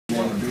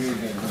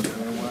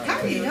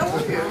Hey, how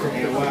are you?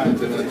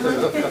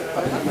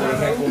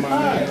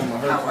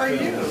 How are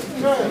you?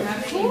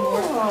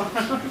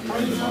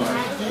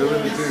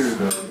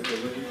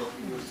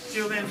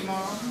 Still in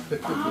tomorrow?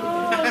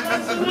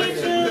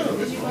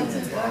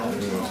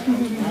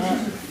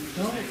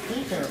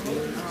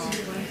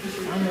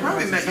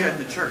 Probably met you at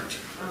the church.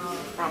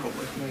 Probably.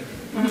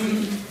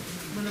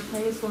 When the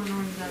play is going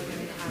on, you gotta give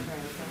me the eyebrow,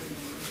 okay?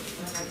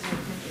 And I pay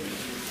attention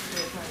to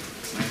the play.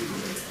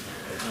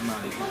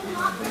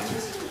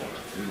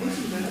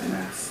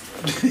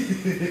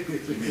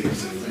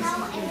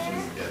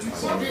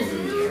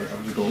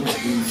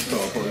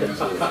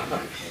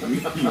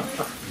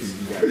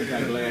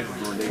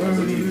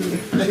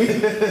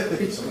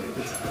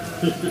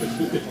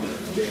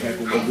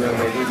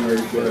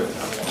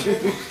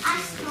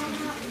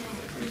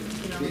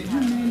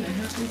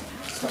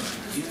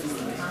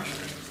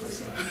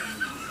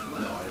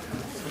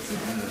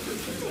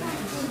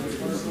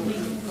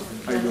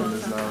 How you doing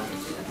this now?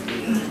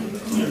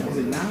 Is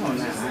it now or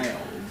not?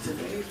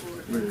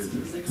 Where is it?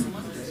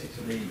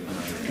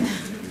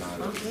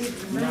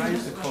 I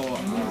used to call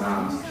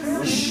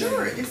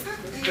Sure, is that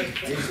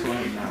it's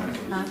called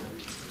now.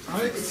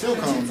 It's still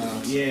called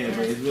now. Yeah,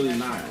 but it's really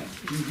not.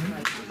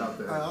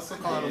 I also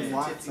call them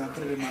Watts. I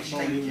put it in my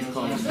phone email. I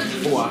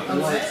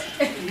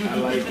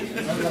like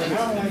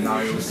it. No,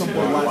 it was some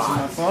Watts in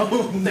my phone.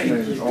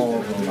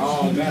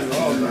 Oh, that's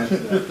all right.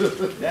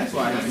 That's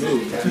why I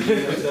moved.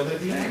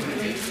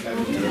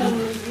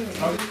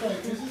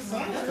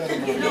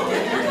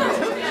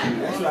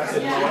 That's what I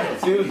said to my wife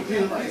too. She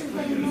was like,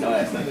 no,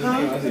 that's not the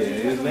name. I said,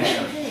 it is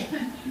now.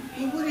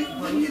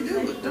 what do you do?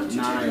 Don't you do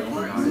Nile. it?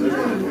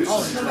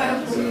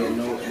 Yeah,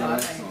 no,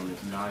 that's on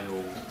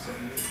Nile.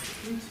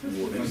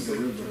 That's the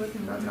river.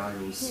 Not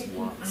Nile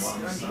Swamp. Think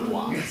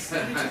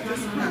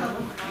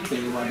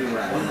about the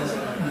ride.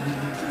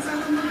 Because I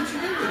don't know what you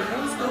did with it. I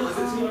was going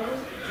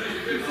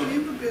to, you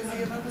were busy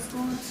and I was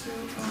going to,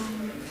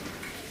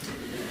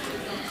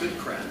 Good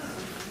Craft.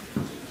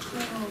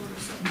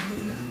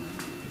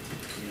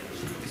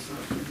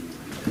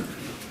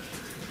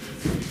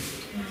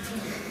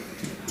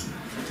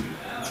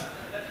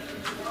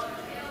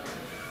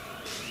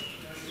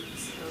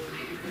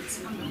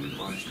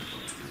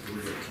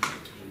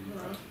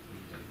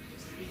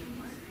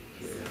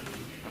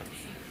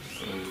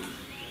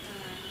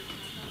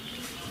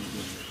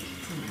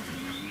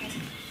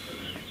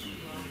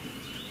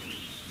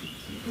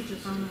 Put your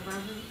phone in the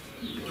library?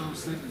 I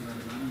was thinking about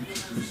it. I need to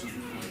do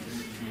something like that.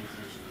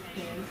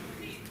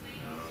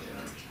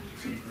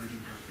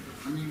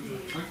 I mean,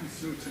 I can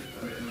still take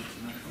that out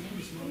tonight. I want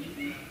to smoke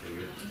it.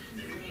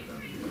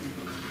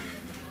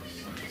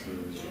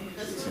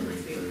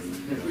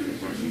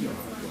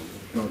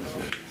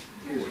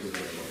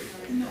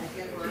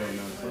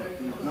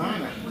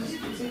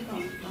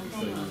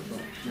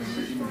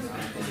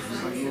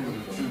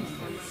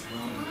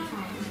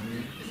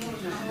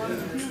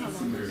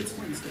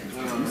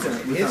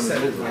 It's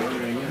 7 right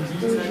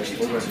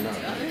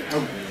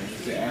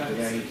after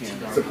that, he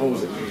can't.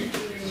 Supposedly.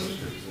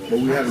 But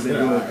we haven't been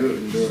doing good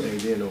and doing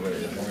anything over there.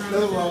 That's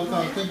what I was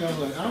kind of thinking. I was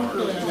like, I don't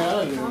think I got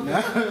out of there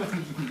now.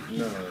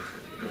 No.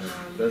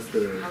 That's the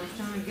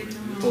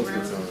postal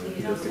time.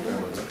 That's the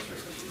kind of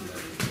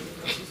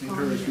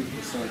encourage people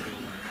to start.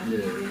 yeah.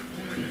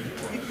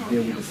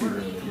 Then we can see when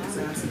it gets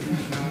in.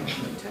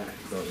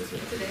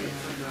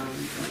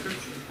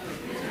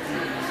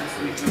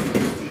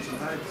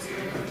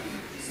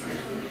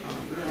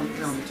 We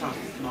don't talk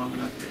long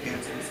enough to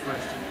answer this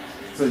question.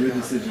 So your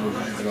decision is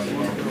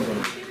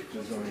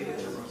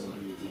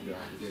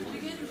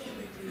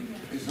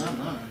It's not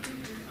mine.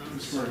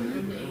 It's for me.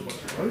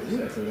 oh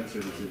yeah, so that's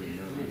your decision.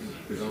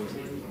 Because I was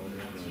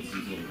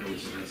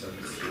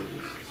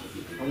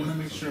I want to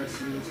make sure I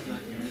see this because I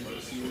can make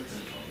it see it.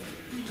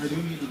 I do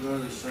need to go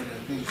to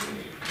certain things.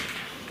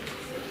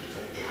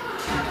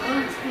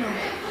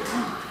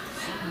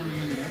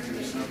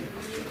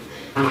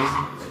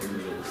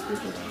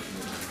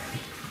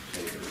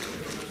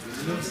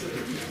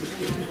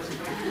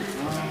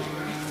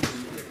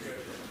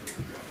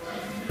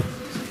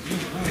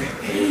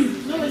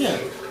 No, yeah.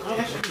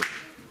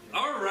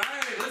 All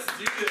right, let's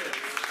do this.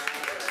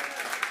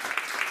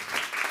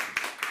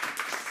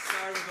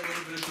 Sorry with a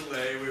little bit of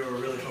delay. We were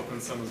really hoping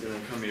someone's going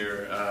to come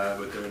here,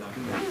 but they're not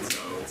coming,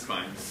 so it's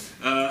fine.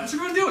 How's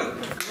everyone doing?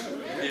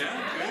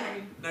 Yeah?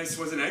 Good. Nice,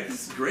 wasn't it?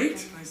 This is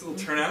great. Nice little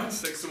turnout.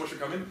 Thanks so much for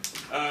coming.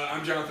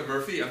 I'm Jonathan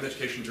Murphy. I'm the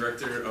Education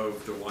Director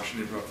of the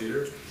Washington Improv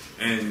Theater.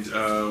 And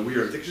we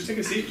are, just take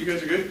a seat, you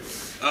guys are good.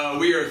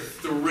 We are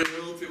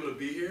thrilled to be able to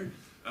be here.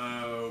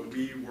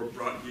 We were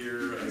brought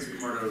here as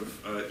part of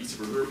East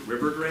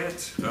River Grant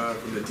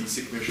from the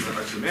DC Commission on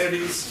Arts and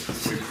Humanities.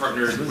 We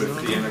partnered with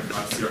the Anna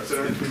Classic Art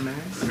Center.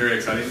 It's very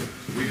exciting.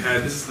 We've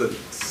had, this is the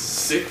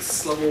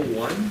 6th level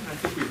 1 I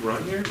think we've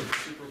run here, which is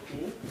super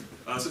cool.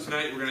 So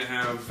tonight we're going to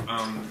have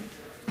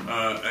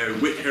a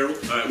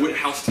Wit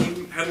House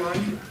team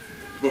headline.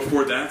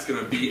 Before that, it's going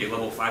to be a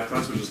level 5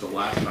 class, which is the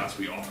last class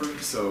we offer.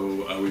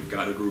 So we've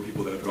got a group of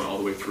people that have gone all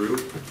the way through.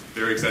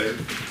 Very excited.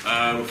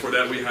 Before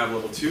that, we have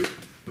level 2.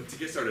 But to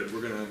get started,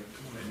 we're gonna, come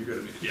on, man, you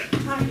gotta make it, yeah.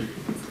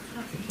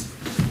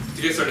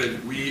 To get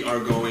started, we are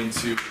going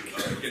to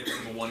get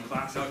the 1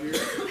 class out here.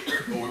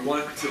 But we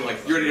want to, like,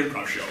 you're at an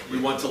improv show. We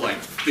want to, like,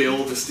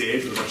 fill the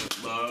stage with a bunch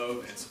of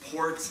love and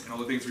support and all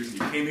the things the reason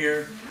you came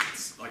here.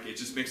 It's, like, it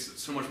just makes it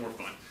so much more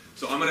fun.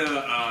 So I'm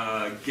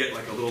gonna get,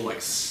 like, a little,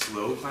 like,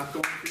 slow clap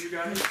going for you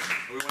guys. And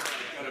we want to,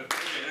 like, kind of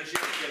bring energy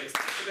and get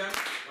excited for them.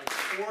 Like,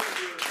 before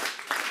you're...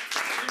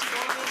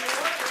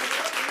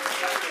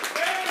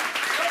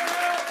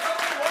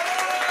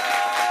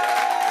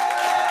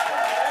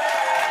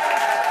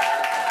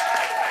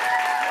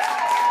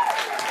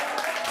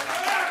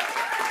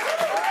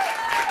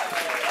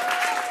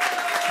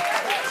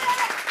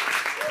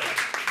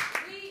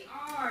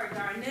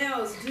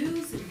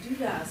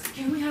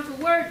 Can we have a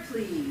word,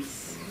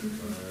 please?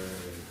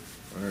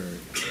 Word.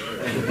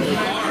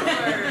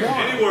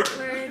 Any word.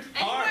 Word.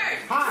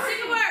 Hot. Say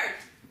a word.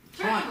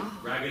 Hot.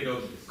 Raggedy.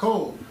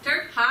 Cold.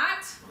 Turk.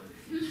 Hot.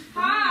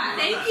 Hot.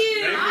 Thank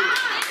you. Thank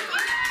you.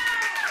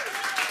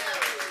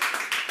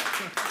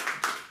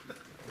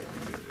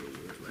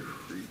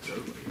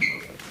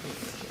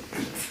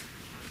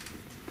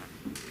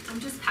 I'm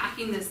just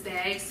packing this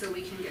bag so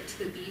we can get to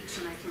the beach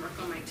and I can work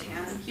on my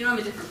tan. You know I'm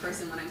a different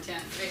person when I'm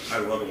tan, right? I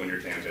love it when you're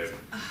tan, babe.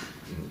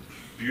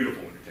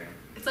 Beautiful when you're tan.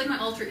 It's like my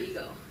alter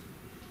ego.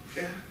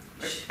 Yeah,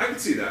 I can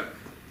see that.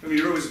 I mean,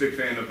 you're always a big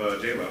fan of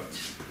J-Lo.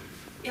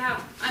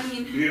 Yeah, I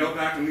mean... You need help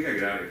packing? We gotta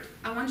get out of here.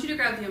 I want you to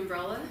grab the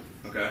umbrella.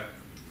 Okay.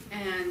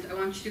 And I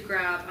want you to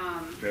grab,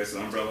 Okay, so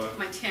the umbrella.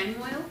 my tanning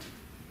oil.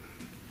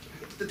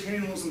 The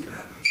tanning oil's in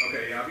bad.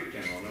 Okay, yeah, I'll get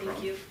your tanning oil, no problem.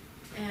 Thank you.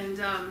 And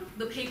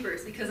the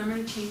papers, because I'm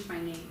going to change my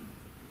name.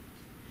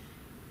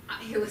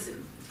 Here,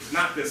 listen.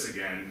 Not this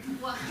again.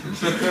 What?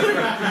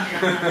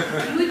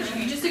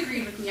 you just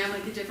agreed with me. I'm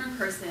like a different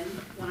person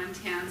when I'm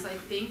tan, so I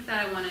think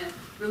that I want to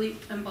really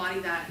embody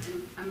that,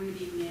 and I'm going to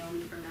be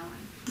Naomi from now on.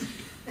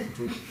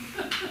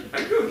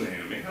 I go with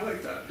Naomi. I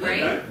like that.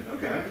 Right?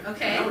 Okay.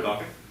 Okay. Now we're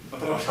talking. I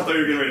thought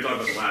you were getting ready to talk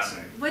about the last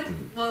name. What?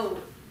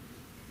 Whoa.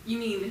 You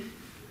mean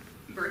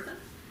Bertha?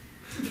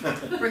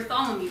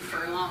 Bartholomew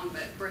for long,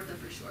 but Bertha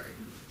for short.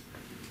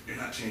 You're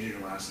not changing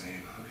your last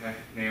name, okay?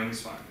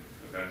 Naomi's fine.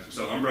 Okay.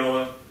 So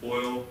umbrella,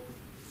 oil.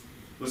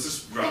 Let's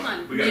just Hold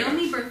on.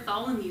 Naomi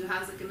Bartholomew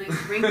has like a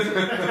nice ring to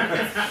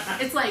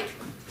it. It's like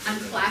I'm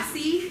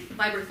classy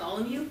by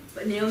Bartholomew,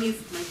 but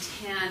Naomi's my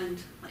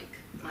tanned, like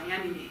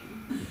Miami name.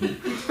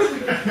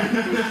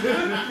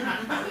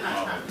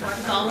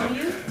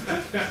 Bartholomew.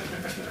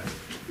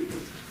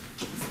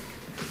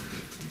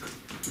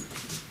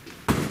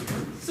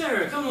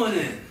 Sarah, come on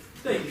in.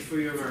 Thank you for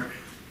your work.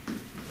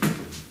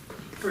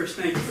 First,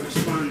 thank you for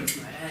responding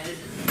to my ad.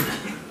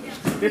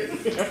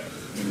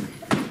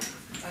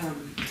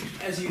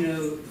 As you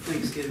know,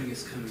 Thanksgiving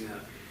is coming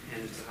up,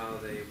 and it's a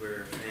holiday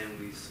where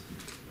families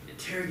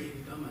interrogate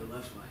me about my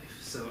love life,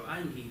 so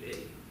I need a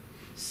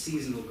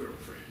seasonal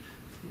girlfriend.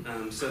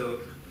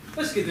 So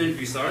let's get the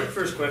interview started.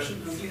 First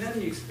question, do you have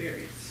any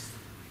experience?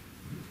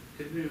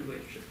 Have you been in a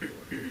relationship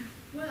before?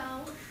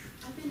 Well,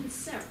 I've been in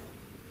several.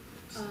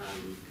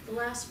 The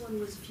last one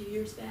was a few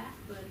years back,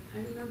 but I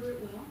remember it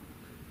well.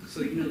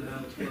 So you know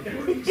how love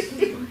works.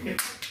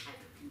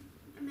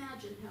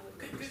 Imagine how it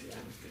works,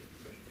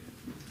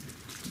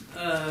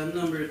 yeah.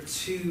 Number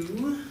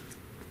 2.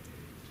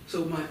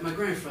 So my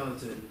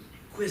grandfather's an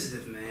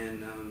inquisitive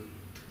man.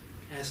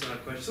 Asks a lot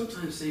of questions.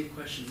 Sometimes the same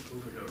question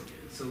over and over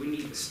again. So we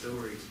need the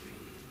story to be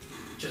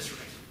just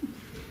right.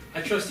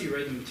 I trust you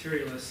read the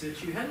material I sent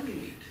you. How did we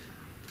meet?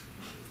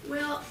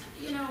 Well,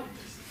 you know,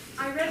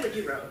 I read what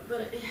you wrote,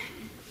 but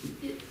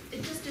it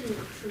just didn't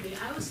work for me.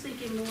 I was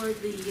thinking more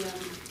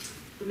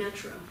the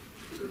Metro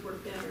would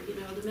work better. You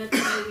know, the Metro,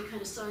 we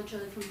kind of saw each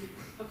other from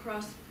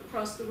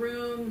across the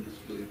room,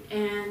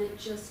 and it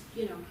just,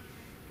 you know,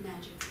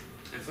 magic.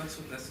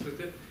 That's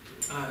good.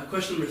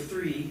 Question number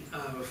 3.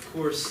 Of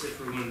course, if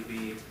we're going to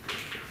be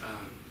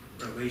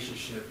a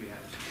relationship, we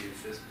have to do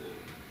physical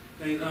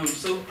things.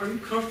 So, are you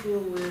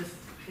comfortable with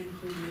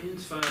pinhole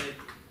hands if I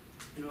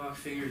interlock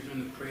fingers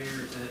during the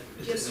prayer?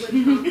 Just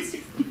with promise.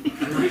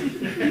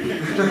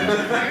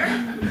 Prayer?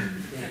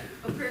 Yeah.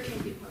 Oh, prayer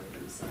can't be part of it,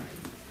 I'm sorry.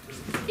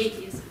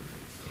 Atheism.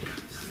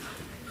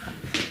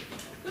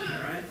 All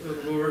right,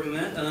 we'll work on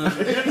that. I'm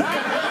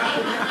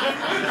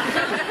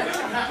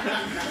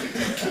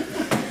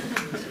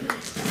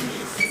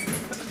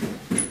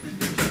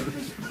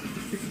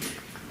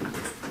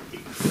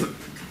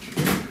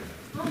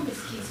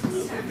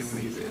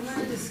going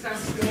to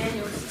discuss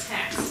Daniel's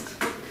text.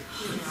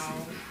 You know,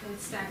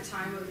 it's that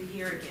time of the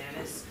year again.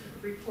 It's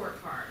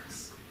report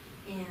cards.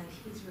 And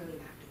he's really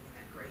not doing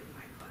that great in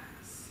my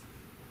class.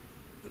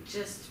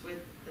 Just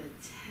with the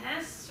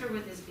tests or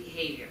with his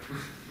behavior?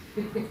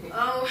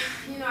 Oh,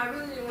 you know, I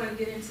really didn't want to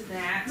get into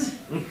that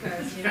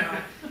because, you know,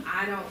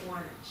 I don't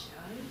want to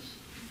judge.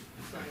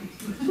 But,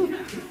 you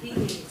know, he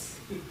needs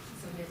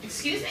some different.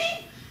 Excuse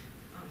me?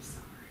 I'm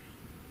sorry.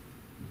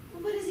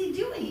 Well, what is he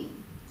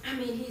doing? I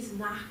mean, he's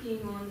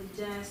knocking on the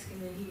desk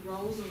and then he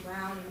rolls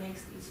around and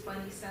makes these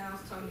funny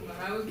sounds talking about,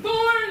 I was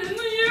born in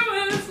the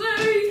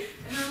USA.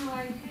 And I'm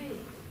like, hey,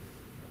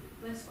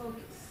 let's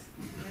focus.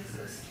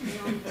 Let's stay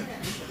on the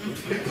test.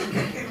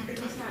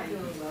 He's not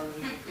doing well.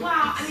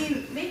 Well, I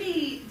mean,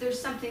 maybe there's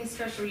something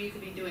special you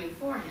could be doing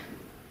for him.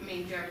 I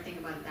mean, do you ever think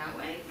about it that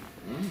way?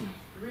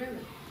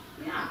 Really?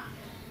 Yeah.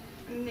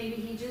 I mean, maybe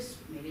he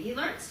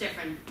learns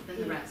different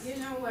than the rest. You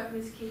know what,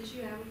 Ms. Keach,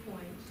 you have a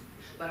point.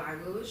 But I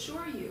will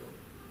assure you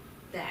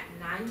that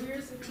 9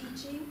 years of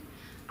teaching,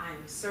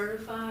 I'm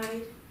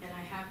certified, and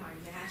I have my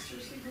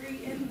master's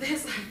degree in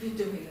this. I've been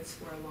doing this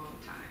for a long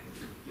time.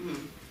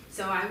 Mm-hmm.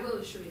 So I will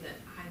assure you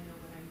that I know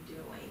what I'm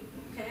doing,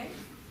 okay?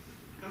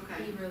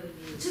 Okay. He really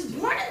needs Just to.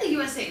 born in the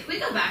USA. Can we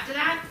go back to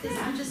that? Because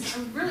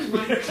I'm really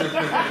wondering.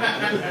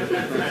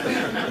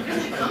 Where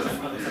did it come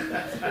from?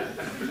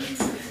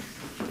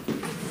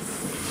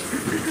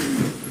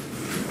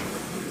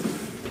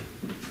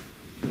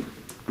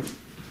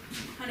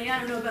 Honey, I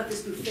don't know about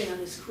this buffet on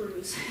this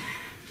cruise.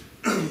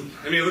 I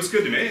mean, it looks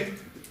good to me.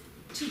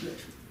 Too good.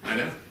 I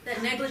know.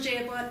 That negligee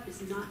I bought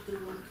is not going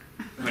to work.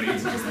 Honey,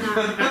 It's just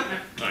not.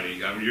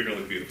 honey, I mean, you're gonna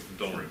look beautiful.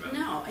 Don't worry about it.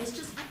 No, it's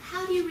just,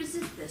 how do you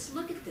resist this?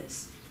 Look at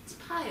this. It's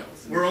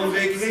piles. We're on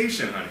Piles.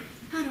 vacation, honey.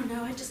 I don't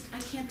know, I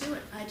can't do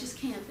it. I just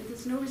can't.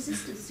 There's no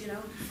resistance, you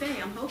know.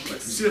 Faye, I'm You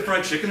hopeless. see the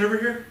fried chicken over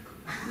here?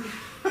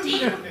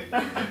 Deal.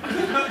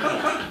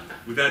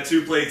 We've had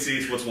 2 plates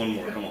each. What's one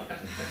more? Come on.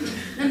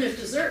 Then there's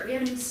dessert. We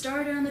haven't even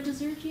started on the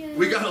dessert yet.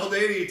 We got all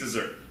day to eat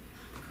dessert.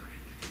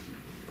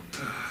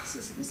 This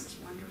is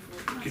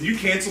wonderful. Can you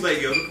cancel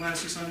that yoga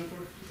class you signed up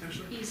for,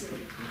 Ashley?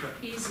 Easily. Okay.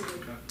 Easily.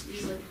 Okay.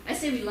 Easily. I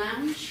say we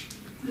lounge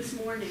this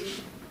morning,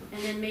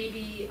 and then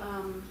maybe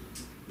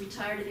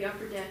retire to the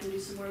upper deck and do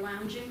some more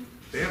lounging.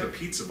 They have a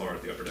pizza bar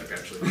at the upper deck,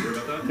 actually. Have you heard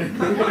about that?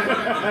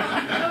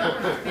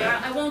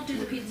 Yeah, I won't do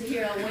the pizza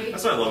here. I'll wait.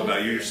 That's what I love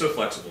about you. You're so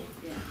flexible.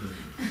 Yeah.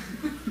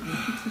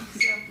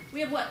 So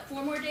we have what?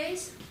 4 more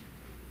days?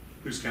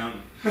 Who's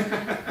counting?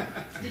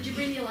 Did you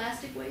bring the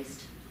elastic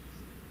waist?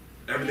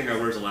 Everything I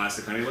wear is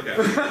elastic, honey. Look at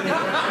me.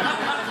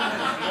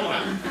 Come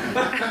on.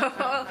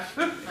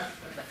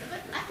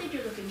 But I think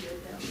you're looking good,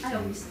 though. I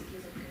always think you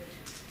look good.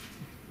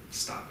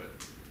 Stop it.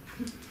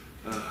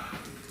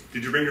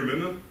 Did you bring your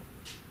moo?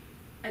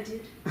 I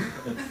did.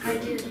 I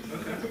did.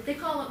 Okay. They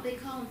call them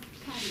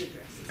patio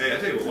dresses. Hey, I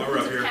tell you what, while we're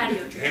up Those are here,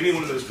 patio hand me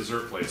one of those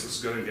dessert plates.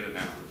 Let's go ahead and get it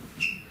now.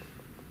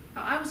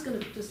 Oh, I was gonna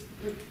just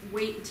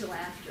wait until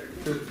after.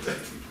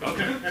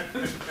 Okay.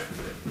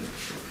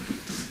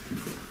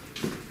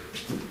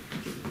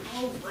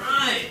 All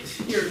right,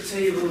 your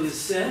table is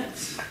set.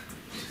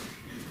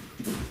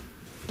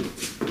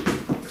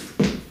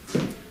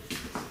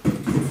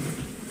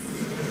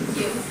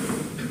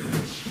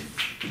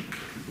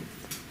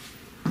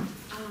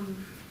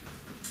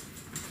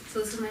 So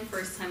this is my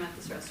first time at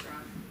this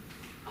restaurant.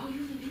 Oh,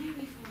 you've been here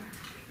before.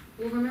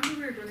 Well, remember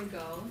we were gonna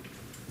go,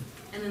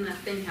 and then that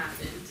thing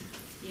happened,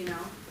 you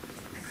know?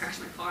 I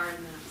crashed my car, and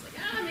then I was like,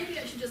 maybe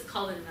I should just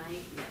call it a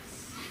night. Yes.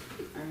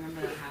 I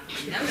remember that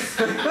happening. That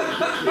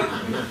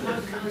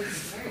was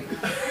very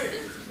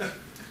nice.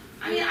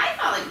 I mean, I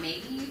felt like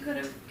maybe you could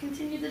have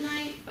continued the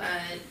night,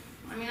 but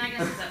I mean, I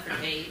guess it's up for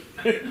debate.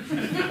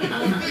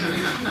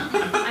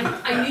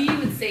 I knew you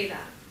would say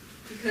that,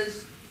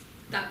 because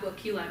that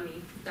book you lent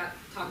me that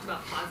talked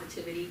about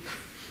positivity,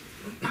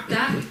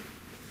 that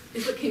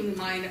is what came to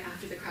mind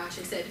after the crash.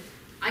 I said,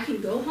 I can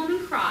go home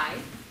and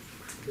cry,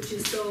 which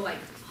is so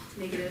like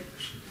negative,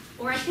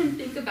 or I can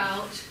think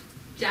about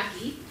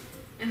Jackie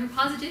and her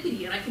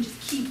positivity, and I can just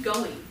keep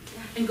going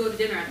and go to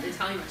dinner at the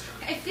Italian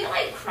restaurant. I feel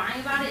like crying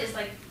about it is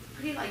like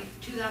pretty like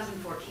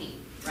 2014,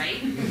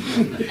 right?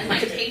 And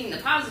like taking the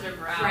positive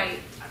route,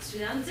 Right. That's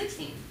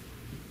 2016.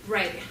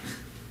 Right.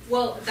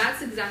 Well,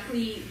 that's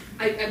exactly,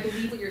 I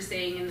believe what you're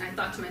saying, and I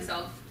thought to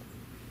myself,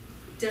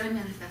 did I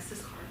manifest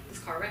this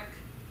car wreck?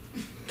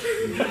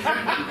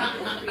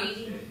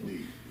 Creating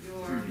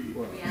your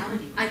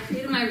reality. I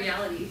created my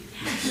reality.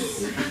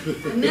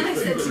 And then I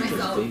said to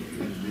myself,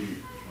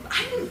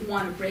 I didn't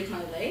want to break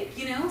my leg,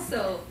 you know?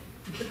 So,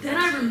 but then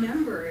I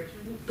remembered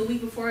the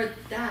week before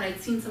that,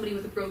 I'd seen somebody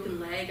with a broken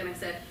leg, and I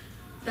said,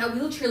 that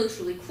wheelchair looks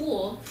really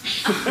cool.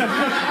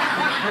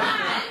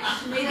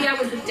 Maybe I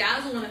would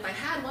bedazzle one if I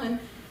had one.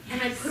 And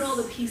I put all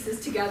the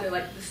pieces together,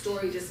 like the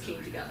story just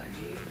came together.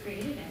 You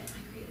created it. I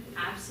created it.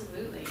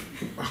 Absolutely.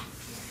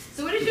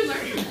 So what did you learn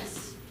from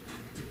this?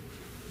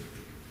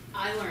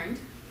 I learned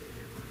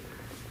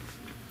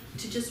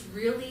to just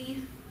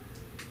really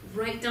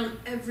write down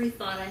every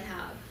thought I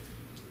have.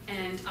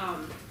 And I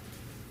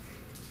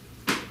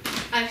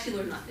actually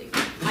learned nothing.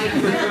 I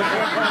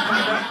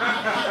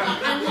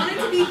wanted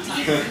to be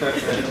deep.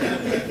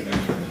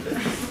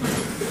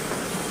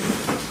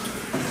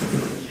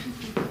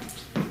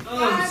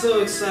 Oh, I'm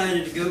so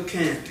excited to go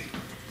camping.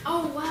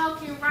 Oh wow,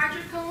 can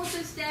Roger come with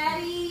us,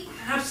 Daddy?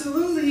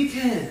 Absolutely you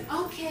can.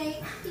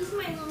 Okay, he's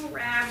my little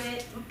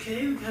rabbit.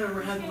 Okay, we got a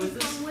rabbit with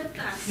us. Come with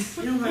us.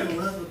 You know what I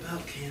love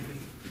about camping?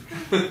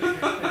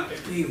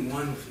 Being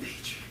one with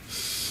nature.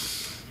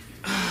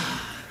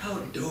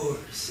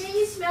 Outdoors. Can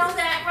you smell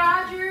that,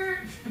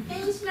 Roger?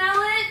 Can you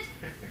smell it?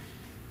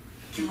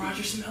 Can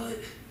Roger smell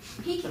it?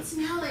 He can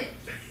smell it.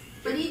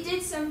 But he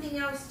did something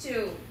else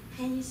too.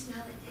 Can you smell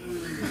it?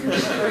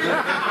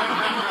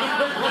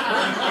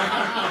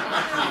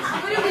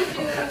 What do we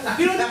do?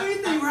 You don't do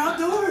anything. We're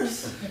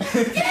outdoors.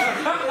 Come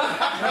on,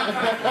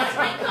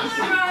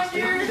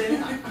 Roger.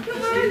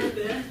 Come on.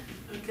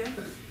 Okay.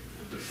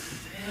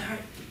 All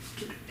right.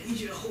 I need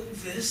you to hold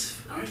this.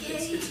 All right?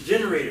 Okay. It's a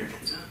generator.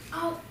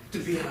 Oh. To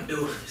be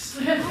outdoors.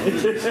 Okay.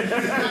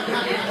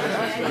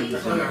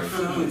 Plug our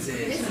phones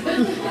in.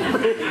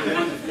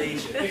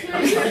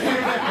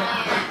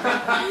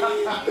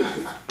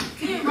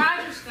 Here,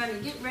 Roger's gonna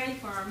get ready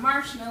for our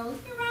marshmallows.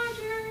 Here,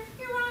 Roger.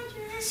 Here,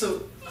 Roger.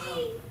 So,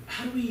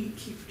 how do we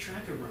keep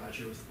track of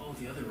Roger with all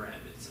the other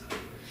rabbits?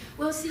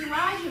 Well, see,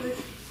 Roger,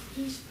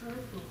 he's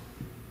purple.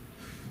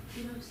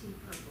 You don't see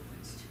purple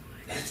ones too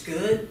much. That's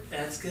good.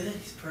 That's good.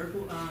 He's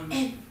purple.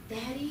 And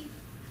Daddy,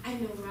 I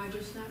know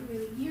Roger's not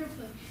really here,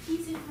 but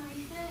he's in my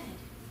head.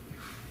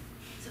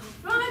 So,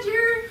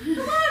 Roger,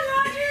 come on,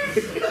 Roger,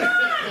 come on!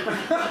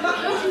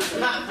 Don't you see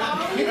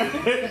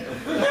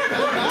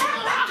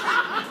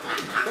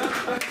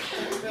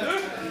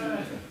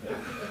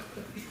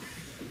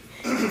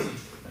I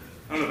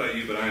don't know about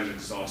you, but I'm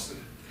exhausted.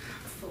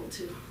 Full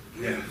too.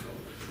 Yeah.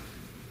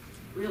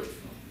 Really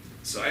full.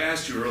 So I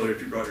asked you earlier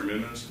if you brought your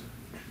memos.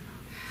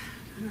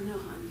 I don't know,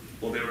 hon.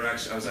 Well, I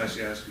was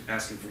actually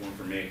asking for one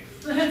for me.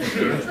 All right,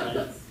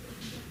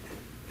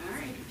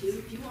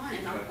 if you want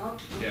it, I'll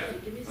Yeah.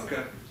 give you some.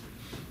 Okay.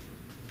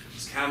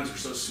 These cabins are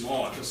so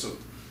small. I feel so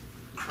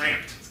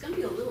cramped. It's gonna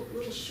be a little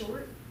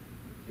short.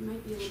 There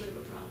might be a little bit of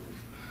a problem.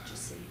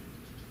 Just saying.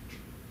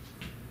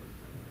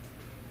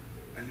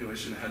 I knew I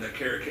shouldn't have had that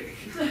carrot cake.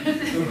 I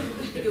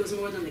think it was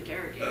more than the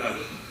carrot cake. Uh,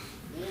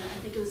 Yeah, I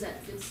think it was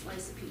that fifth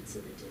slice of pizza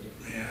that did it.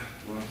 yeah.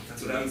 Well,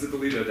 that's what happens at the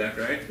Lido deck,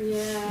 right?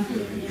 Yeah.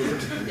 You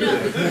know,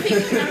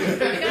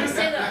 I gotta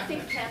say that I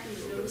think Captain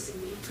was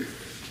noticing me.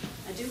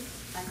 I do.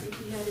 I think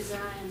he had his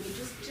eye on me.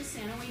 Just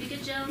saying, I don't want you to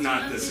get jealous.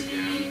 Not or this nothing,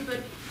 again. But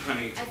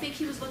Honey. I think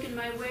he was looking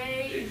my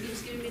way. And he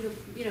was giving me the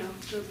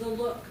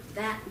look,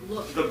 that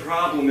look. The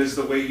problem is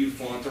the way you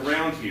flaunt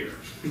around here.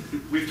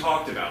 We've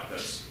talked about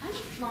this. I don't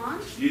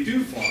flaunt. You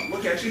do flaunt.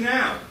 Look at you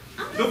now.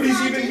 I'm not Nobody's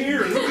flaunting. even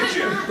here. Look at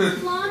you. I'm not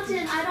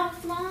flaunting. I don't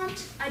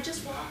flaunt. I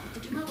just walk. I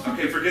do my walk.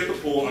 Okay, forget the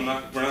pool. We're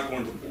not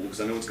going to the pool because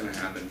I know what's going to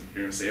happen.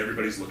 You're going to say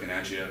everybody's looking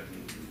at you.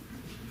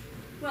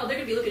 Well, they're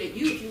going to be looking at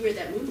you if you wear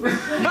that moon. They're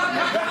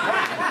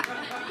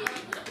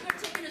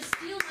taking to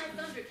steal my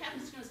thunder.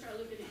 Captain's going to start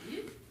looking at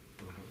you.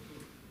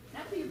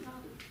 That would be a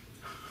problem.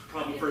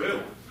 Problem for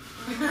who?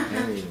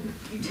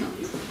 You tell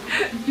me.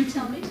 You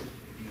tell me.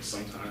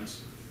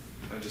 Sometimes.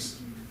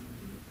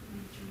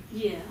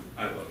 Yeah.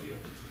 I love you.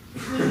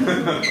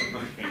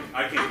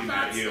 I can't be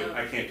mad at you. So.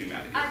 I can't be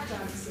mad at you. I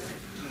thought so.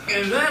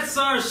 And that's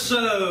our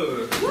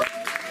show.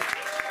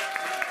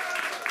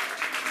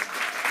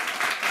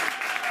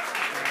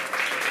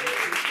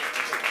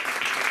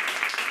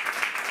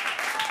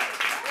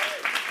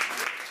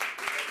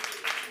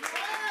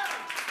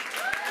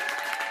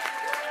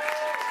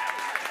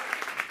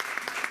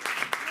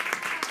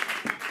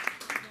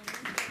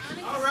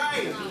 All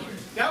right,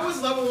 that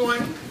was level 1,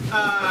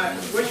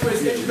 which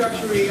was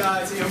introductory to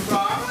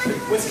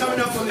improv. What's coming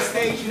up on the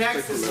stage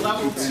next is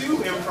level 2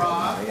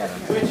 improv,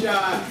 which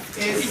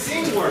is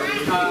scene work,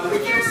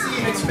 which you'll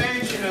see an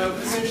expansion of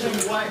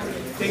essentially what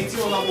they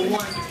do on level 1,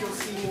 but you'll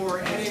see more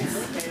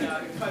edits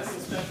and cuts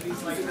and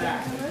specialties like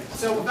that.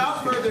 So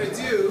without further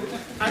ado,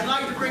 I'd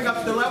like to bring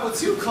up the level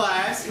 2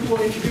 class, who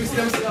will introduce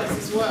themselves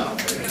as well.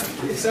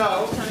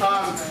 So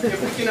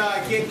if we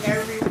can get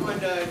everyone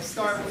to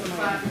start with a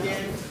clap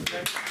again.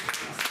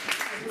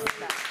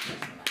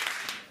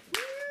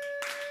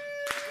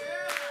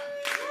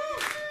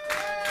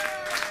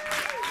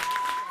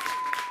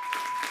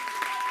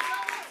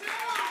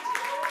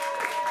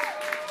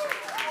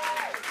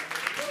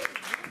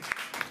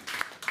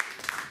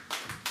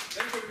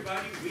 Thanks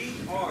everybody, we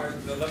are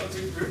the level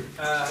 2 group,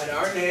 and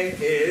our name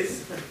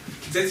is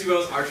Sensi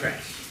Wells Our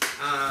Trash.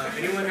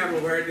 Anyone have a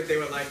word that they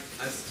would like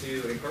us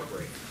to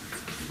incorporate?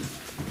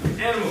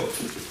 Animal.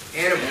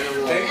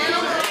 Animal. Thank you.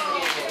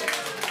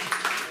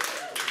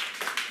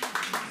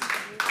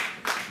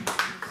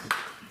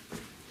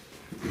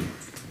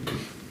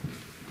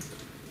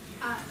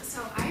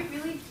 So I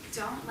really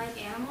don't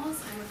like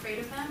animals. I'm afraid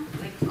of them.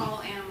 Like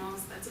all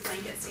animals, that's a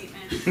blanket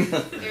statement.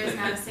 There is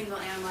not a single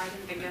animal I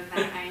can think of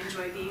that I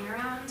enjoy being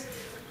around.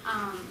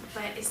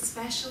 But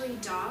especially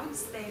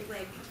dogs, they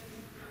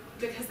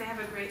because they have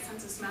a great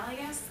sense of smell, I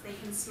guess, they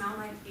can smell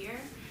my beer.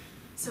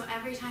 So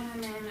every time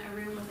I'm in a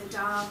room with a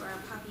dog or a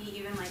puppy,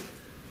 even like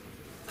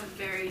a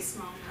very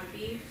small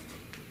puppy,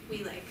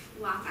 we like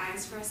lock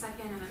eyes for a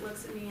second and it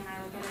looks at me and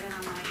I look at it and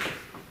I'm like,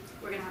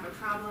 we're gonna have a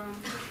problem.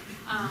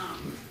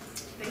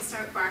 They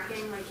start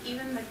barking, like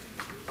even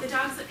the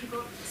dogs that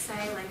people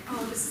say like,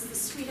 oh, this is the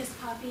sweetest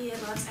puppy,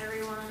 it loves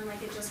everyone,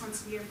 like it just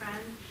wants to be your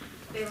friend.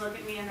 They look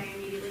at me and they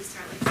immediately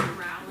start like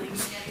growling and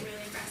getting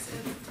really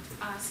aggressive.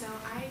 So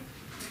I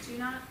do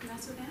not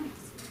mess with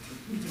animals.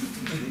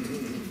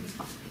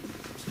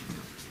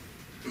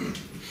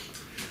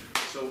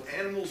 So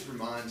animals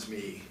reminds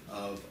me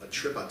of a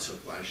trip I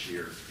took last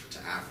year to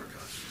Africa.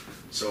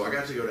 So I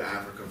got to go to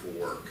Africa for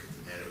work,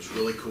 and it was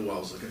really cool. I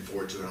was looking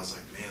forward to it. I was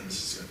like, man,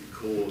 this is going to be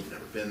cool. I've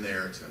never been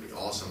there. It's going to be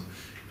awesome.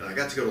 And I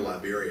got to go to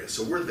Liberia.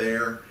 So we're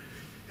there,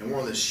 and we're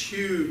on this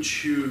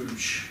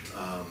huge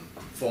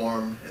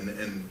farm,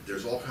 and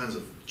there's all kinds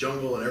of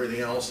jungle and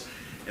everything else.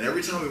 And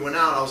every time we went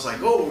out, I was like,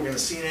 oh, we're going to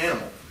see an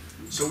animal.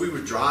 So we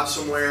would drive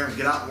somewhere and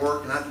get out and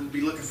work, and I'd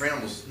be looking for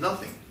animals.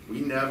 Nothing. We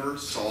never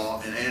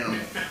saw an animal.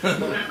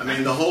 I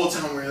mean, the whole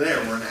time we were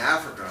there, we're in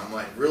Africa. I'm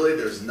like, really?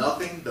 There's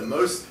nothing? The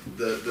most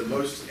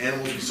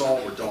animals we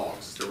saw were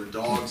dogs. There were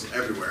dogs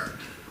everywhere.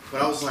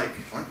 But I was like,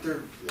 aren't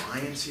there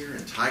lions here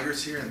and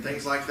tigers here and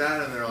things like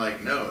that? And they're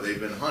like, no, they've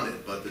been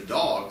hunted. But the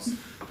dogs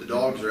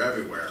are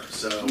everywhere.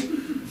 So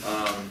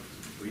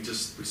we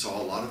saw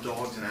a lot of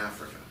dogs in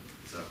Africa.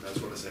 So that's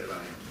what I say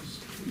about animals.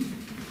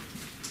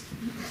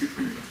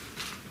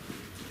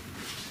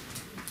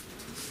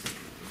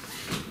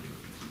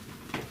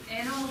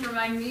 Animals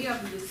remind me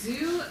of the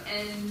zoo,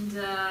 and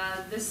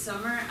this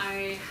summer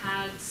I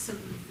had some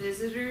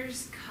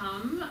visitors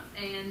come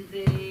and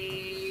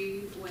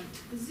they went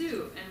to the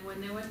zoo. And when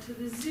they went to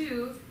the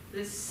zoo,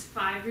 this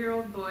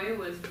 5-year-old boy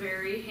was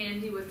very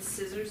handy with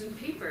scissors and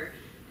paper,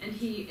 and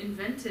he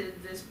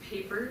invented this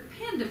paper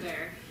panda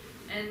bear.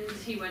 And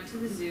he went to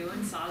the zoo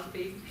and saw the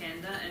baby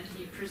panda, and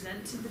he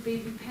presented the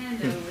baby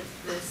panda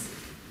with this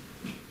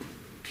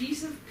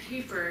piece of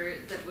paper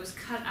that was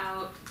cut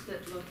out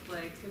that looked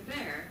like a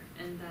bear,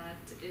 and that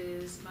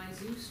is my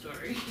zoo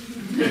story.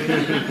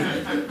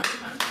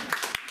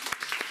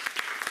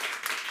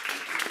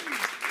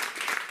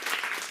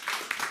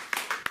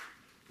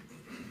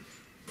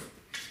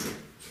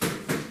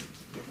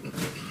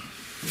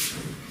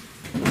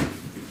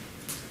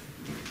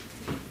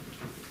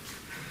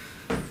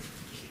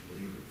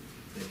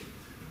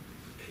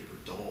 Paper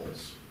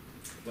dolls.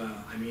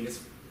 Well, I mean, it's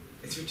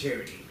for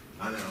charity.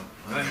 I know,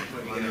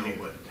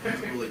 but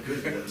I'm really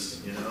good at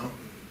this, you know?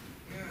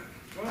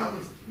 Yeah. I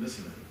was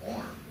missing an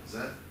arm. Is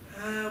that?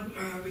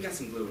 We got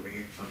some glue over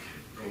here.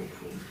 Okay,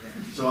 cool.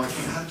 So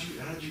how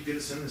did you get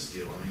us in this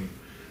deal? I mean,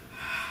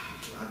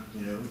 I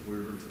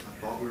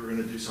thought we were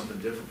going to do something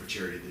different for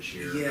charity this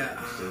year. Yeah.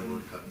 Instead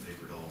we're cutting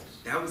paper dolls.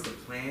 That was the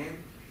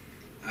plan.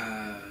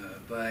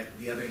 But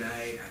the other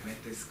night I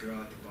met this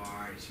girl at the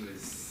bar, and she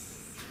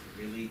was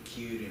really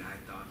cute, and I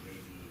thought maybe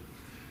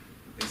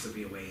this will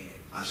be a way in.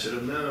 I should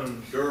have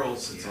known.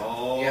 Girls, it's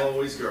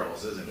always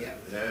girls, isn't it?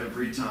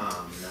 Every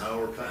time. Now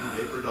we're cutting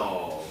paper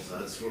dolls.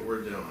 That's what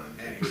we're doing.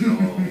 Paper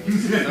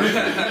dolls.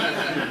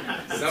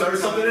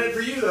 There's something in it for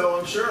you, though,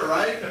 I'm sure,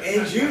 right?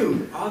 And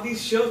you, all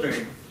these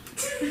children.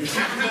 You're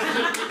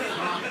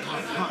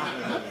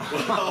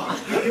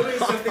doing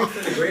something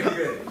for the greater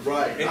good.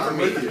 Right, and I'm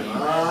with you.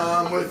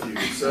 I'm with you.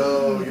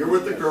 So you're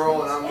with the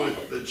girl, and I'm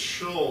with the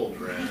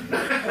children.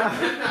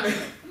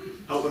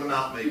 Helping them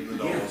out making the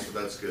dolls,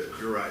 but that's good.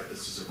 You're right.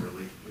 This is a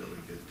really, really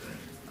good thing.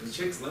 The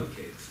chicks love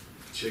kids.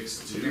 Chicks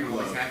do They're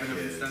always love having them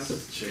and kids.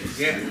 stuff. Chicks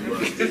Yeah. do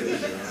love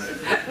kids.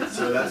 Right?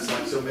 So that's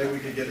like, so maybe we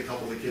could get a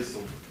couple of the kids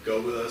to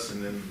go with us,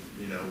 and then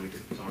we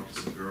could talk to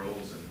some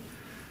girls. And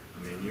I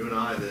mean, you and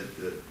I, the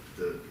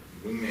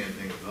wingman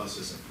thing with us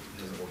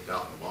hasn't worked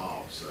out in a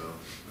while. So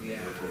I mean,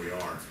 look where we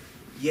are.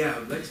 Yeah,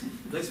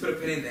 let's put a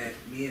pin in that.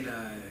 Me and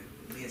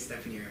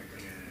Stephanie are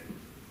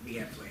we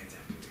have plans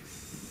after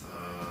this.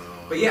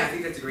 But yeah, I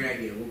think that's a great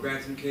idea. We'll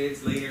grab some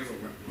kids later. We'll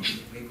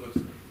maybe go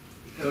to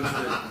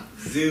the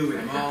zoo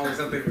and mall or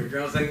something where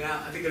girls hang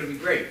out. I think it'll be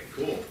great.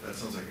 Cool. That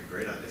sounds like a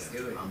great idea. Let's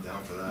do it. I'm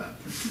down for that.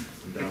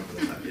 I'm down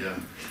for that. Yeah.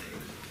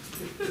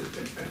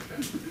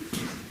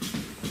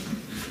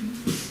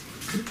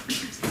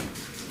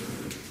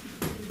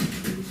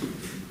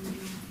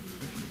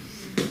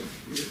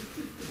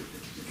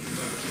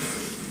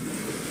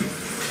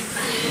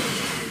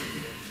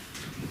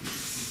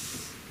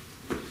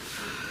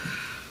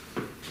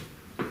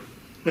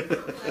 I'm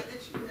glad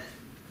that you met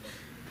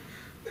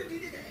Brittany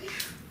today.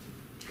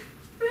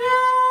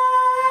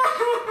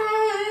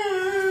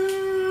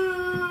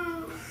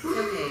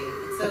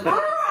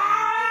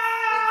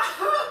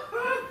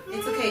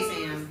 It's okay,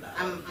 Sam.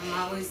 I'm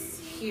always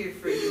here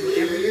for you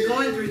whenever you're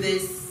going through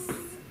this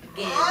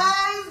again.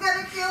 Oh, he's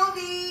gonna kill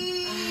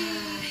me.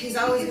 He's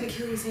always gonna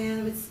kill you,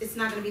 Sam. It's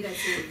not gonna be that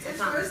serious. It's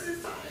worse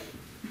this time.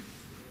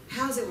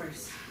 How is it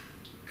worse?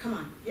 Come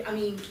on. I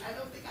mean, I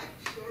don't think I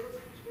can.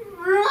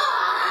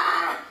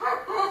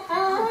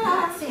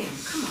 Sam,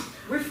 come on.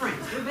 We're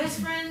friends. We're best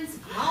friends.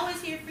 I'm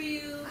always here for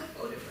you. I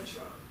voted for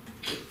Trump.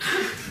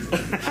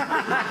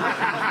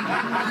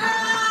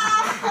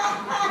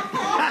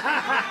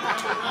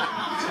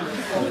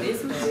 Oh, it is.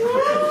 I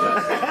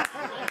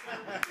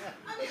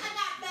mean, I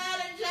got mad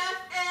at Jeff,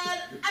 and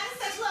I just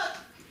said, look,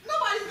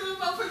 nobody's gonna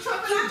vote for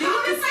Trump. You did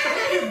this.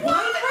 Your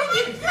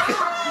boyfriend.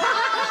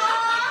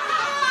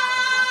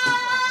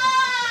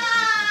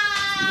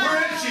 Where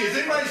is she? Has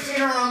anybody seen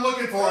her? I'm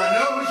looking for her. I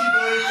know who she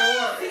voted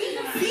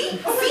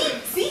for.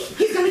 See?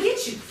 He's gonna get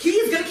you. He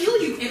is gonna kill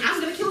you, and I'm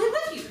gonna kill him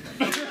with you.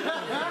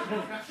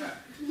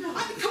 No,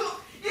 come on.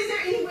 Is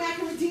there any way I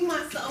can redeem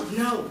myself?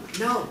 No.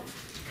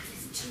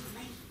 Because it's too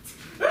late.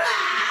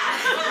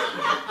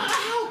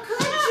 How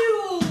could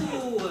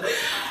you?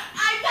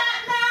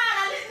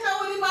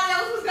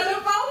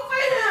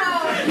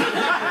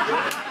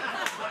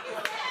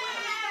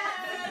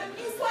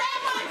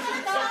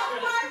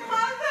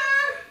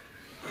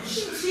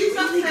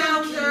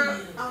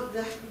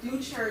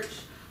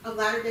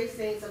 Latter-day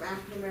Saints of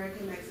African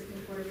American,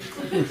 Mexican, Puerto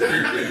Rican. She's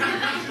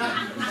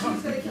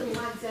gonna kill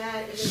my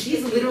dad. And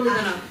she's literally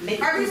gonna make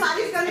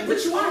everybody's gonna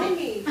put you on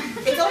me.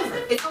 It's over.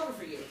 It's over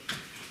for you.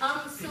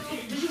 So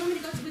do you want me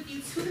to go with you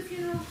to the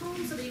funeral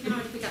home so that you can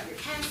already pick up your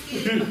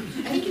casket? I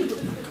think you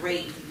look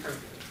great in purple.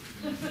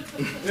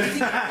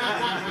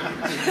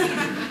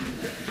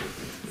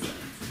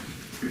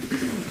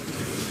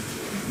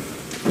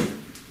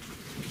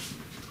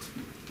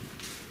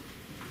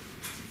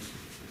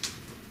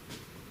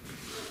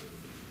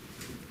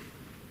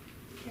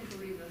 Can't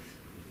believe this.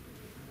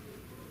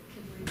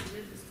 Can't believe you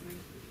did this to me.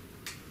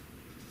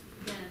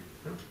 Ben.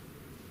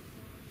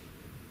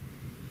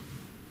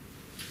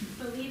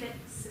 Believe it,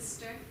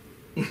 sister.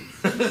 Every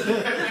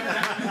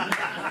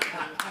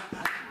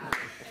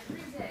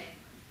day.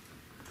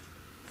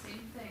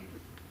 Same thing.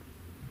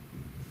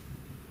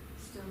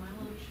 Still my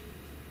lunch.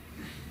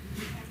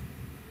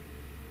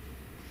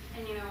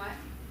 And you know what?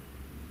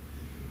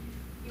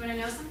 You wanna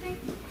know something?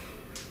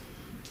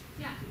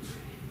 Yeah.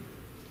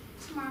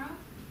 Tomorrow,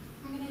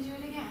 I'm gonna do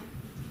it again.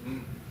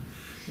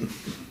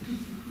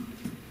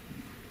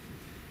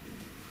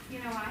 You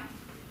know why?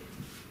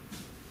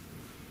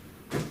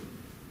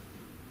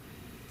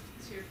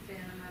 So you're a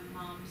fan of my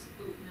mom's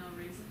oatmeal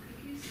raisin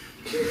cookies?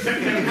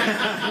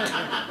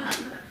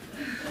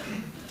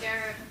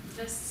 They're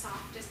the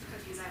softest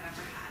cookies I've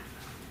ever had.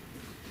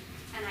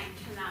 And I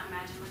cannot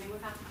imagine living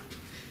without them.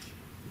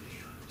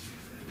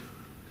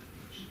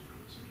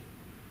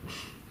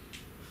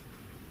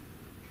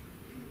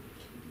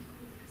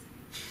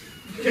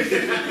 Don't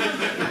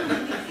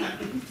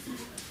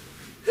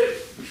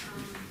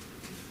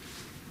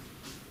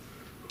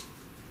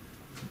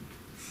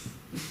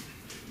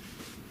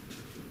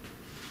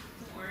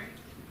worry.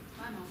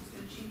 My mom's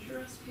gonna change your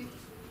recipe.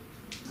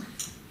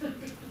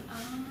 Okay.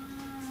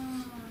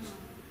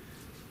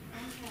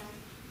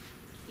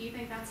 You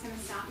think that's gonna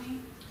stop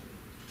me?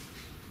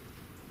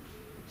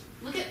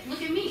 Look at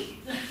me.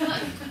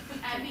 Look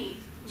at me.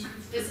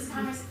 This is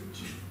conversation.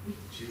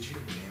 Did you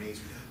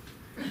mayonnaise with that?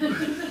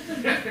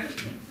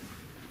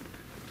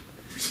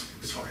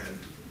 Sorry, I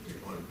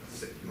didn't want to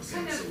say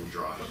it's so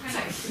dry.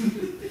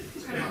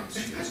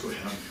 Let's go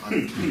ahead.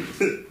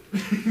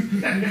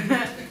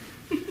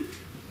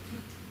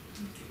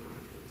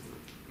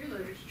 You're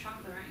allergic to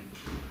chocolate, aren't you?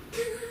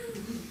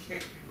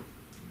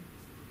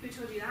 Who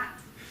told you that?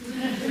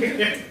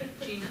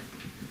 Gina.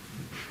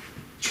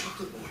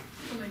 Chocolate boy.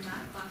 Told me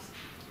math class.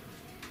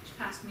 She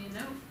passed me a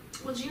note.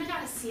 Well, Gina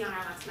got a C on our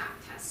last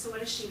math test, so what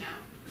does she know?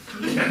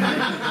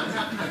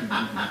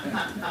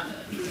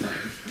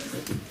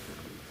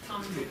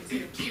 Tom and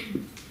James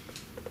too.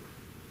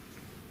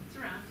 It's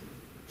around.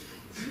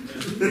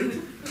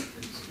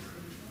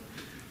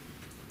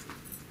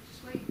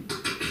 Just wait.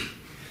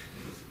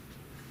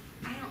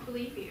 I don't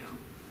believe you.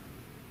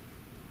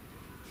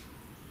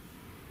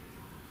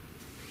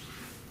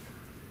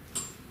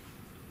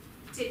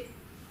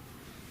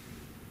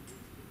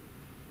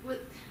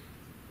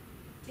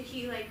 Did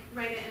he like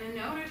write it in a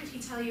note, or did he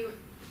tell you,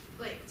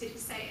 like, did he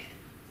say it?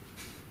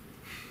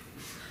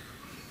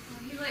 Well,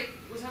 he like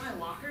was at my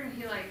locker and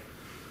he like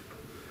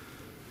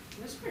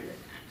whispered it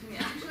to me.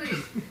 Actually,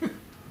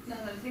 now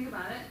that I think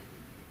about it.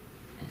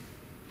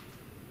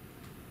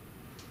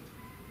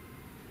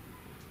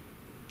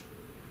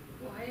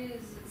 Why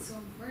is it so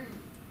important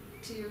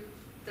to you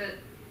that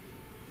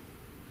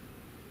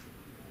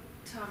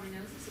Tommy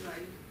knows this about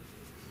you?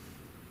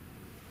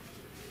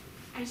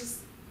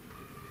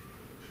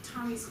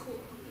 Tommy's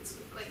cool. It's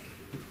like,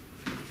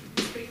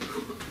 it's pretty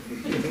cool. I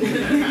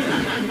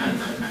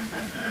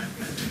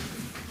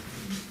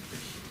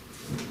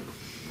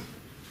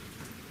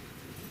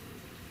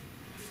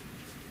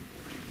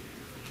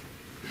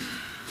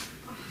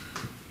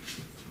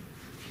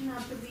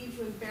cannot believe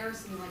you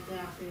embarrassed me like that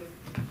out there.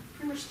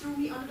 Pretty much threw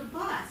me under the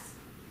bus.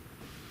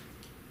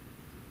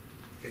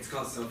 It's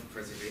called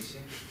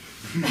self-preservation.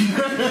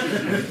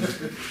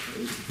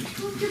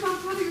 Look, you're my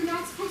brother. You're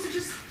not supposed to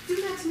just do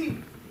that to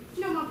me.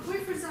 You know, my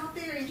boyfriend's out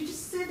there, and you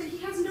just said that he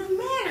has no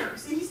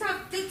manners, and he's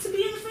not fit to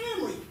be in the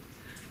family.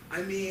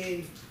 I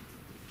mean,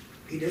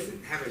 he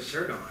doesn't have a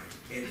shirt on,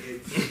 and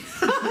it's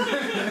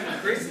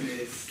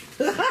Christmas,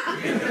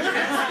 and the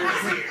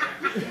pastor's here,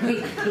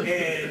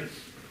 and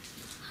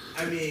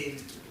I mean,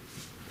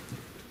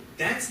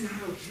 that's not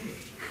okay.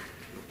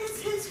 It's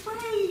his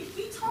way.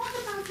 We talked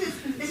about this.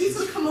 That he's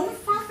gonna come over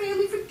for our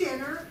family for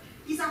dinner.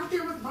 He's out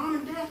there with mom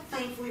and dad,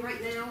 thankfully, right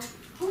now.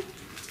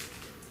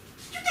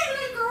 You dated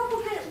that girl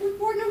who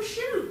wore no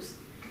shoes.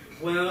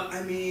 Well,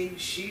 I mean,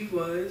 she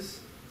was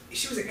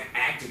an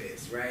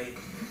activist, right?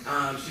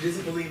 She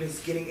doesn't believe in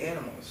skinning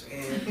animals,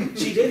 and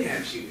she did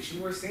have shoes. She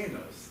wore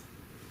sandals.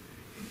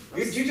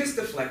 You're just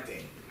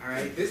deflecting, all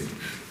right?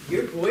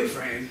 Your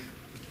boyfriend,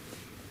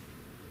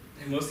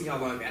 and we'll see how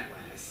long that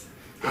lasts.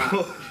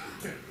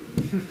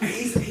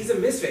 He's a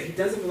misfit. He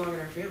doesn't belong in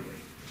our family.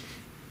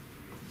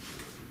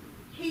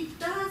 He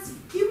does.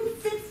 He would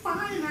fit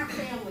fine in our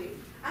family.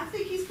 I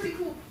think he's pretty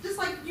cool. Just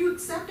like you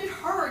accepted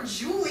her,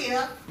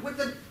 Julia, with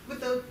the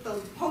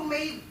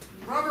homemade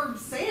rubber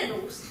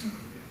sandals.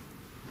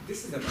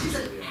 This is a She's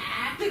an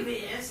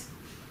activist.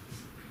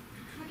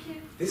 I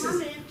can't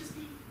comment, just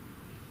be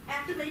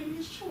activating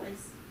his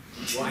choice.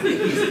 Well, I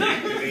think he's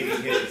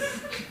activating his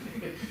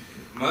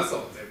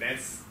muscles, and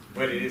that's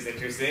what it is that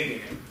you're seeing in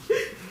him.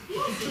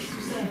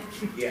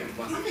 Yeah, I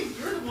muscles. think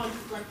you're the one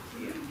who's like,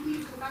 you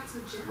need to go back to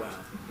the gym. Well,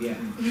 yeah.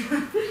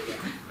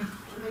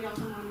 And then y'all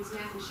come on these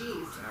mac and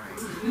cheese. Alright.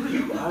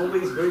 You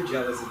always were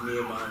jealous of me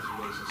and Mom's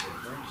relationship,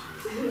 weren't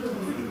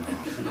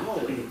you?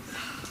 Always.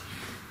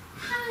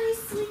 Hi,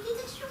 sweetie.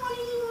 Did you want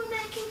any more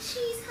mac and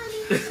cheese,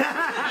 honey?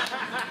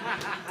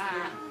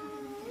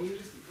 Can you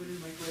just put it in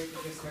the microwave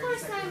for just 30 Of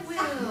course seconds? I will.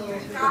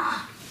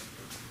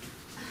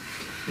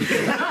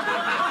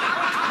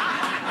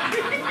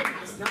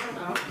 It's not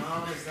about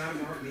Mom, it's not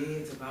about me,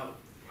 it's about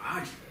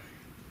Roger.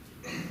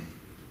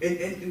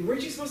 And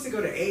weren't you supposed to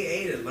go to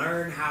AA to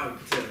learn how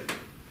to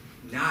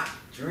not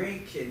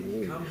drink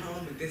and come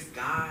home with this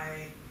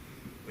guy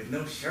with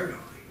no shirt on?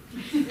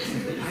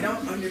 I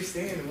don't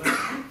understand what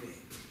happened.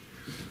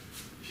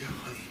 Yeah,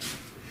 honey,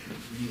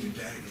 me and your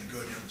dad are gonna go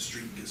down the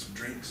street and get some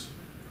drinks.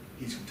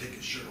 He's gonna take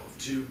his shirt off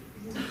too,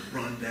 and we're gonna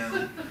run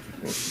down,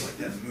 just like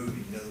that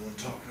movie, you know the one I'm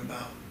talking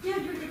about? Yeah,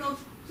 you're gonna go.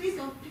 Please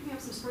go pick me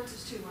up some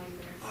spritzers too while you're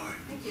there. All right,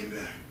 Thank we'll you. be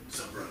back. What's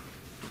up, bro?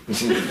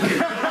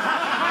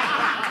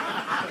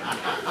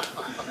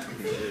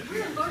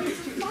 We're learning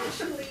to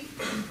functionally,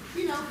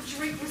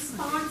 drink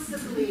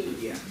responsibly.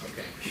 Yeah,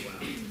 okay. Well,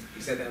 you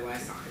said that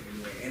last time when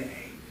we were in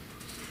AA,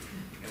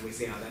 and we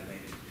see how that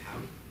landed, how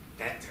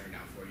that turned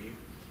out for you.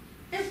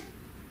 And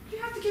you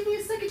have to give me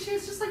a second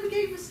chance, just like we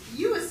gave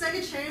you a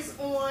second chance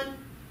on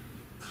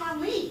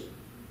Colleen.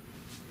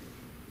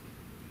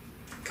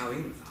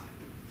 Colleen was hot.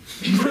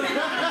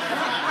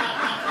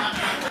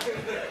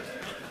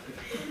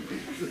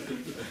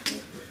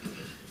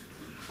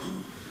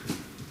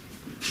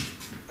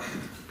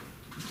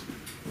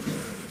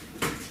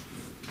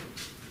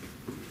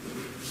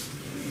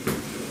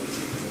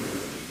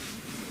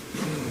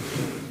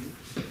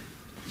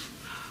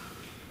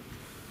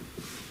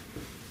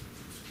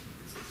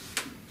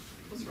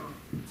 What's wrong?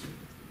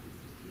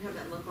 You have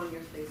that look on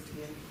your face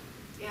again.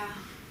 Yeah.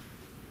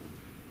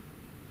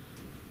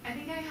 I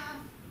think I have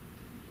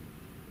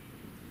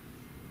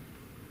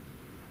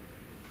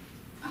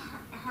a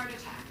heart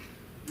attack.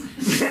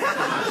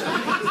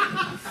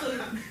 So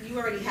you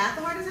already had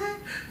the heart attack?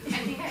 I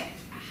think I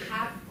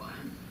had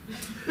one.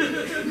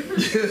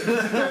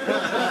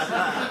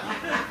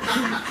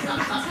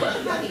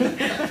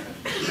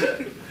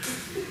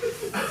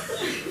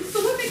 So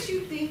what makes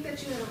you think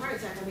that you had a heart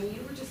attack? I mean,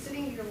 you were just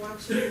sitting here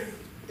watching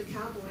the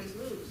Cowboys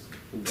lose.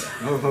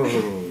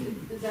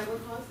 Is that what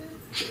caused it?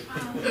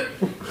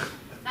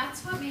 That's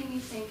what made me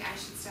think I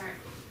should start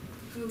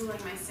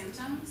Googling my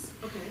symptoms.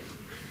 Okay.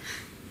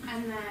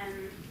 And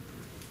then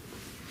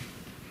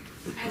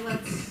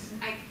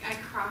I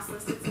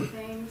cross-listed some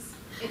things.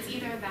 It's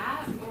either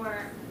that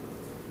or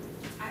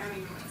I don't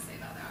even want to say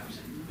the other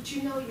option. But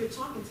you know you're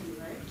talking to me,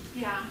 right?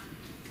 Yeah.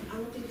 I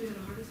don't think you had a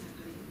heart attack,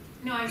 honey.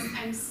 No,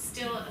 I'm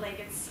still, like,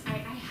 I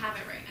have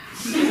it right now.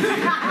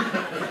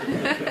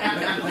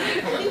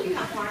 I think you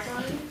have heart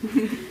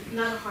value,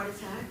 not a heart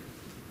attack.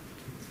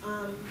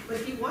 But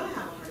if you want to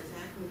have a heart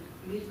attack,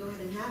 you need to go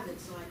ahead and have it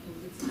so I can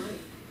get some money.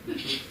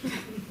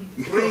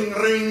 Ring,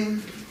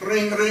 ring,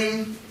 ring,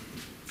 ring.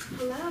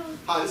 Hello?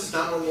 Hi, this is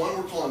 911.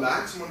 We're calling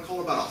back. Someone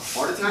called about a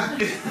heart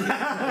attack.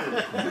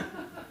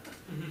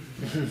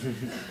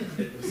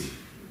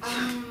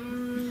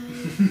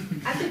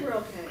 I think we're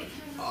okay.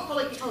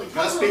 Hold on, Can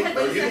I speak?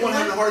 Are you the one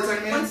having a heart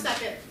attack, man? 1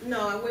 second.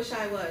 No, I wish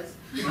I was.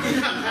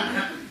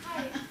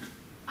 Hi.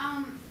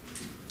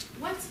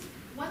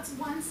 What's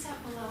one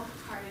step below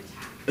heart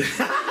attack?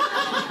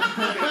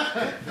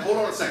 Hold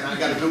on a second. I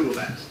gotta Google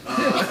that.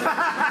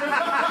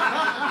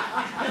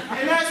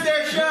 And that's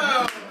their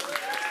show.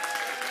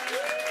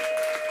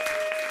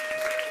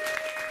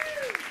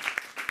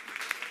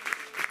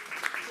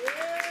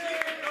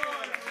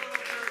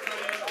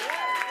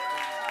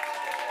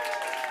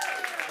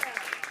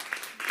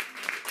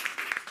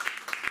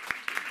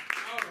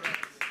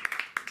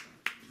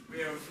 We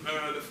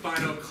have the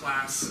final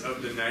class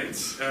of the night,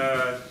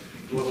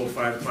 Level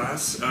 5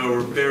 class.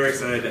 We're very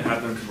excited to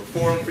have them come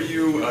perform for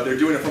you. They're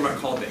doing a format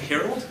called The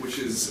Herald, which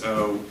is,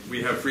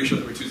 we have free shows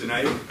every Tuesday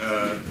night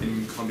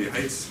in Columbia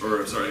Heights,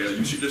 or sorry,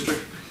 U Street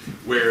District,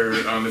 where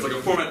it's like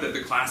a format that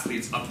the class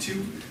leads up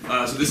to.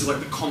 So this is like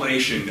the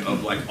culmination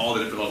of like all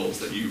the different levels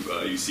that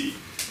you see.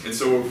 And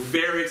so we're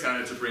very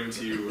excited to bring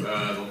to you the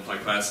Level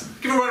 5 class.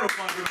 Give a round of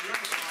applause for them.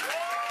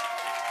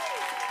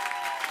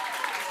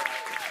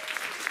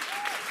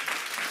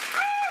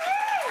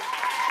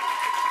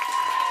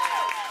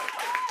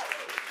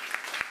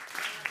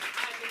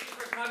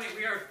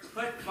 We are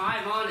put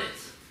 5 on it.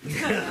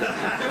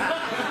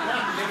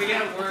 Can we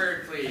get a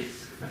word,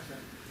 please?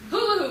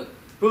 Hula hoop.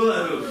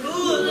 Hula hoop.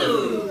 Hula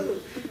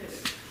hoop.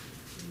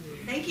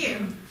 Thank you.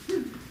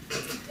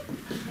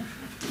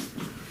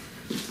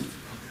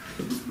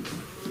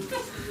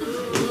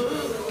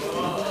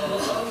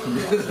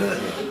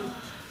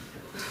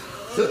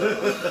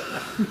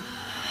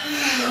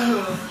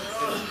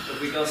 If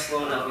we you go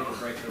slow enough, we can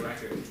break the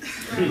record.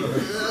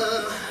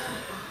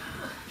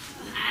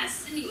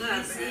 Nice and easy. You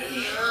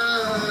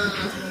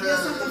get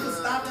something for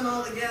stopping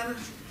altogether?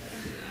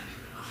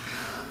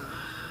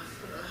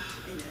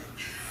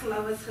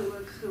 Flowers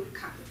hula hoop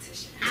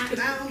competition. I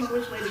don't know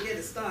which way to get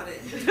it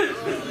started.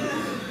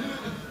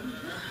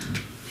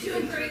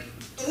 Doing great.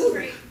 Ooh.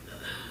 Great.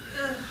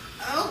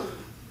 Oh.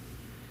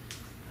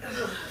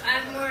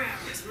 5 more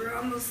hours. We're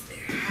almost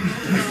there.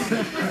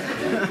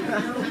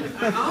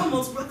 I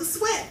almost broke a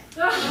sweat.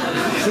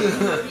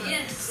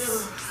 Yes.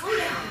 Slow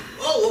down.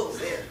 Oh,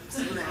 there.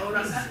 Slow down.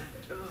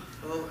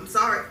 Oh, I'm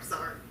sorry. I'm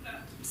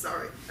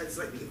sorry. I just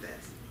like being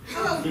fast.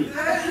 Oh,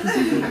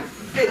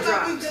 hey,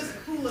 drop. We just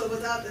hula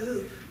without the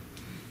hoop.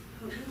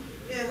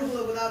 Yeah,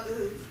 hula without the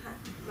hoop.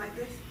 Like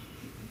this?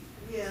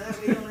 Yeah, that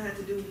way you only have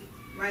to do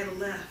right or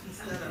left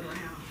instead of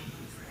around.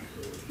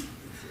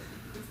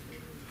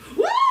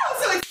 Woo! I'm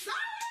so excited!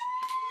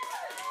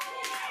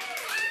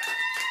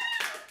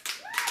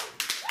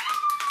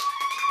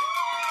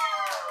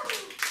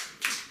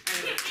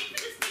 Can't wait for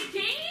this big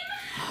game.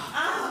 Oh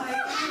my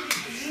God.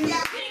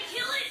 Yeah. Gonna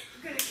kill it.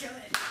 Gonna kill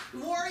it.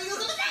 Warriors of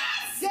the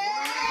best!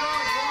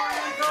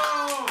 Go!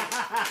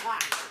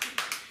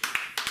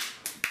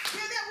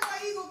 Give that War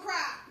Eagle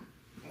cry.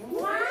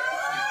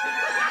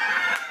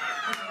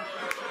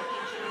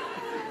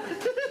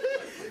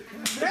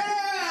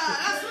 Yeah,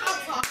 that's what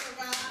I'm talking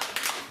about.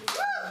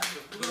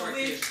 Woo! We're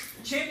Win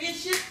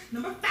championship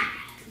number 5.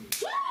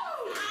 Woo!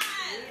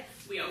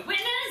 We are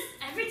winners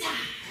every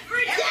time.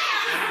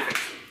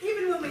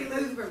 Even when we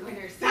lose, we're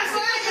winners. That's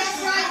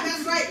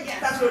right. Yeah.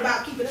 That's what we're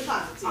about, keeping it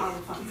positive. All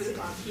the positive.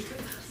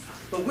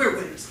 But we're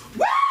winners.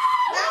 Woo!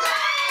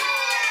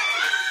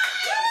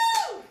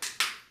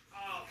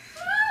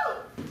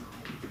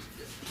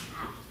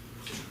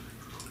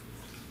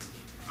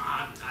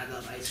 I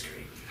love ice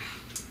cream.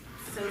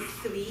 So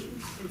sweet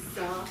and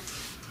soft.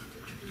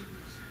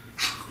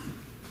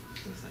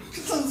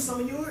 Some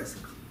of yours.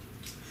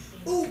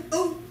 Ooh,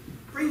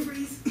 brain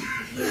freeze.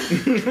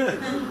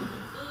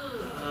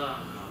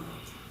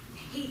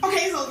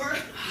 Okay, it's over.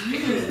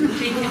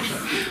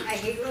 I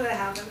hate when that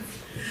happens.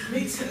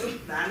 Me too.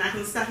 But I'm not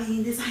gonna stop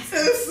eating this ice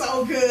cream. It's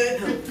so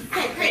good.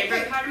 My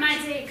favorite part of my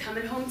day,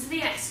 coming home to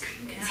the ice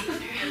cream container.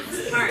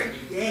 This part.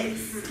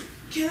 Yes.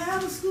 Can I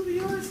have a scoop of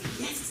yours?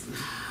 Yes.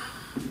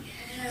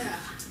 Yeah.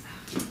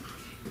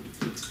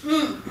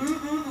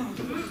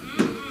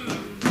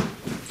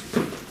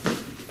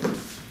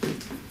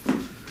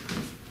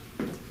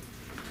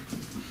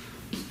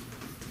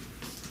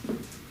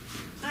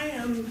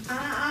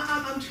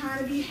 I'm trying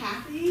to be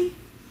happy,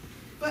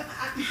 but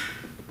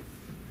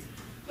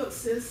look,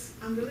 sis,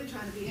 I'm really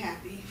trying to be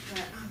happy,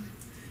 but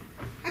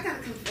I got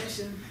a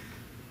confession.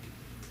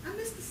 I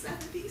miss the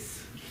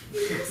 70s.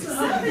 You miss the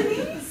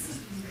 70s?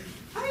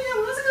 I mean, it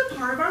was a good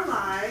part of our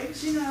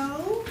lives, you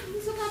know. It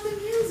was about the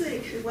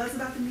music. It was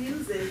about the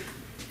music.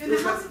 And it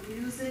was about the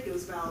music. It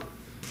was about,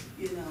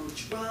 you know,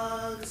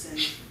 drugs and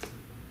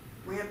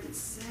rampant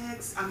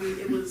sex. I mean,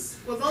 it was,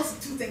 well, those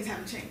 2 things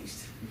haven't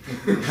changed.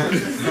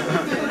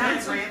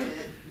 That's rampant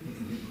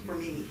for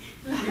me.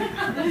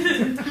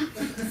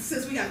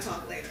 Since we gotta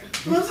talk later.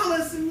 Well, I'm talking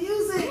about some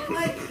music.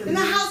 Like, in the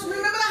house,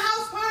 remember the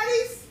house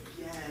parties?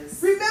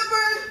 Yes.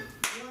 Remember?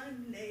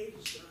 One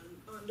nation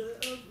under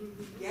a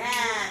roof.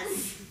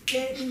 Yes.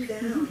 Getting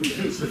down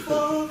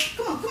before.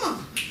 Come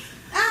on.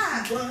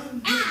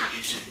 One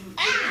nation.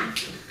 Yeah.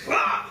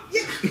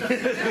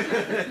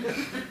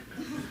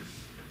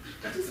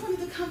 I just wanted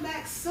to come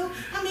back. So,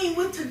 I mean,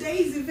 with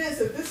today's events,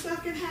 if this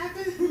stuff can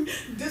happen,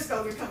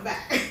 disco can come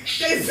back.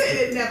 They said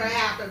it never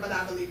happened, but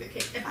I believe it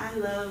can. I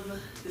love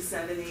the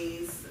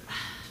 70s.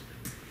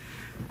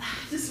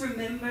 Just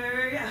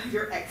remember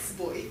your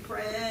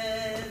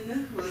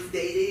ex-boyfriend was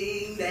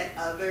dating that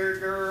other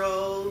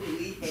girl who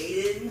he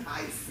hated in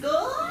high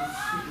school.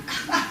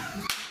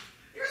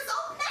 You're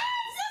so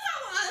mad.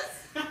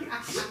 Yes, I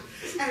was.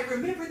 And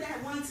remember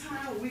that one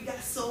time when we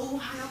got so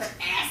high up at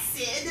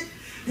acid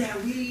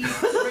that we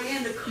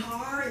ran the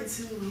car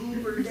into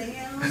Hoover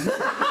Dam? That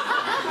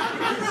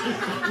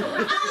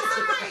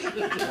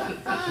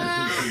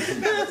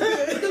was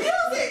good. The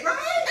music,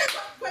 right?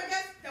 But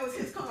that was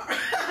his car.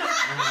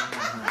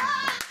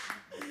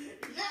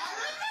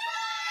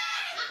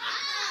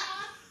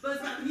 But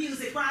it's about the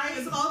music, right?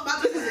 It's all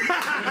about the music.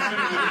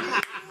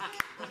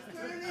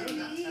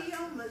 Turning me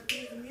on, must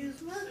be the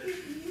music, must be the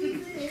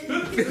music.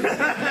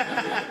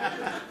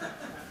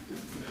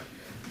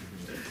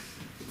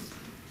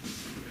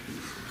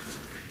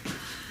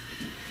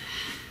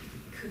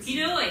 Cookie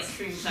dough ice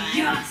cream time.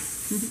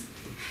 Yes!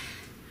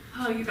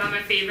 Oh, you got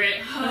my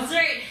favorite. Oh, That's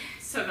right.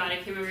 so glad I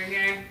came over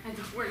here. I had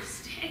the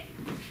worst day.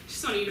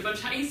 Just want to eat a bunch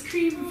of ice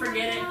cream and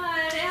forget it. Oh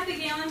my God,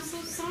 Abigail, I'm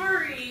so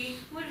sorry.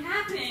 What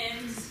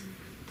happened?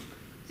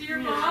 To your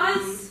Yeah.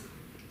 boss?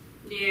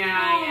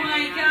 Yeah, Oh my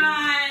yeah.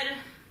 God.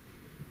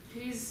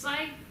 He's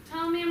like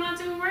telling me I'm not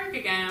doing work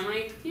again. I'm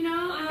like, you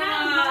know, I've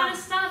got a lot of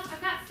stuff.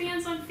 I've got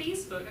fans on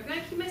Facebook. I've got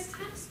to keep my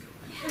stats going.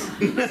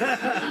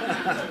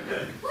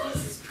 What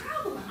is his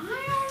problem?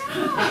 I don't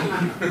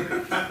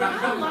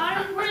have a lot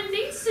of important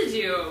things to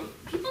do.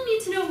 People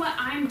need to know what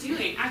I'm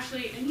doing.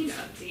 Actually, I need to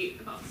update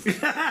about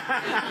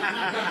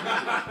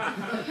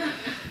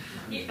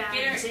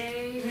Bad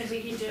day,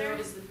 Lady Joe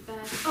is the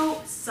best.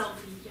 Oh,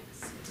 selfie,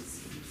 yes.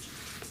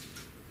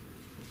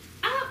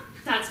 Ah,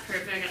 that's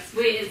perfect.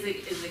 Wait, is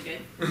it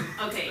good?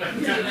 Okay.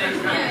 Yeah.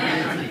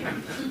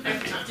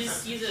 Okay,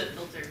 just use a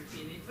filter,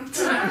 maybe.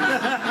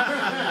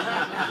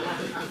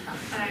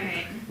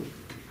 Alright.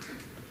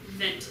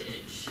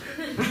 Vintage.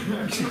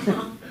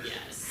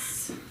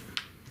 Yes.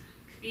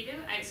 Cookie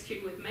dough ice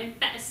cream with my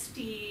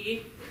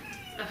bestie.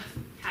 Ugh,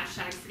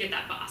 hashtag forget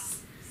that boss.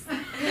 So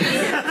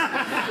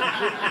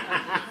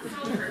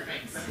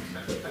perfect.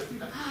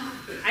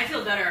 I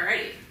feel better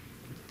already.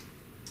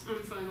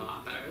 I'm feeling a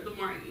lot better the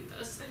more I eat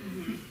this.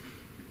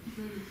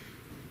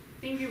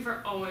 Thank you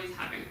for always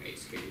having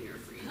ice cream in your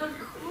freezer. Of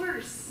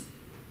course.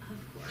 Of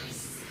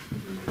course.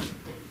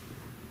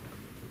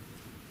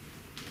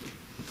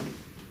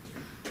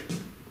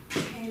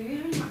 Hey, do you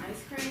have any more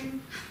ice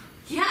cream?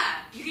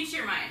 Yeah, you can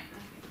share mine.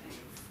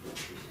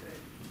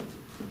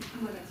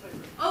 Oh, that's what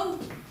Oh!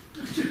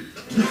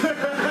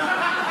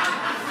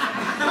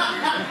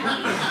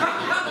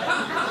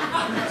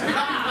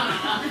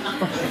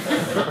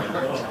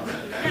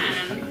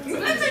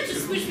 Sometimes I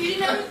just wish we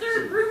didn't have a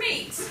third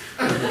roommate.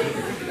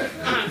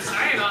 I'm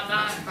sorry about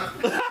that.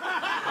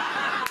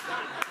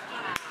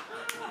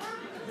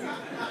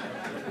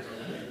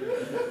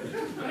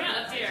 I'm gonna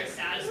update our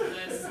status for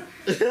this.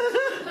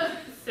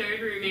 Third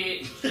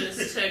roommate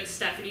just took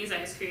Stephanie's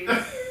ice cream.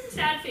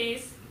 Sad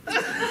face. I'm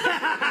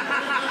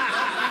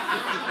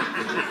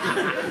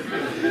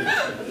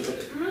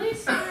really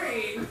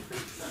sorry.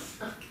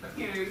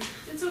 Here,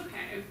 it's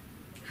okay.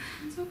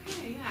 It's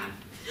okay, yeah.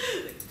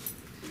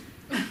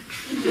 Do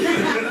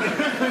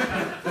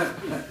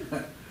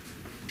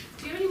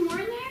you have any more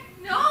in there?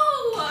 No!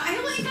 I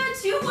only got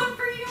two, one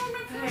for you and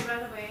one for Okay, by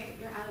the way,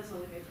 you're out of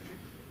toilet paper.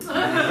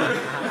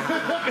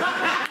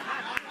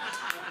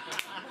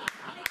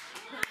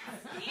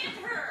 Stand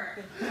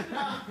her!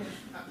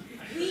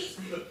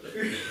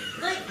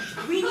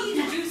 We need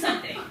to do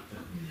something.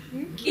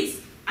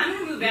 I'm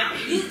gonna move out.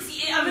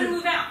 I'm gonna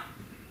move out.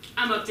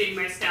 I'm updating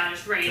my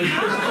status right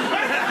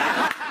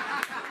now.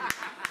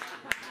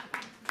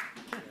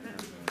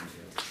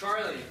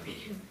 Charlie,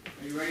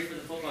 are you ready for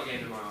the football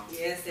game tomorrow?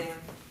 Yes,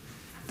 Sam.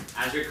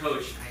 As your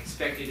coach, I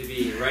expect you to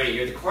be ready.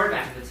 You're the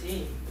quarterback of the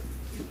team.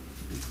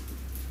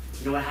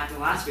 You know what happened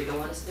last week? Don't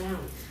let us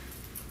down.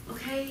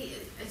 Okay,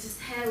 I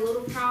just had a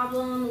little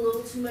problem, a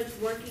little too much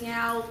working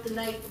out the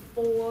night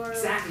before.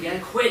 Exactly, you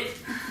gotta quit.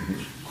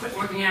 Quit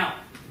working out.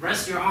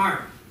 Rest your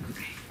arm.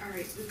 Okay, all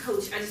right, but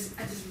coach, I just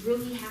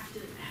really have to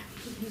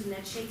keep using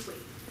that shake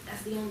weight.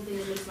 That's the only thing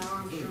that makes my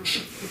arm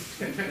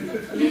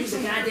strong. Use a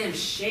goddamn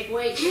shake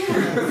weight? Yeah.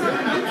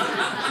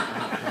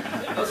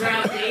 Those are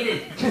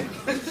outdated.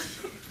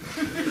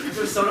 Those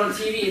are sold on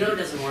TV, you know it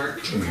doesn't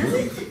work. Does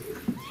it?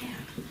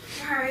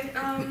 Damn. All right,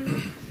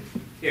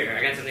 Here,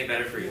 I got something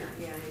better for you.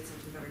 Yeah, I need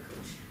something better,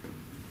 coach.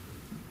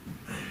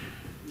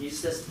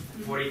 Use this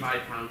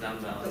 45-pound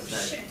dumbbell Oh,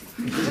 instead. shit.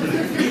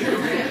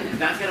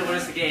 That's gonna win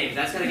us the game.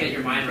 That's gonna get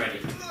your mind ready.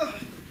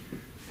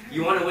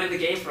 You want to win the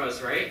game for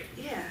us, right?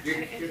 Yeah.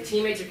 Your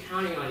teammates are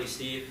counting on you,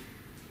 Steve.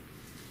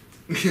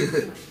 Working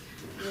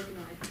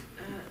on it.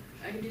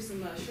 I can do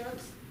some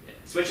shrugs.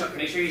 Switch up.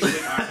 Make sure you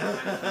switch arms.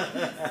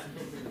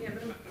 Yeah,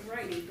 but I'm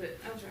righty, but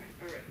I'll try.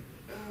 All right.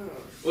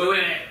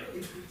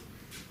 Wait.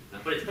 No,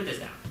 put this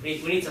down.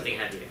 We need something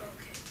heavier.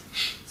 Okay.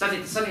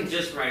 Something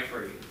just right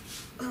for you.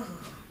 Oh.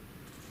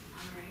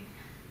 All right.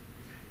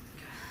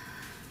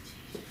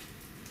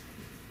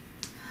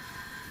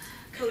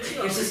 Coach,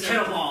 you Here's this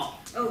kettlebell.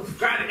 Oh.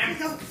 Grab it now.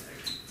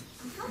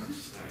 All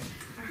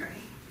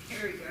right.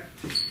 Here we go.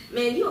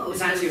 Man, you always.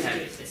 It's not too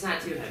heavy. It's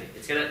not too heavy.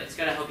 It's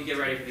gonna help you get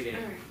ready for the game.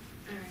 All right.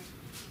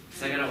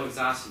 It's not gonna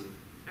exhaust you.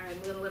 All right.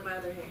 I'm gonna let my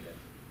other hand go.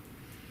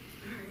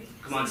 All right.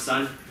 Come on,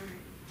 son.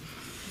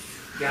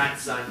 Got it,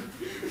 son.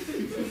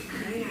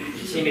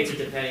 Your teammates are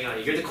depending on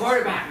you. You're the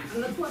quarterback.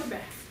 I'm the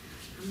quarterback.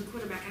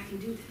 I can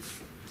do this.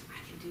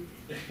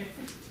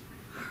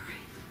 All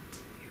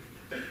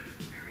right.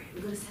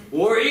 I'm gonna set.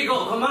 War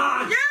Eagle, come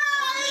on! Yeah!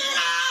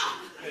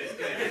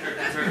 Good.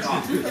 That's our call.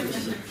 All right.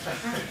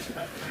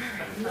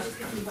 Let's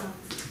get some balls.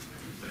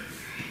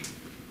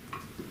 All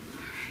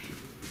right.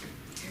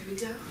 Here we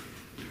go.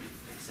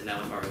 So now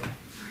I'm already.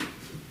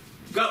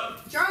 Go!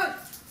 Charlotte!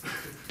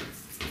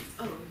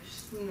 Oh,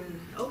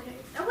 okay.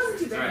 That wasn't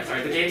too bad.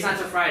 Alright, the game's not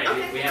till Friday.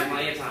 Okay. We have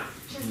plenty of time.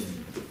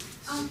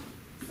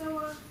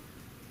 So,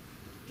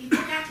 you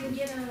think I can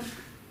get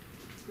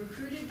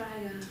recruited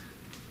by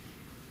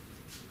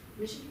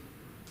Michigan?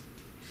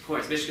 Of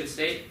course, Michigan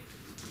State,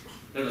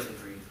 they're looking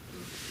for you.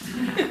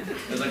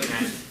 They're looking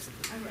at you.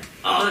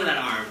 Oh, look at that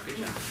arm. Good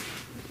job.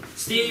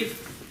 Steve,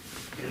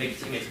 you're gonna make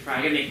your teammates proud.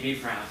 You're gonna make me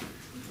proud.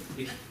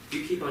 You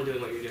keep on doing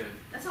what you're doing.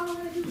 That's all I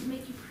want to do is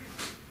make you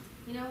proud.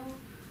 You know,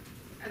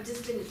 I've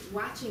just been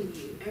watching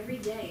you every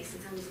day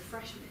since I was a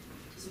freshman.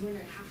 Just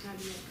wondering how can I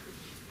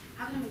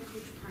make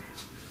Coach proud?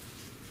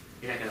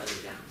 You're not gonna let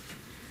me down.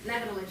 not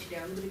gonna let you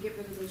down. I'm gonna get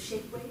rid of those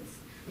shake weights.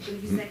 I'm gonna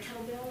use that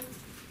kettlebell,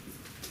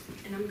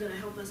 and I'm gonna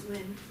help us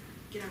win,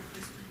 get our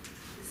first win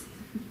this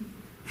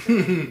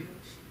season.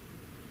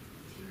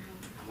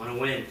 I want to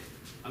win.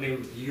 I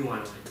mean, you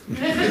want to win.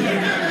 I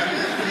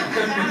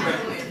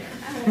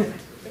don't win,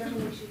 but I'm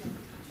gonna let you know.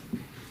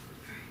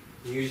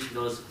 Use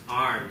those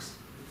arms.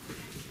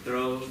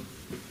 Throw me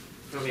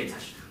a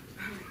touchdown.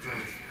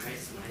 Alright,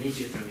 so I need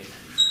you to throw me a touchdown.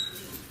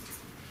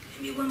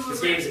 Give me one more.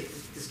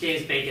 This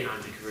game's banking on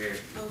my career.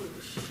 Oh,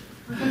 shit.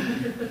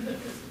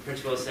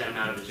 Principal said I'm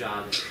out of a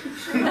job.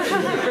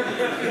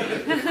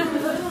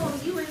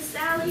 Oh, you and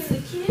Sally and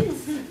the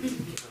kids.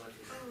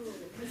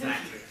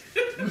 Exactly.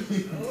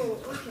 Oh,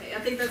 okay. I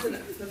think that's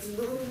enough. That's a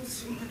little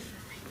too much for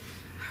me.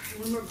 All right,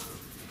 one more ball.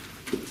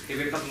 Give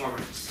it a couple more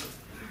rounds.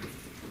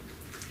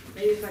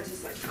 Maybe if I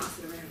just like toss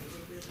it around a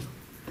little bit.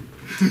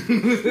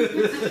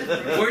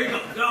 Where you go?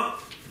 Go!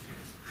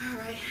 All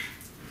right.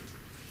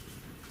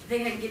 I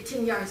think I can get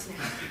 10 yards now.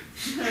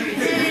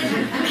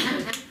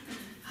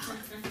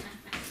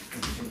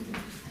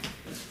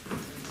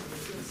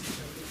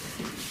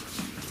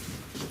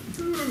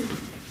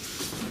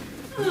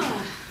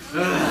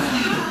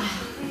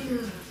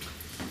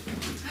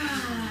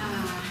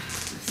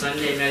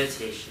 Sunday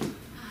meditation.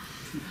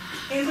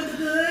 In with the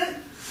good,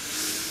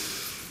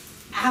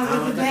 out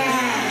with the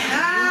bad.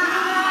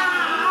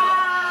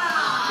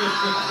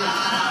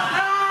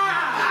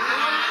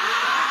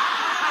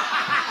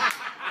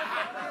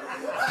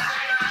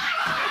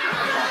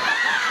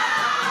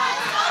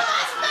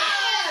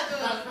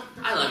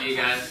 I love you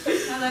guys.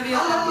 I love you.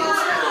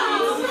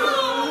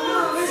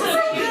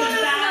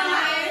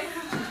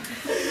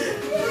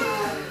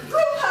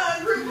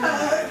 Group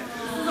hug.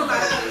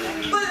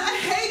 But I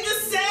hate the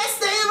sad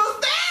state of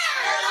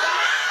affairs.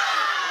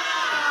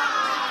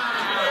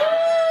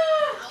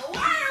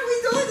 Why are we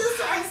doing this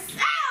to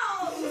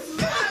ourselves?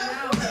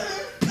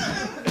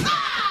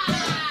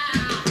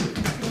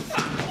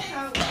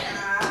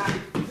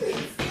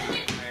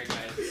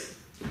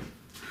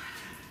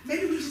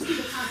 Maybe we just keep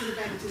a positive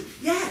attitude.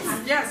 Yes.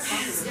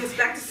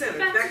 Back to center.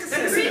 Back to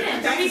center.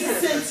 Back to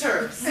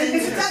center.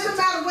 It doesn't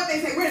matter what they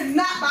say. We're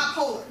not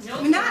bipolar.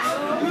 We're not.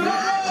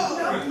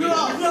 No.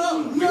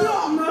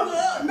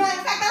 Matter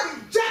of fact, I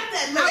reject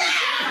that.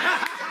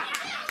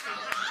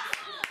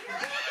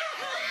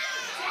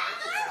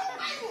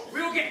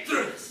 We'll get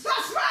through this.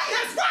 That's right.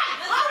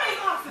 Always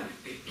awesome.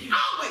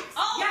 Always.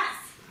 Yes.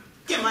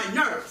 Get my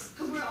nerves.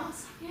 Because we're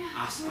awesome.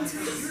 Awesome.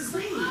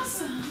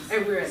 Awesome.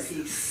 And we're at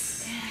peace.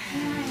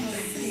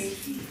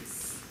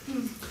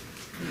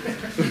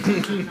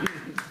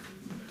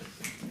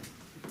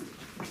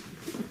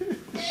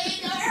 Hey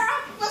girl,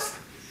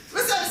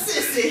 what's up,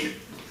 sissy?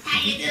 How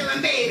you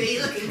doing, baby? You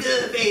looking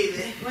good,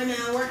 baby. Well,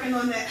 now working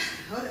on that.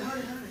 Hold it.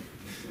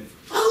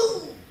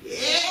 Oh,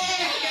 yeah.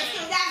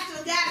 Still got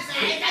it.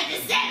 It's like the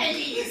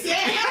 70s,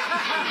 yeah.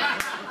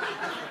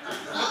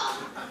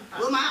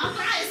 Well, my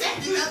arthritis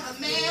acting up, but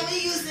man, we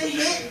used to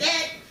hit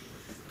that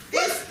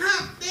fist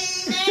pump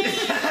thing, man.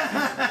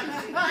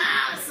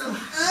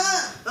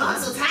 I'm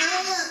so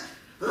tired.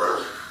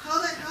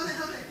 Hold it.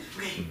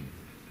 Okay.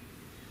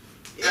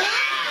 Yeah.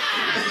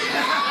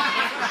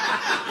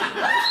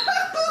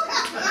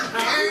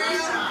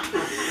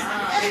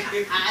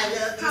 I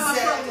love the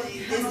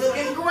 70s. It's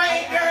looking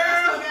great,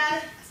 girl.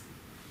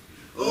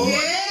 Oh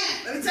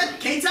yeah. Let me touch.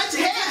 Can't touch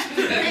your hair.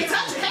 Can't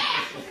touch your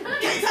hair.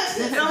 Can't touch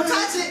it. Don't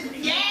touch it.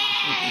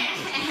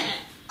 Yeah.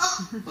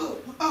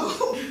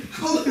 Oh.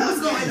 What's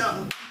going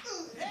on?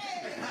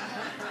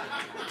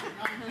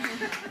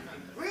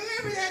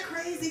 Remember that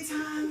crazy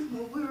time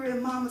when we were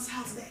in Mama's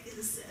house back in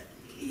the 70s?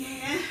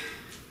 Yeah.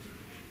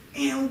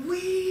 And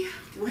we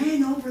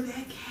ran over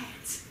that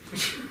cat.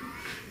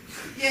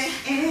 Yeah,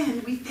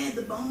 and we fed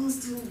the bones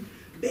to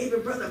baby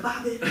brother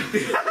Bobby. Bobby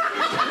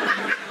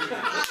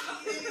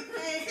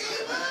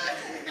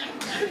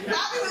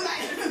was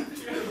like,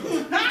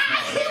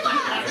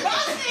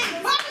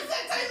 Bobby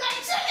said tastes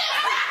like chicken.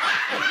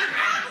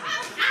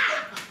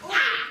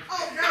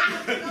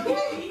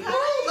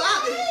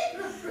 Bobby.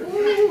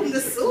 Ooh, the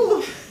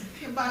soup.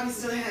 And Bobby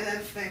still had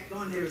that effect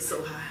on there. It was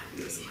so high.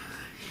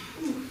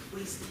 Ooh,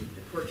 wasted.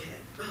 The poor cat.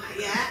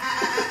 Yeah, I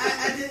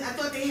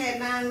thought they had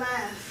 9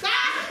 lives.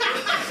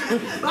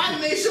 Bobby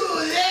made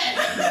sure of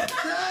that.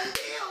 Done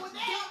deal with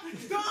that.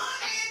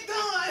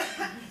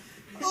 Done.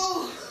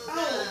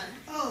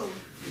 Oh.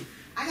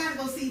 I gotta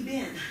go see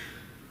Ben.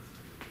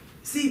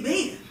 See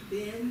Ben?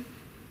 Ben?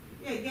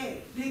 Yeah,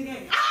 gay. Ben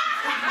gay.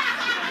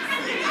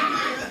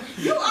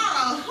 You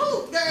are a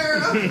hoot,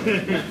 girl.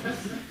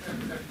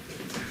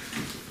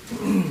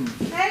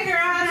 Hey girl,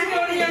 how's it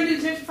going in your new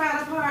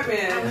gentrified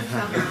apartment?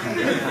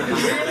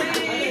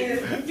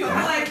 Really? You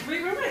have like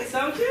 3 roommates,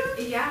 don't you?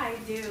 Yeah, I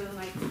do.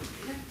 Like,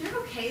 they're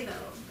okay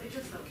though. They're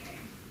just okay.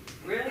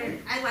 Really?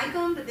 I like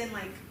them, but then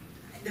like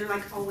they're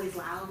like always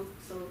loud,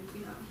 so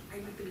you know I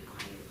like to be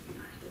quiet. You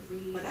know, I have to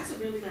read. But that's a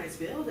really nice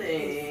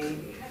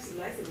building. You have some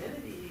nice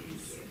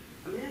amenities.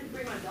 I mean, I had to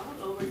bring my dog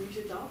over and use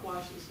your dog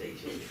washing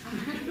station.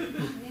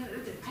 Yeah,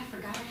 I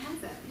forgot I had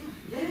that.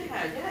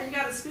 Yeah, you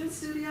got a spin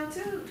studio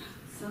too.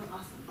 so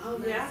awesome. Oh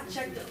yeah, I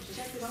checked it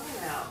all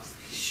out.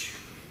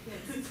 Yeah,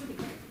 it's pretty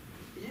great.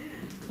 Yeah.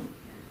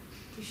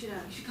 You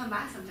should come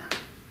by sometime.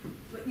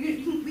 But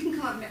we can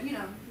come up,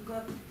 go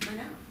up right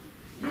now.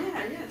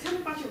 Yeah. Tell me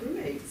about your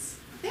roommates.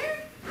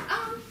 They're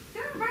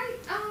right,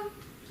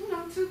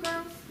 two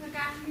girls, a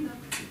guy, they're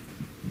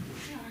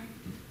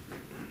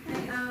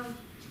alright.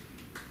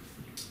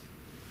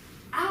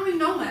 I don't really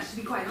know much, to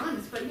be quite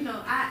honest, but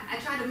I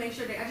try to make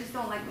sure that I just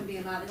don't like them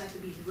being loud. They like to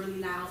be really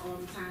loud all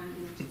the time.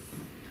 And just,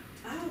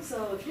 Oh,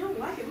 so if you don't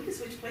like it, we can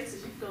switch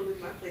places. You can go live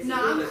my place. no,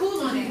 I'm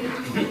cool on it.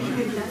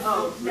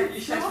 That's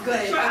good. Sure,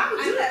 I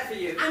would do that for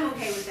you. I'm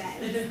okay with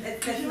that.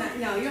 That's not,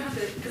 no, you don't have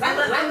to. Because I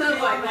love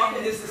like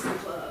walking distance to the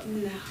club.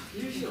 No.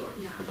 You sure?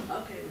 No.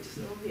 Okay, well, just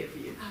know I'm here for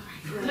you. All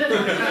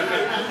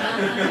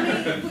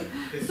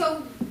right.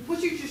 So,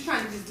 what you just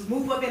trying to just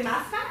move up in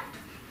my spot?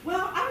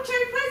 Well, I don't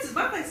trade places.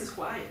 My place is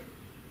quiet.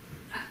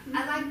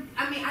 I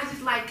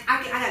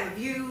have a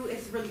view,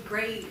 it's really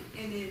great,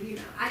 and then,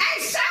 Hey,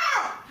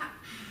 Cheryl!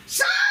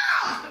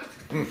 Cheryl!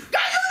 Girl, you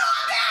know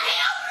I'm down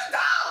here, open the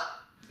door!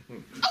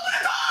 Open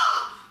the door!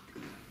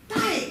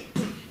 Dang!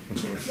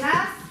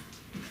 Yes?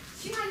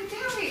 She not even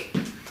down here.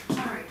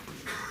 All right.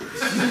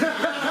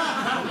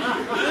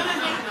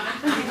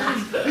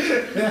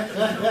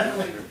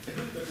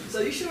 So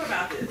you sure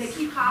about this? They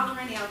keep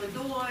hollering out the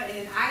door,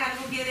 and I gotta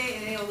go get it,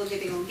 and they don't look at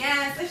their own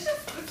gas. It's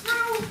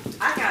wrong.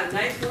 I got a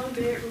nice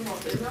 1-bedroom home.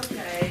 It's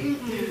okay.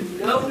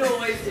 No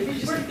noise. If you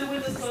just keep the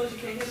windows closed, you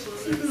can't hear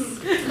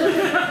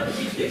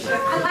footsteps.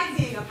 I like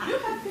being up high. You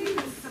have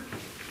things.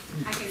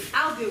 Okay.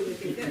 I'll deal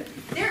with it.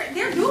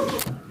 They're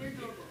doable. They're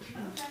doable.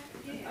 Okay.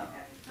 Yeah.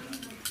 Okay.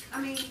 I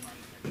mean,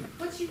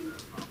 what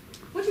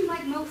you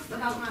like most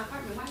about my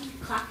apartment? Why do you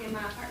clock in my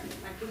apartment?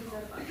 Like, what is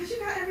that about? Because you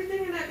got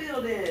everything in that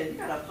building. You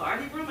got a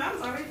party room. I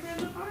was already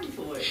planning a party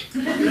for it. I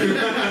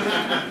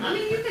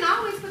mean, you can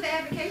always put the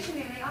application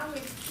in. They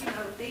always,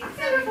 they I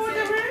can't afford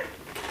that rent.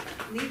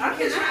 I'm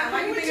just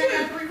trying to with you.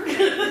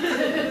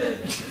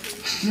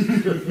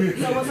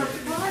 So what's up for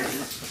the party?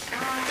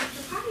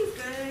 The party's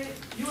good.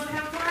 You want to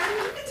have a party?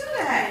 We can do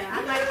that. Yeah, I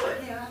like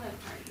parties.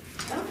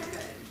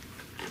 Okay.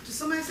 Did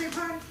somebody say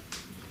party?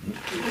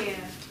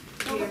 Yeah.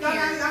 I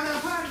got a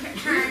party.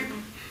 Hey!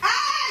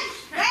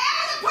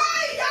 There's a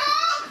party,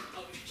 y'all!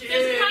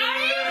 There's a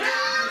party?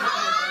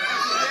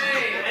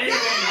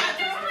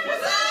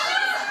 What's up?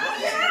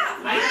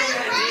 Yeah! I know that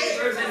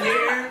neighbors in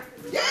here.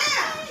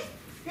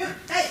 Yeah!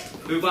 Hey!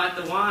 Who bought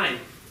the wine?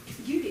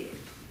 You did.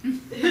 I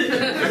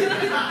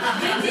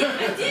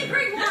did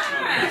bring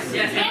wine.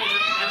 Yes,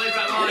 Emily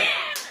brought wine.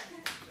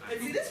 And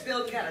see, this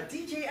building got a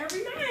DJ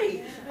every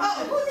night.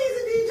 Oh, who needs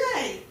a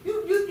DJ?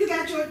 You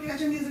got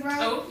your music right?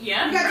 Oh,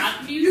 yeah, You got rock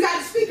the, music. you got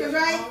the speakers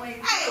right?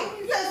 Hey,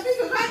 you got the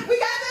speakers right? We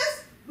got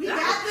this? We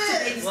got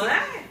this.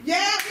 What?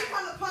 Yeah, we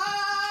come to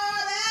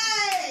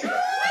party. Woo!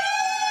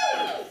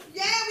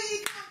 Yeah, we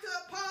come to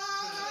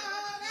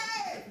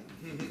party.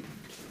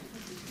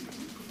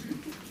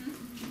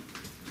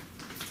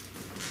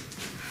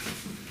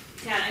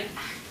 Dad,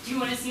 do you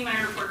want to see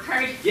my report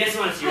card? Yes, I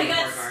want to see your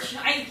report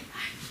card.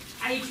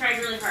 I tried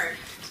really hard.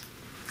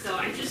 So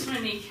I just want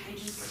to make, I can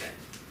see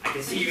I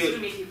just you, want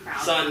to make you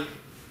proud. son.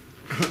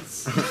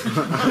 So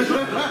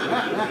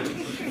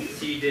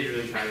you did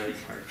really try really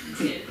hard. I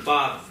did.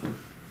 Bob.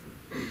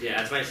 Yeah,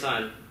 that's my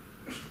son.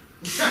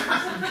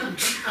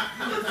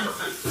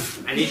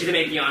 I need you to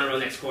make the honor roll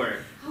next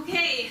quarter.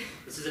 Okay.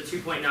 This is a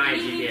 2.9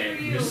 Anything for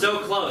GPA. you. You're so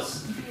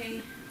close.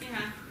 Okay,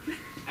 yeah.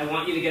 I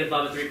want you to get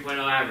above a 3.0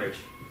 average.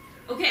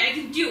 Okay, I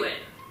can do it.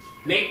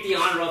 Make the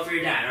honor roll for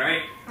your dad,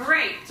 alright?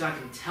 Alright. So I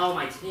can tell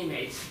my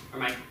teammates, or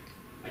my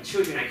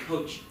children I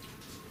coach,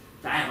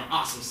 that I have an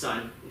awesome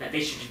son, and that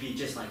they should be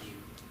just like you.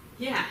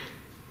 Yeah.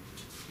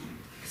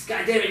 Because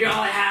goddamn it, you're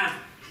all I have.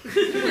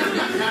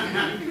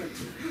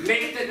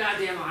 Make the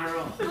goddamn honor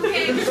roll.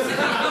 Okay. Anyways,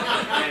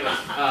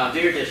 do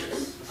your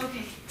dishes.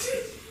 Okay.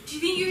 Do you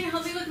think you can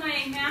help me with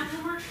my math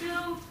homework,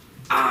 Phil?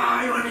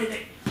 Ah, you want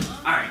anything?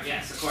 Alright,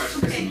 yes, of course.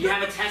 Okay. You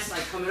have a test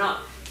like coming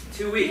up.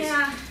 2 weeks.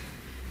 Yeah.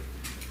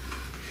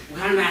 What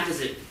kind of math is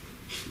it?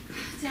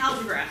 It's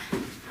algebra.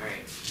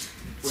 Alright.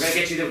 We're gonna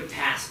get you to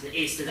pass the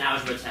ace to the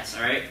algebra test,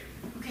 alright?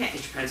 Okay. Get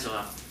your pencil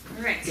out.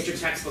 Alright. Get your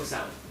textbooks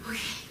out. Okay.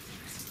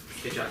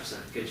 Good job,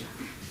 son. Good job.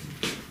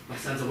 My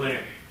son's a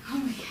winner. Oh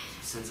my god.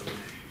 My son's a winner.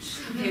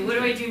 Okay, what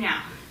do I do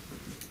now?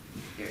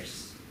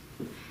 Here's.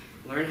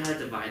 Learn how to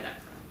divide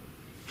that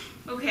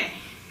problem. Okay.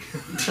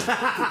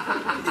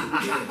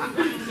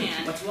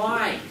 Man. What's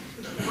why?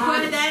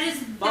 But that's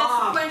the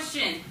Bob.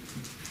 question.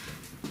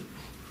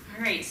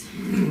 Alright.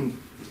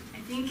 I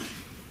think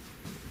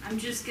I'm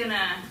just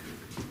gonna,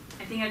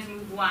 I think I have to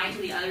move Y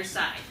to the other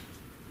side.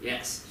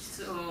 Yes.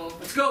 So.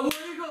 Let's go. Where do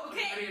you go?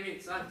 Okay. I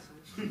mean, son.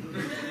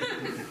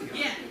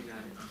 Yeah. I'm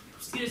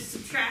just gonna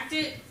subtract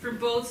it for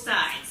both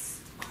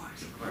sides. Of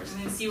course.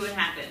 And then see what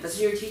happens.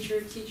 Doesn't your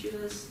teacher teach you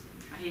this?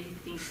 I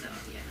think so,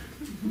 yeah.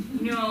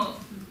 You know,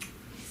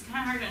 it's kind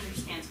of hard to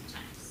understand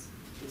sometimes.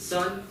 And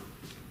son,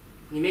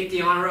 when you make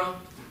the honor roll,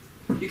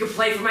 you can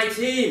play for my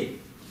team.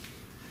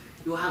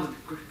 You will have a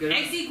good.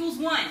 X equals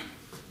 1.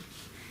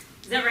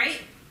 Is that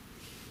right?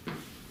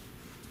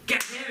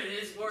 Damn it,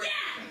 it is working.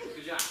 Yeah.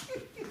 Good job.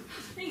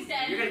 Thanks,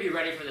 Dad. You're gonna be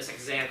ready for this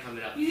exam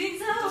coming up. You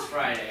think so? This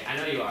Friday. I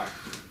know you are.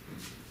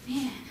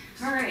 Man.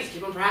 All right. Just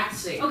keep on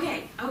practicing.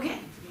 Okay. Okay.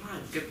 Come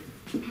on. Get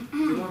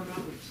more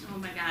problems. Oh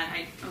my God.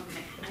 I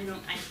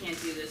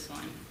can't do this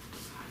one.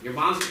 Your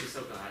mom's gonna be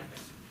so glad.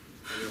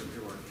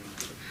 You're working.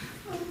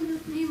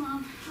 Hey,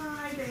 Mom.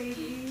 Hi,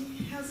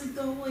 baby. How's it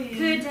going?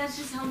 Good. Dad's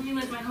just helping me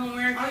with my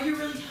homework. Are you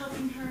really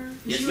helping her?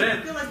 Yes, you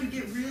ma'am. feel like you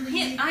get really...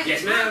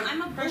 Yes, ma'am.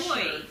 I'm a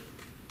boy.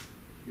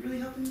 You really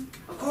helping him?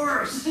 Of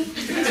course.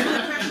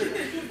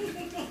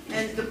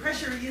 And the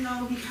pressure, you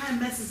know, he kind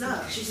of messes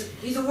up.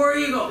 He's a war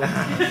eagle.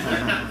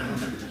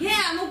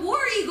 Yeah, I'm a war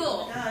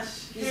eagle.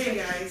 Gosh. Hey,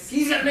 guys.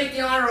 He's gonna make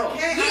the honor roll.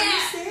 Hey,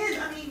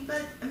 Yeah. I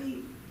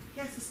understand. He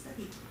has to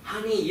study.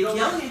 Honey, you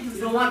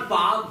don't want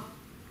Bob,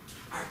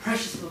 our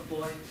precious little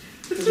boy,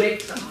 to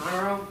make the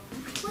honor roll?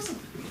 Of course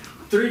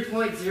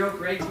 3.0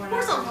 grade point Of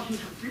course I average. want him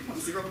to have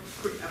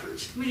 3.0 grade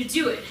average. I'm gonna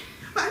do it.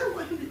 But I don't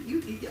want him to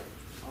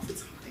all the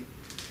time.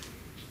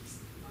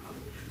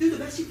 Do the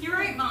best you can. You're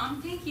right,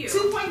 Mom. Thank you.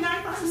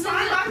 2.95 is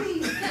fine by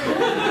me.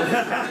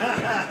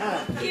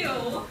 Thank you.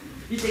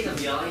 You think I'm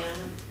yelling at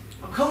him?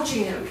 I'm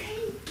coaching him.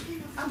 Okay.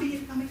 I'll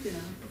make dinner.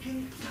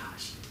 Okay.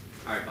 Gosh.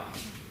 All right, Bob.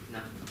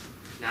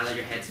 Now that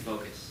your head's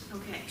focused.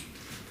 Okay.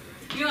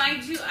 You know, I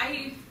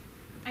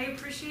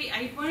appreciate.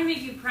 I want to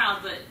make you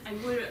proud, but I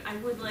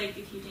would like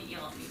if you didn't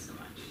yell at me so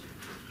much.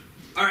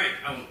 All right,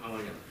 I want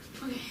to go.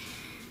 Okay.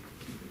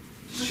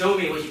 Show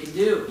me what you can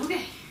do.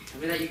 Okay. Tell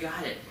me that you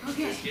got it.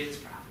 Okay. Let's do this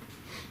proud.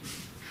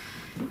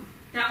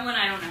 That one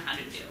I don't know how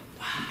to do.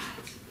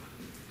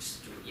 Just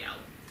yell.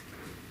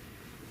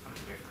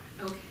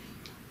 Okay.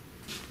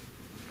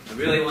 I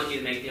really want you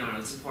to make the honor.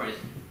 It's important.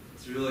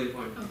 It's really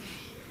important. Okay.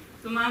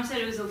 But Mom said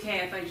it was okay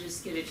if I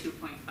just get a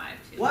 2.5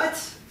 too.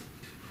 What?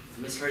 I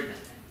misheard that.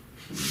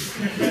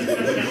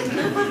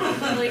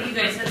 Like you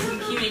guys had some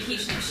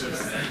communication issues.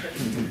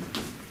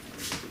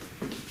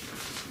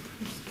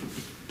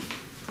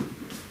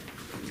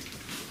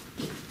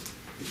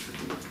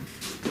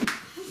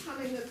 Who's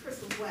coming to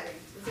Crystal's wedding?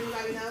 Does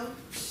anybody know?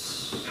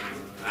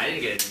 I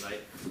didn't get an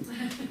invite.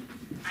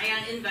 I got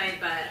an invite,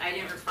 but I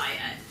didn't reply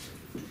yet.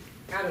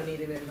 I don't need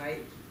an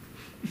invite.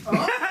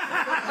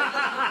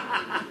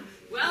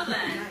 Well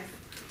then.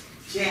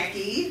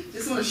 Jackie,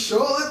 just want to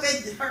show up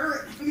at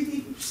her.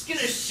 Just gonna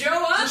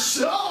show up? Just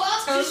show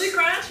up. Totally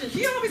crashing.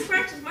 She always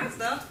crashes my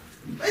stuff.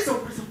 It's a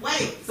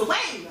wedding. It's a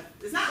wedding.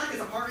 It's not like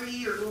it's a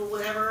party or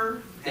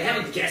whatever. They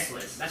have a guest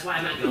list. That's why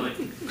I'm not going.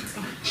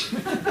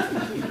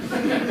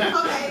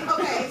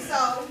 Okay,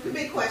 so the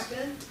big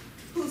question.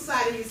 Whose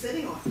side are you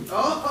sitting on?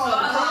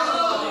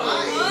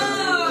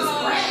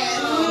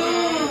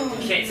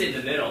 You can't sit in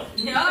the middle.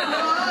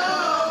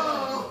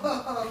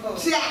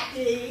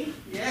 Jackie.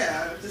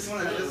 Yeah, just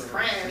want to just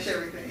crash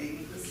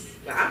everything.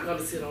 Well, I'm going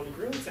to sit on the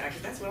groom side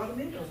because that's where all the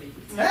men going to be.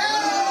 Oh!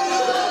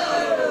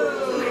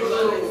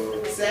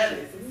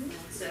 Savage.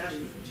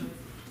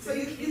 So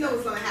you know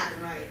what's going to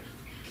happen, right?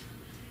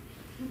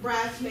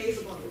 Bridesmaids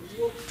are going to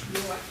whoop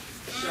your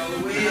show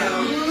will.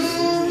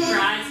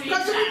 Bridesmaids.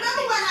 Because you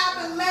remember what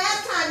happened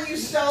last time you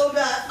showed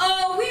up.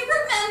 Oh, we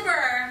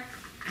remember.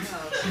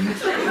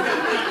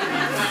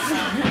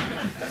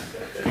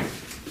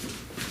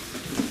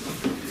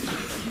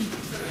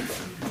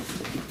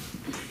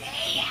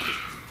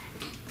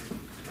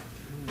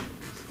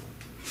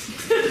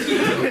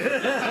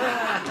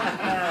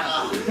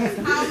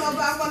 I don't know,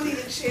 but I'm going to need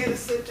a chair to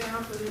sit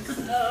down for this.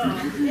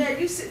 Yeah,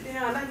 you sit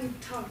down. I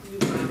need to talk to you,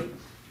 Mommy.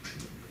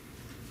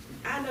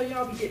 I know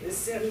y'all be getting the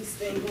 70s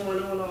thing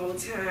going on all the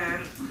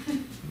time.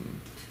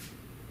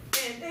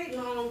 And they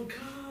long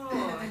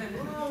gone.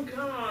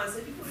 So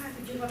you're going to have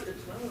to give up the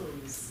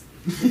clothes.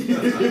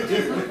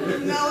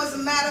 No, as a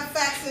matter of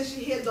fact, since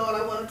you're here,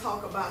 daughter, I want to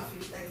talk about a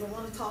few things. I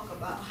want to talk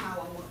about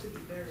how I want to be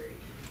buried.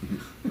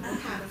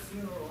 What kind of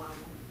funeral I want.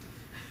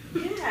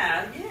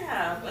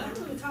 Yeah, but I'm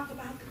going to talk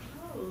about the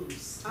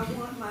clothes. I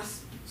want my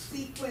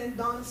sequin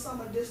Donna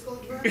Summer disco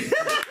dress.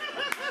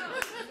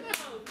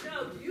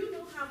 No, do you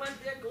know how much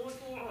they're going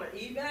for on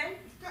eBay?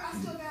 Girl, I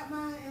still got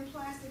mine in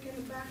plastic in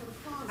the back of the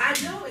closet. I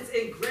know, it's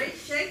in great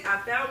shape.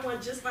 I found one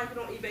just like it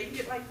on eBay. You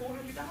get like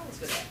 $400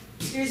 for that.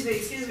 Excuse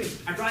me.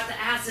 I brought the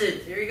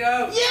acid. Here you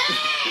go.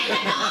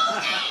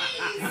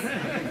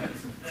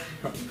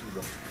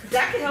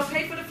 That can help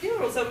pay for the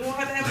funeral, so we won't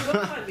have to have a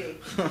GoFundMe.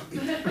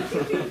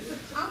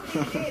 I'm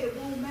dead, it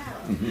won't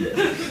matter.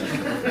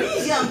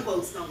 These young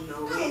folks don't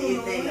know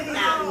anything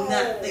about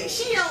nothing.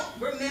 She don't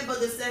remember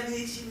the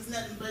 70s. She was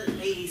nothing but a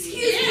baby.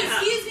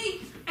 Excuse me.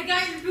 I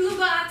got your blue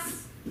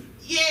box.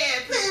 Yeah,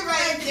 put it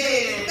right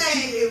there.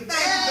 Thank you, baby.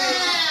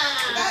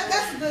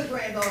 That's a good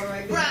granddaughter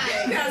right there.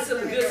 Right, you got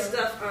some good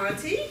stuff,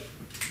 Auntie.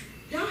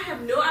 Y'all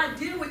have no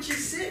idea what you're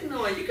sitting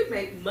on. You could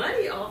make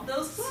money off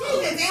those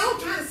clothes. See, now I'm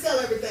trying to sell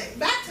everything.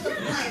 Back to the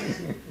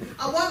plan.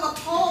 I want my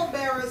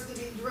pallbearers to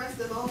be dressed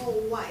in all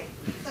white.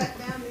 Cut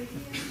down to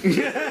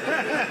here.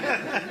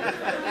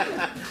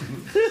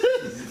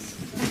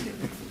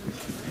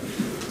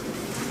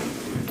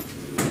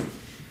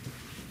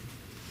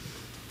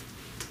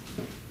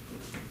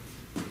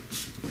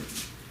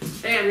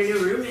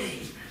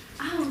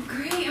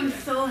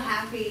 so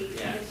happy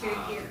Yeah. that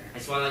you're here. I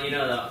just want to let you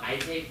know though, I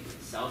take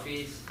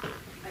selfies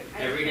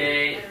I every don't care.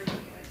 day. I don't care.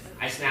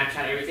 I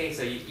Snapchat everything,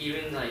 so you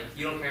even like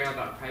you don't care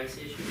about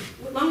privacy issues.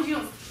 As long as you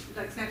don't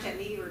like Snapchat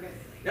me, we're good.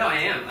 No, I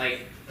am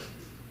like.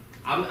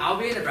 I'll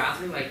be in the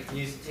bathroom like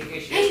taking a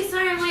shit. Hey,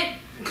 sorry, I'm late.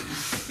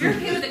 You're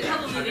okay with the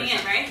couple moving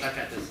in, right?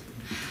 Snapchat this.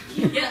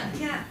 Yeah.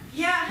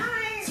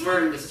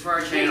 Hi. This is for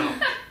our channel.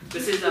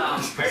 This is our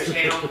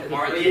channel,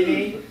 Marley and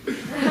me.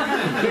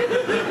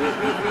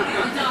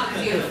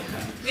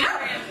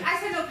 I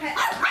said no pet.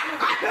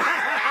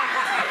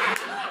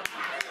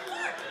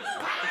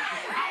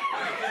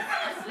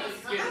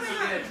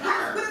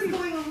 What is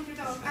going on with your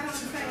dog? I don't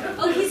understand.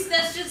 Oh,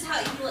 that's just how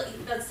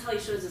he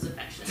shows his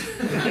affection.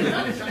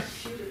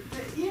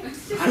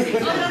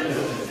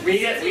 We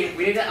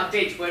need to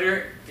update Twitter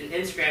and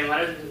Instagram.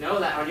 Let us know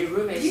that our new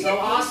roommate is so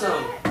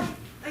awesome.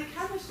 Like,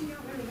 how much do y'all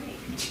really make?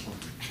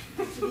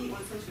 To be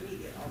on social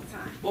media all the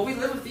time. Well, we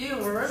live with you.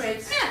 We're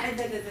roommates. Yeah, I'm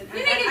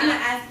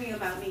not asking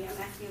about me. I'm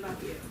asking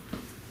about you.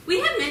 We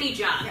have many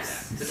jobs,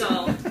 Yeah.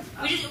 so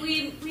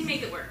we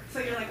make it work. So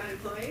you're like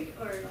unemployed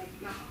or like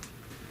no?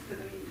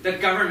 The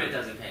government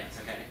doesn't pay us,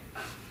 okay?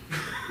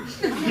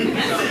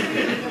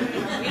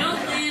 We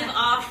don't live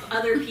off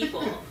other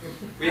people.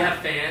 We have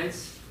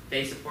fans.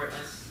 They support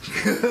us.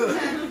 There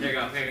you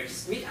go. Here,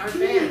 just meet our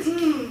fans.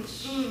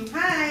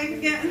 Hi.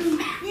 Yeah.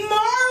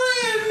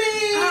 Marley and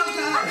me. Oh,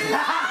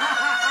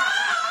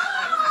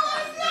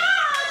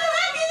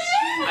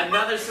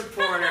 Another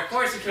supporter. Of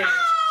course you can.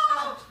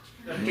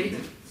 Can you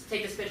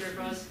take this picture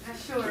for us?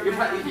 Sure. You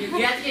have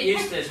to get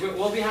used to this.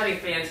 We'll be having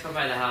fans come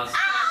by the house.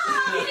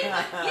 Get in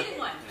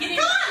one. Get in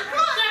one.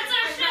 That's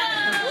our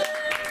show.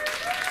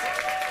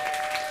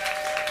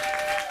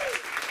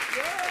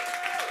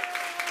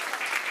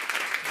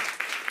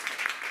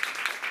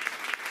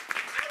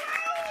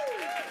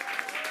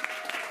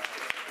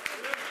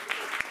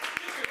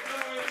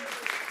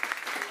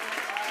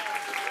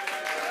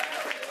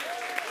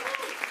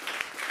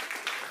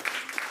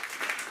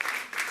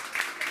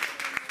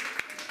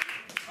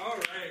 All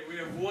right, we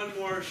have one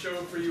more show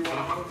for you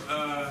all.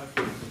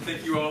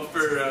 Thank you all for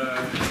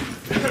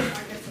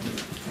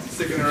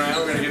sticking around.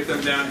 We're gonna get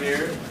them down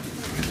here.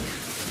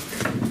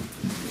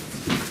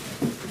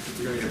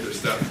 We're gonna get their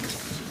stuff.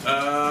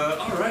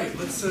 All right,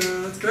 let's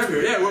get up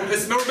here. Yeah, well,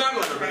 it's Miller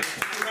Babylon, everybody.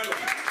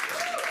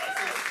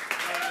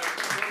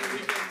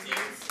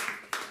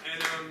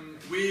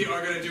 We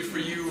are going to do for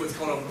you what's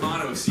called a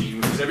mono scene,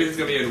 which is everything's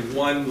going to be in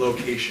one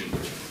location.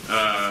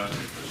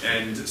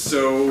 And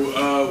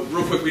so,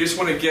 real quick, we just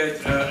want to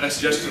get a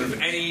suggestion of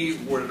any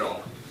word at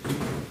all.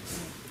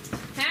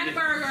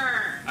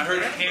 Hamburger. I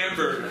heard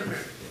hamburger.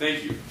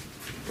 Thank you.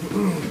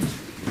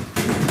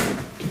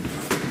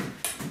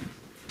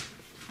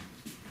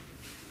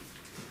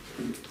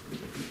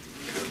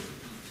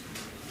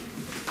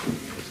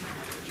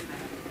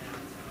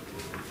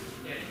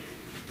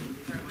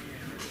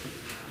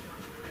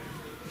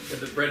 Got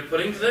the bread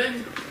pudding today?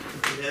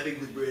 I'm having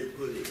the bread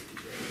pudding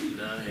today.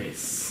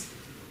 Nice.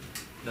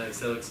 Nice,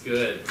 that looks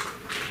good.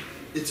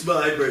 It's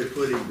my bread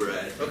pudding,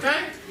 Brad.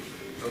 Okay.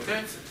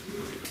 Okay.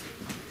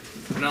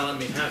 You're not letting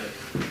me have it.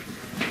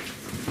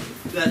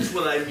 That's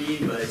what I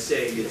mean by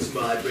saying it's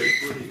my bread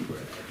pudding,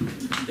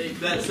 Brad.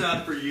 That's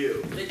not for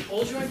you. They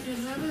told you I can't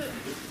have it?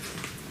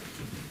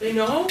 They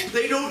know?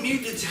 They don't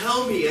need to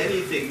tell me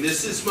anything.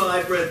 This is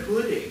my bread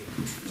pudding.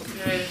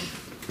 Okay.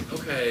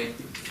 Okay. I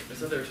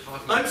thought they were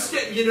talking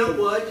about You know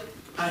what?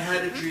 I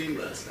had a dream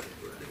last night,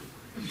 Brad.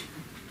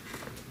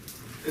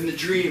 In the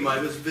dream, I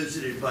was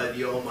visited by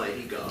the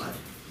Almighty God.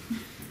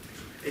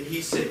 And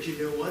he said, you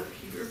know what,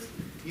 Peter?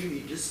 You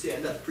need to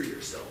stand up for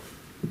yourself.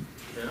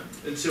 Yeah?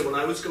 And so when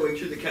I was going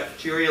through the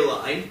cafeteria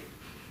line,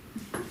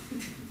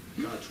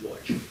 God's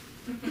watching.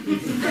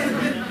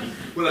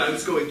 When I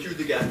was going through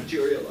the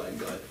cafeteria line,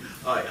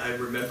 I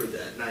remembered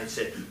that. And I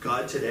said,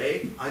 God,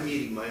 today, I'm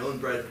eating my own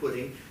bread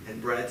pudding,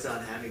 and Brad's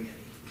not having any.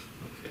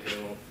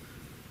 Okay, well,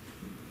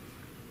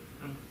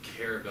 I don't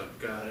care about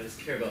God. I just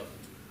care about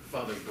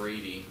Father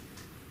Brady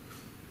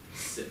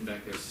sitting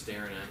back there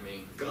staring at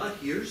me. God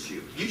hears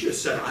you. You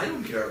just said, I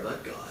don't care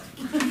about God.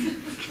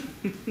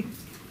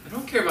 I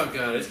don't care about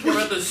God. I just care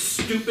about the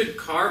stupid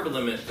carb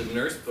limit the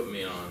nurse put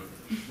me on.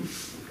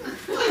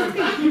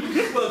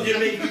 Well, you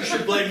mean you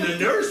should blame the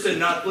nurse and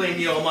not blame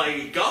the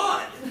Almighty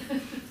God?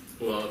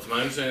 Well, it's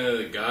my understanding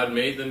that God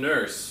made the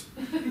nurse.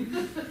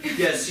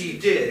 Yes, he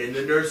did, and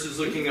the nurse is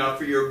looking out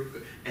for your...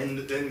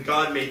 And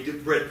God made the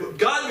bread...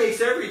 God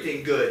makes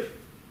everything good.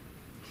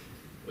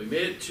 We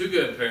made it too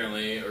good,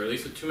 apparently, or at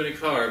least with too many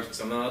carbs, because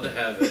I'm not allowed to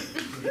have it.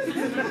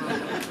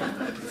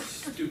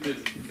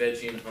 Stupid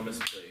veggie and hummus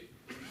plate.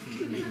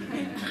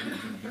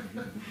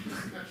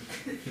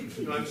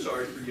 I'm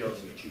sorry for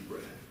yelling at you,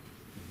 Brad.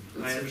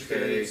 I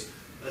understand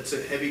that's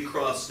a heavy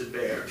cross to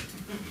bear.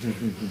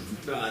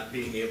 Not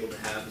being able to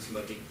have as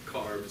much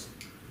carbs.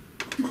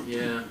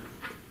 Yeah.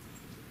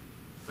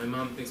 My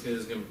mom thinks maybe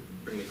this is going to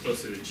bring me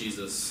closer to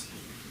Jesus.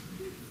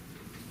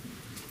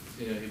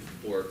 You know, he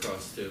bore a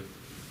cross too.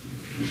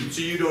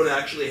 So you don't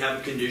actually have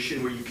a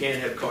condition where you can't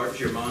have carbs?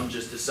 Your mom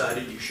just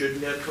decided you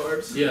shouldn't have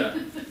carbs? Yeah.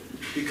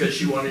 Because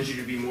she wanted you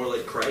to be more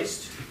like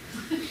Christ?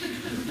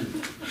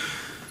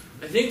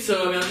 I think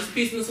so. I mean, I'm just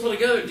piecing this all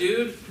together,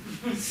 dude.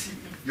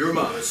 Your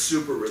mom is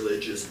super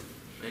religious.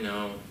 I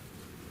know.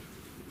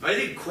 I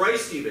think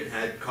Christ even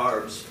had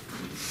carbs.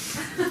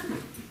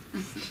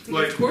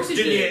 Like, of course he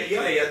did.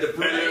 Yeah, he had the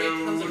bread.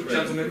 Hello,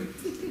 gentlemen.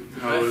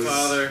 Hi, How is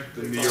Father.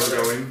 the meal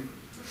going?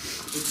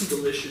 It's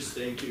delicious,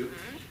 thank you.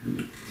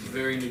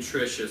 Very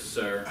nutritious,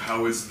 sir.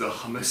 How is the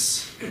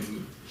hummus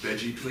and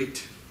veggie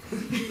plate?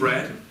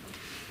 Brad?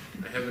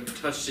 I haven't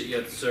touched it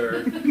yet,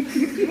 sir.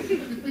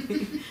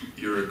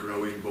 You're a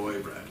growing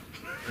boy, Brad.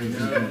 I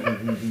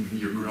know.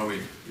 You're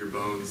growing. Your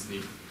bones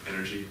need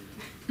energy.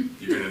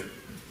 You're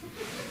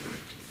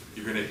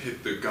gonna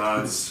hit the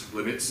God's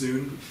limit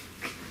soon.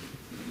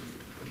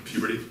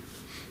 Puberty.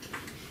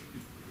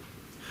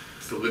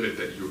 It's the limit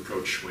that you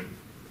approach when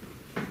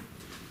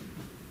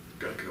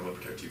God can only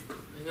protect you.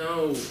 I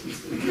know.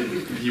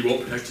 He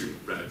won't protect you,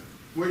 Brad.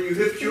 When you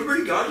hit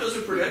puberty, God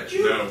doesn't protect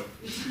you? No.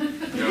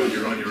 No,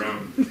 you're on your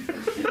own.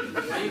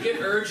 Why do you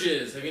get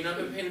urges? Have you not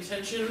been paying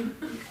attention?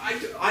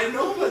 I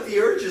know about the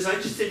urges, I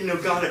just didn't know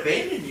God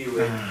abandoned you.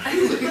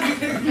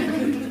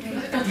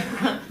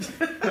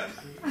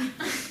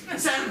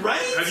 Is that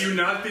right? Have you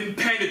not been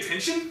paying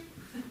attention?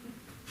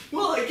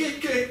 Well, I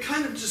get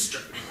kind of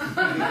distracted.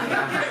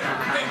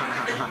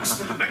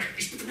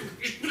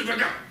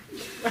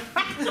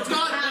 It's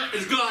gone!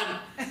 It's gone!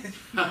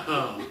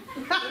 Oh.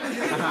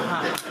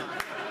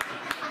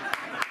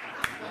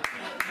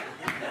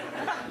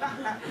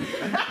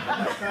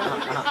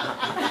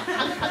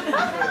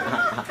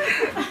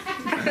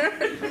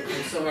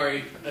 I'm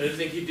sorry. I didn't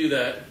think you'd do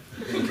that.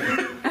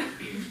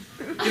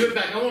 Give it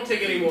back. I won't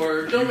take any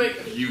more. Don't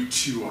make... You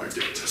two are a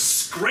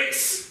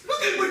disgrace!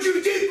 Look at what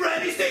you did,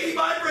 Brad! He's taking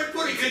my bread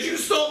pudding because you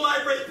stole my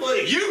bread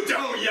pudding! You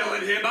don't yell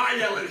at him, I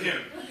yell at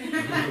him!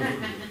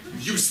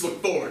 You just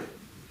look forward.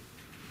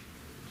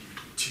 You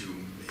two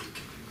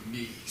make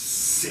me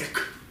sick.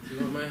 You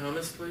want my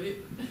hummus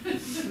plate?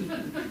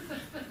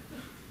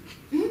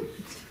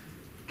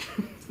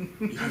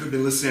 You haven't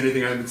been listening to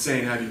anything I've been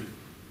saying, have you?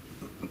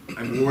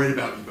 I'm worried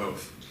about you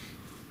both.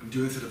 I'm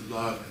doing this out of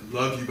love. I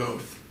love you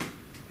both.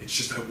 It's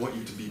just I want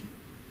you to be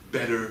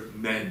better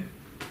men.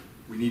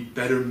 We need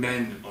better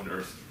men on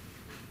Earth.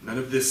 None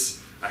of this,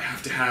 I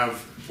have to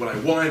have what I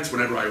want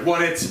whenever I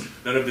want it.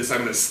 None of this, I'm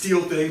gonna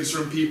steal things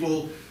from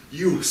people.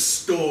 You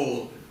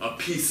stole a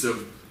piece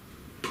of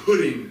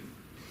pudding.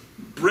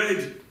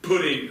 Bread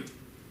pudding,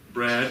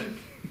 Brad.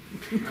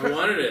 I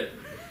wanted it.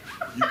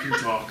 You can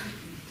talk.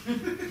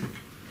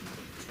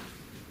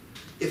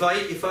 If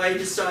I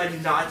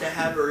decide not to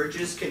have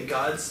urges, can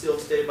God still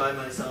stay by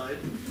my side?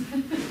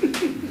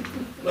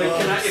 Like,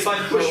 if I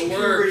push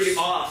puberty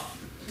off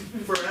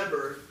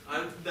forever,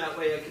 that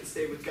way I can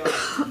stay with God.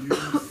 You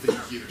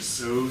think you're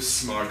so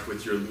smart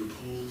with your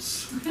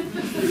loopholes,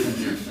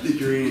 your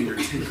figuring and your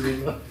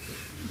tinkering.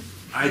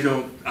 I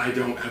don't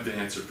have the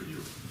answer for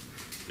you.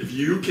 If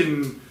you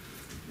can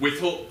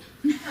withhold.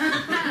 What?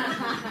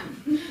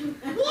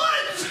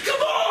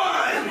 Come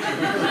on!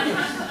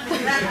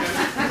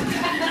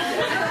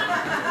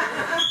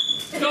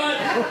 Done!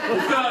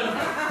 Done!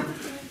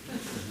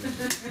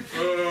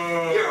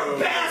 You're a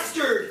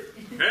bastard!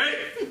 Hey!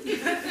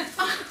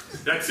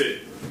 That's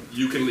it.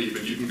 You can leave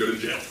and you can go to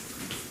jail.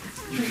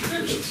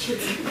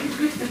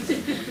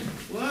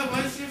 What?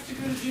 Why does he have to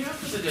go to jail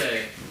for the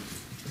day?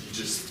 He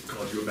just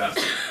called you a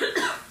bastard.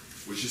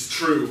 Which is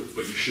true,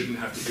 but you shouldn't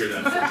have to hear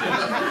that from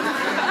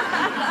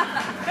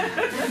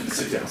Jim.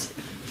 Sit down.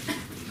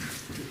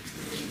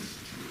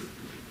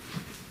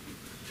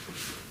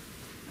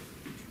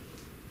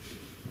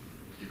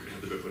 You can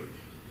have the bit pudding.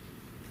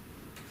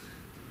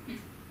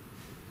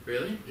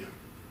 Really? Yeah.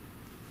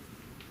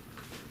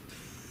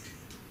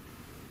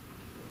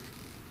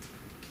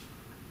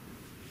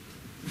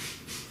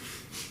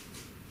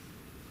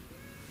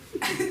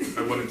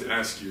 I wanted to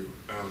ask you,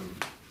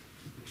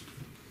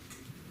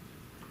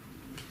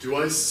 do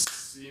I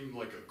seem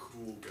like a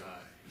cool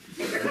guy?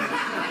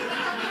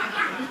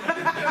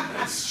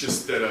 It's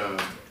just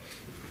that,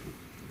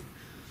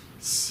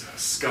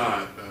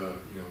 Scott, my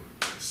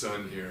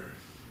son here,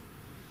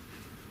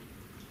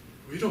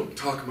 we don't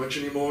talk much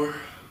anymore,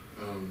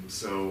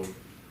 so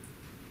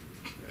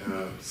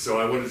I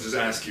wanted to just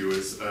ask you,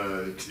 is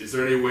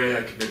there any way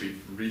I could maybe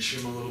reach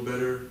him a little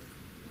better?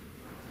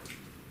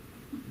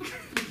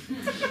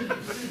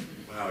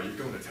 Wow, you're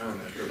going to town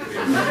that quickly.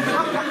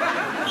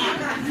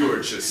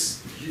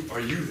 Are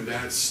you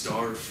that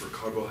starved for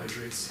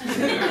carbohydrates?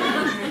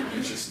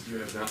 You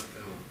have not,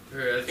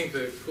 Alright, I think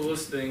the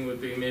coolest thing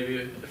would be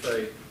maybe if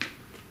I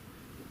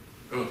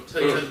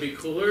tell you how to be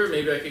cooler,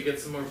 maybe I could get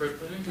some more bread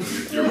pudding.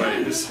 You're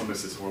right, this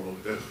hummus is horrible.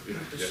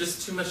 It's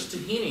just too much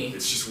tahini.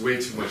 It's just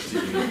way too much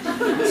tahini.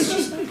 It's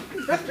just...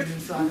 Afternoon,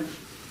 Father.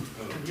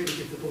 I'm here to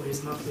give the boy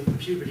his monthly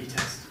puberty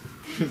test.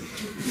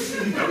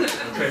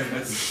 Okay,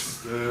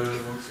 let's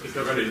get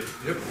that ready.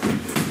 Yep.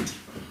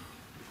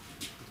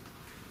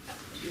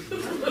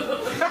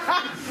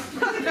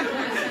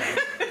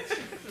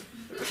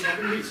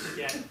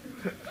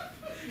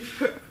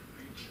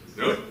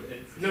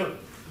 No.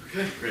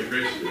 Okay. Great,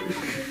 great.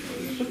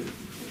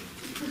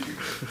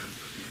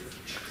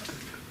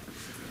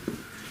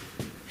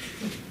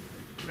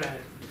 Brad,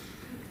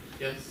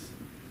 Yes?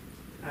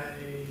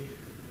 I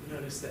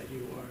noticed that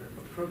you are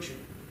approaching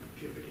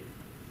puberty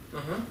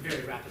Uh-huh.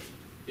 very rapidly.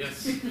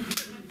 Yes.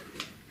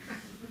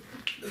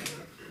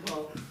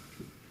 Well,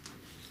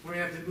 we're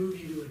gonna have to move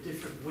you to a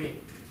different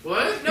wing.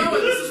 What? No,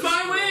 this is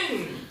my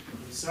wing!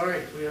 I'm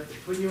sorry, we have to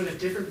put you in a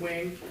different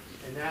wing,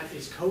 and that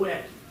is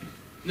co-ed.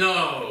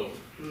 No.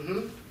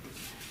 Mm-hmm.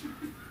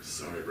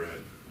 Sorry, Brad.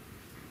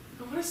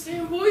 I want to stay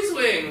in boys'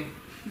 wing.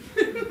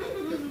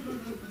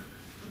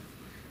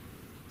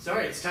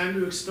 Sorry, it's time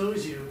to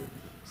expose you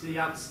to the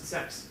opposite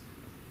sex.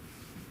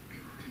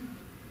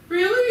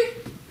 Really?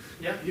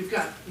 Yep, you've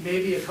got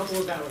maybe a couple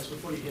of hours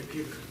before you hit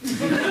puberty.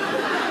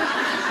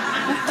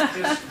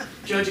 Just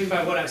judging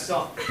by what I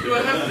saw. Do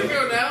I have to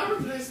go now, or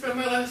did I spend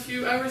my last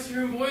few hours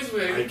here in boys'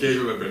 wing? I gave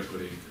him a bread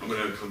pudding. I'm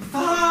gonna come.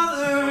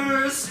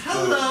 Fathers!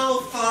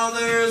 Hello,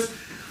 fathers!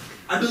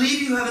 I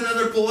believe you have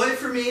another boy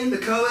for me in the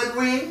co-ed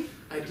wing?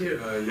 I do.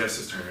 Yes,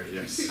 Sister Mary,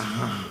 yes.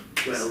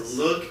 Well,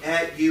 look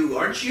at you.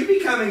 Aren't you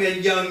becoming a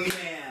young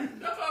man?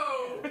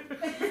 No!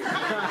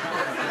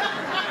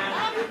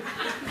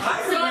 I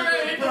Sorry,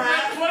 remember the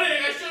bread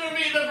pudding! I should have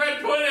eaten the bread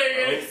pudding!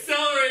 It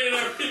accelerated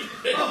everything!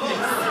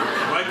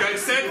 Like I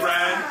said,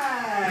 Brad,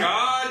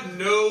 God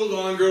no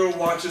longer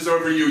watches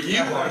over you.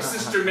 You are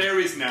Sister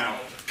Mary's now.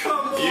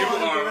 Come on, You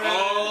are Brad.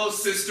 all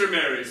Sister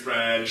Mary's,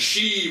 Brad.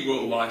 She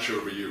will watch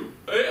over you.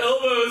 My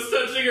elbow is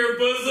touching her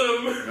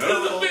bosom!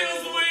 No. It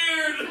feels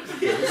weird!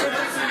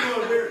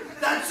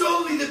 That's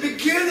only the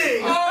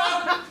beginning!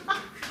 Oh.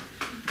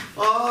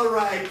 All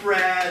right,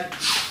 Brad.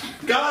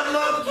 God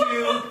loves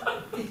you.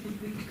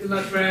 Good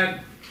luck,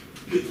 Brad.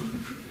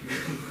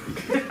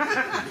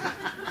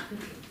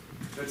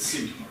 That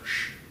seemed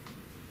harsh.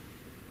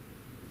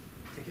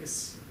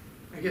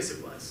 I guess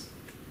it was.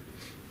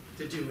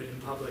 To do it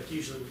in public,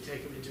 usually we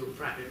take him into a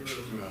private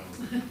room. Well,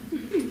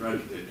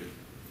 Brad did it.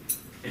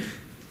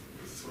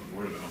 This is what I'm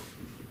worried about.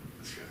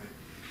 This guy.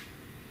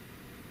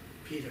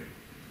 Peter.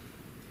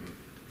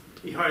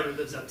 He hardly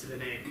lives up to the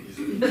name.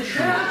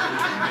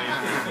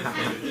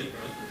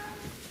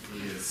 He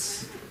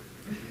has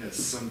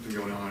something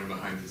going on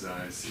behind his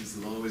eyes.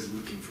 He's always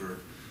looking for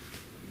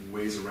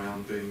ways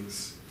around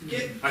things.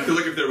 I feel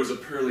like if there was a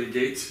pearly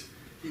gate,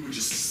 he would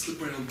just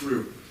slip right on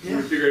through. Yeah.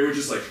 We figure he would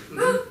just like.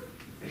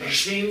 And a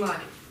chain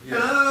line.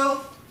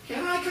 Hello?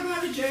 Can I come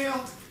out of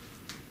jail?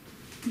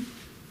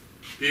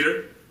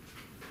 Peter,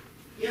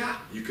 Yeah.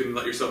 you can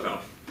let yourself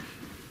out.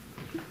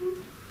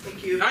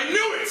 Thank you. I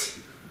knew it!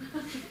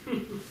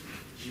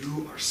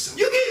 You are so.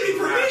 You gave me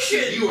crafty.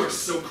 permission! You are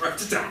so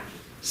crafty. Sit down.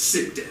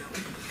 Sit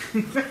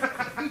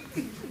down.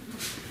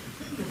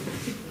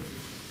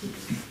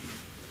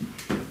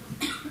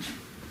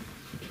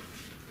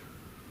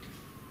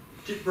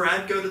 Did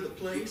Brad go to the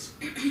place?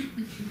 He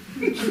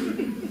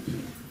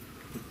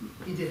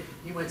did.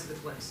 He went to the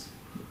place.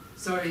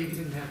 Sorry you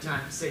didn't have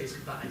time to say his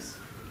goodbyes.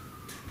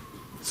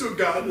 So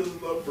God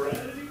doesn't love Brad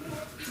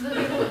anymore?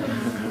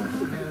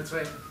 Yeah, that's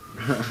right.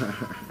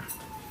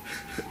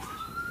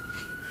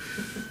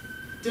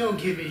 Don't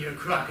give me your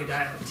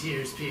crocodile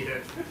tears,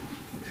 Peter.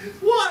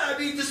 What? I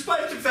mean,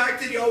 despite the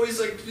fact that he always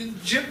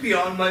jipped me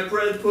on my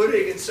bread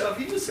pudding and stuff,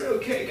 he was an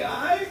okay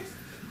guy.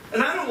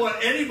 And I don't want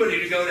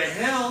anybody to go to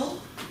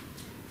hell.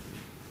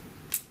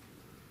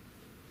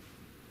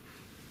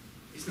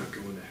 He's not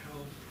going to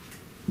hell.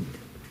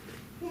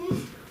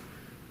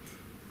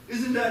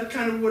 Isn't that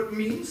kind of what it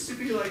means to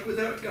be like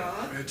without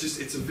God?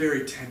 It's a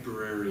very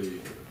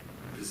temporary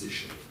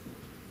position.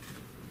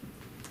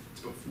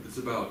 It's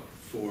about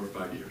 4 or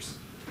 5 years.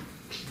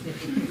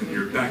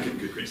 You're back in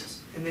good graces.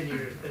 And then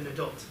you're an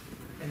adult.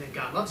 And then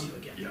God loves you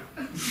again. Yeah.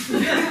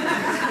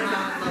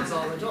 God loves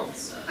all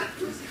adults.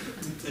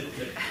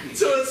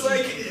 So it's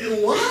like,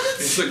 what?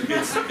 It's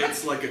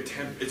like a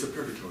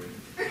purgatory.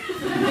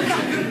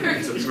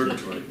 It's a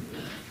purgatory.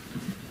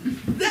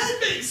 That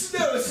makes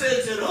no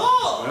sense at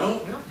all.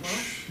 Well,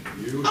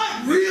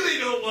 I really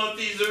don't want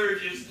these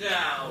urges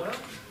now.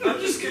 I'm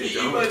just going to eat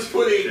Don't. my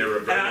pudding, They're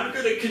and I'm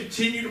going to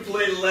continue to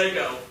play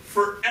Lego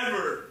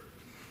forever.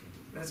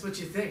 That's what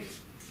you think.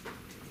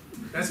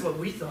 That's what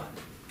we thought.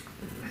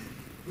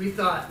 We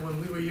thought when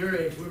we were your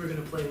age, we were going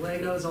to play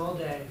Legos all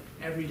day,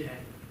 every day.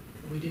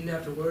 And we didn't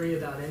have to worry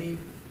about any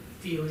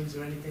feelings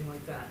or anything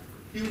like that.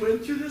 You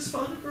went through this,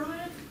 Father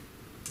Brian?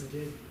 We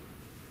did.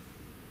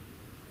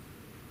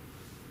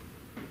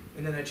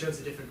 And then I chose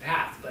a different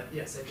path, but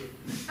yes, I did.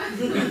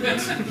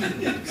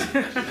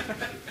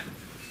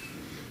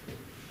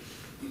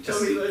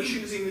 Tell me about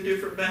choosing a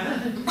different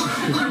path.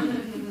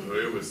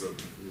 It was a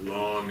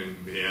long and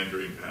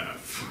meandering path.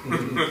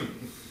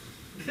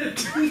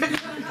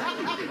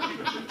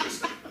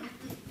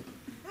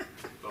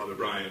 Father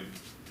Brian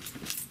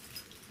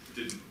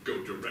didn't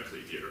go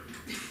directly here.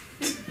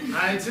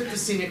 I took the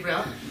scenic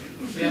route,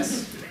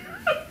 yes,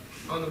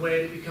 on the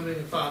way to becoming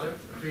a father,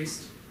 a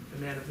priest,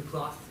 a man of the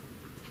cloth.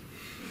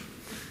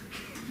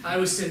 I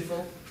was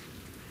sinful.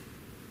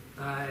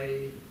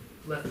 I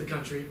left the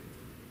country,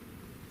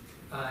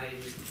 I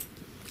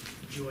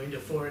joined a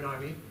foreign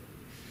army.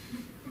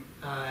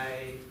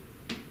 I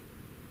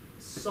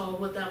saw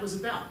what that was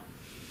about.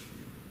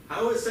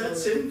 How is that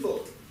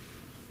sinful?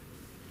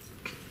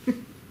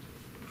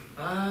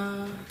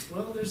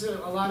 Well, there's a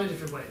lot of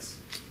different ways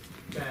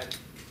that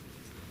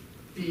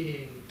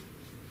being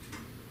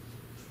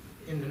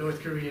in the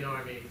North Korean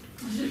army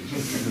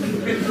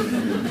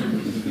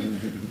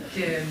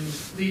can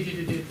lead you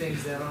to do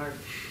things that aren't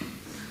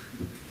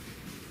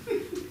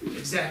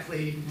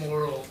exactly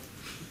moral.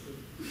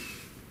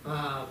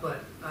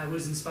 But I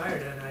was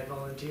inspired and I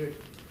volunteered.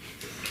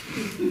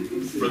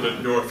 For the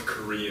North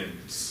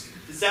Koreans.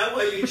 Is that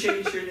why you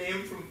changed your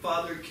name from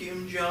Father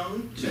Kim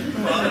Jong to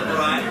Father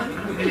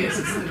Brian? It is,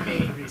 it's the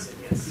main reason,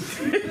 yes.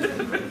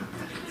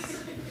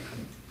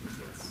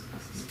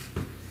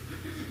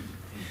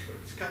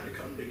 It's kind of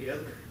come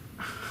together.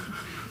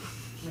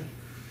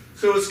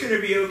 So it's going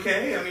to be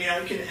okay? I mean,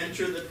 I can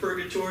enter the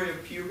purgatory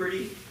of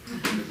puberty?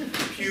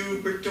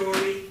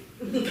 Pubertory?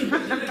 I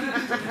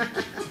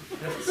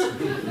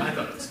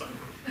thought it was fun.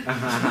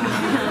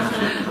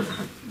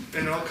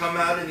 And I'll come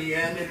out in the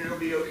end and it'll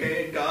be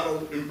okay and God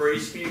will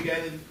embrace me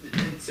again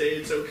and say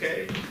it's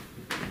okay.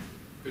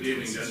 Good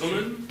evening,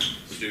 gentlemen,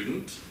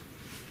 student.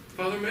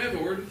 Father, may I have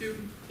a word with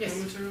you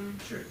momentarily?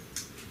 Sure.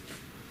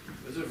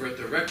 I was over at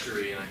the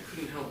rectory and I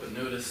couldn't help but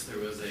notice there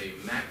was a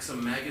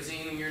Maxim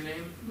magazine in your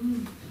name.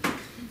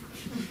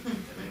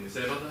 Anything to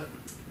say about that?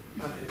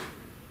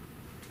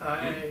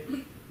 I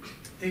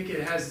think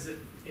it has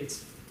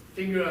its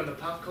finger on the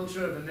pop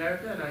culture of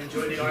America, and I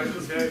enjoy the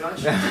articles very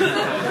much.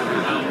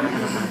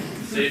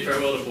 Say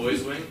farewell to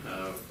Boys Wing.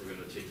 We're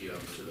going to take you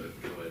up to the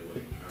co-ed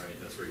wing. All right,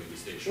 that's where you're going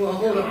to be stationed. Well,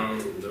 hold on.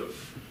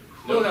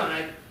 Hold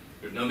on.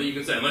 There's nothing you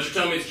can say, unless you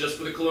tell me it's just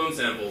for the cologne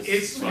samples.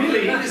 It's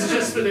really is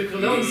just for the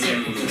cologne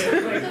samples.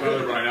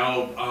 Father Brian,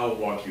 I'll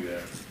walk you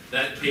there.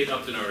 That Kate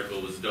Upton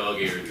article was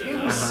dog-eared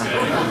to us.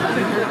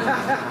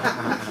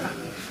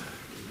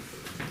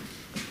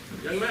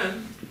 Young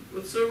man,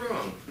 what's so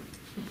wrong?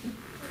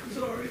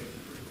 Sorry.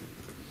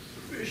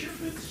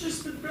 Bishop, it's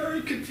just been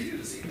very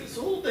confusing this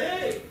whole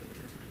day.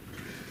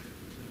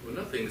 Well,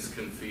 nothing's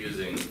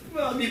confusing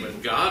Well, I mean,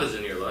 when God is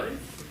in your life.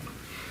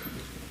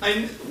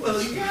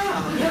 Well,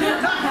 yeah.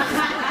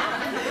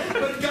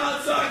 But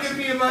God's not going to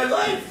be in my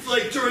life,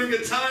 like during a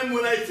time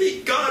when I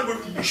think God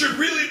should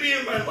really be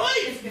in my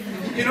life.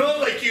 You know,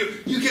 like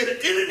you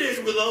get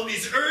inundated with all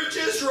these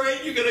urges,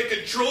 right? You got to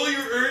control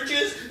your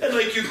urges, and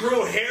like you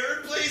grow hair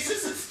in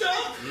places and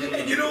stuff,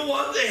 and you don't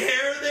want the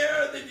hair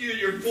there, and then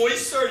your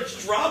voice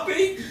starts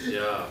dropping.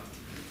 Yeah.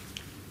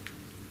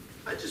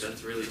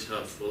 That's really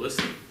tough. Well,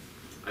 listen.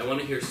 I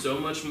want to hear so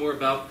much more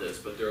about this,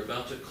 but they're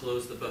about to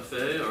close the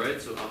buffet, all right?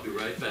 So I'll be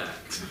right back.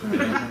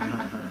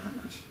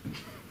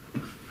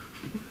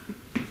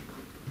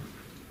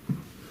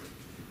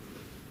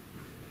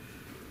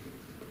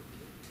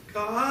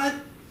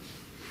 God?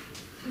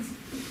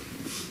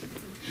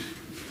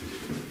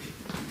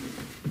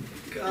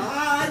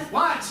 God?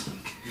 What?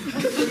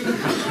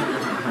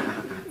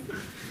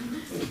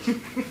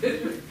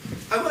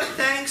 I want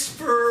thanks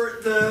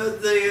for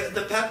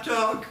the pep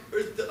talk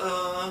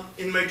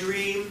in my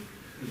dream.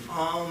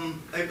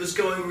 It was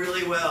going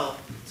really well,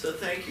 so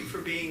thank you for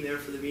being there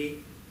for the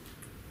meet.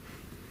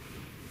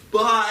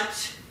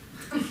 But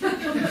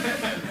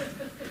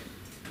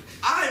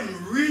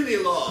I'm really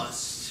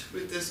lost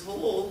with this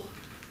whole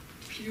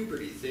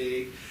puberty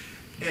thing,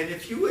 and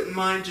if you wouldn't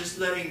mind just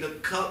letting the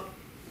cup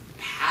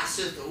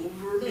passeth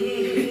over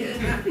me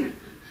and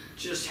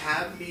just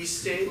have me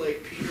stay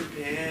like Peter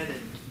Pan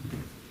and.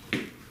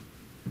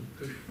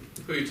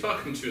 Who are you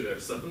talking to there,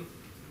 son?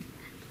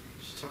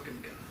 Just talking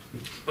to God.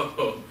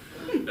 Oh,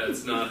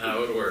 that's not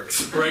how it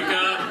works. Break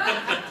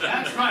up.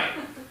 That's right.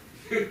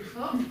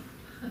 Oh.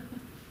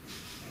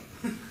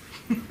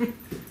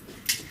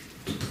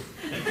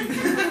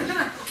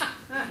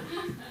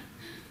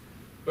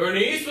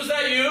 Bernice, was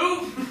that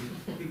you?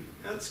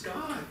 That's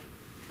God.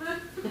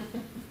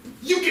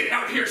 You get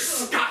out here,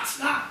 Scott!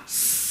 Scott!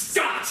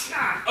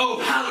 Oh,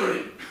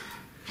 Halloran!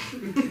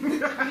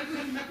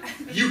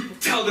 You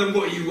tell them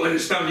what you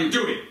understand you're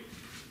doing,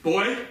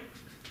 boy.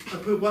 I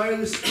put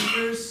wireless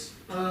speakers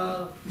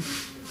up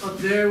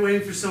there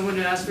waiting for someone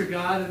to ask for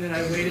God, and then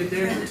I waited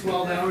there for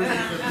 12 hours.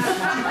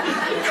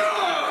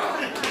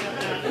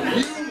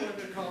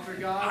 You call for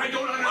God. I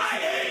don't understand. I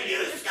hate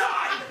you,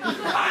 Scott! I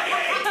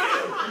hate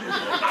you!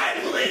 I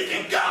believed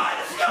in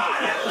God,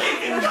 Scott! I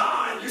believed in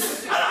God!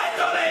 And I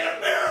thought I had a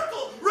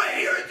miracle right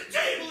here at the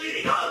table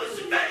eating hummus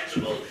and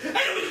vegetables, and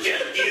it was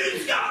just you,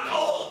 Scott, the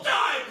whole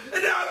time!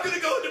 And now I'm gonna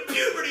go into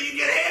puberty and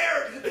get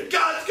hair, and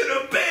God's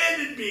gonna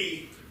abandon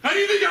me! How do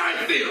you think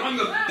I feel? I'm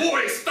the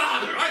boy's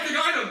father. I think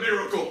I'm a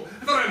miracle.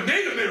 I thought I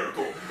made a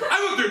miracle.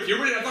 I went through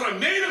puberty. I thought I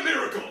made a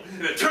miracle.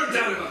 And it turns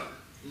out I'm a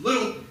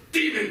little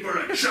demon for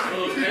a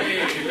child.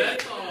 Okay,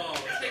 that's all.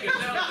 Take it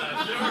down,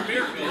 guys. There are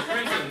miracles. For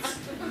instance,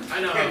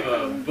 I now have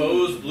a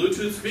Bose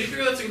Bluetooth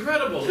speaker. That's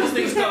incredible. These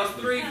things cost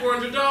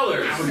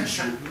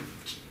 $300-$400.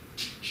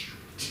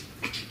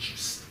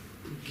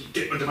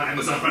 Get onto my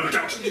Amazon Prime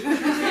account. You go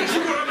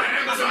to my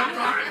Amazon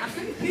Prime.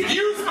 Did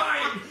you use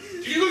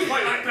my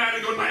iPad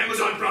and go to my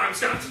Amazon Prime,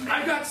 Scott?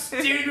 I got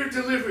standard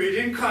delivery. It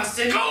didn't cost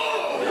any.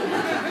 Go!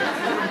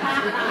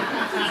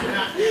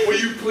 Will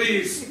you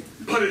please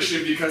punish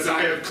him because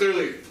I have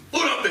clearly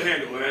flown up the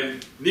handle and I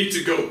need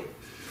to go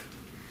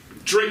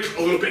drink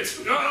a little bit.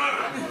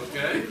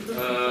 Okay.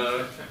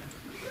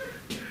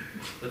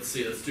 Let's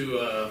see. Let's do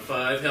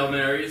 5 Hail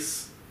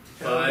Marys.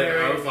 5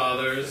 Mary, Our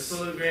Fathers.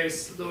 full of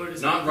grace, Lord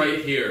is Not with right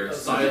thee. here,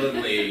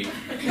 silently in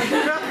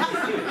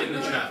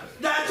the chapel.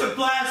 That's a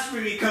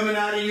blasphemy coming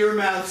out of your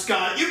mouth,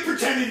 Scott. You're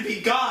pretending to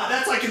be God.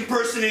 That's like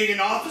impersonating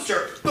an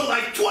officer, but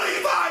like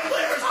 25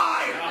 layers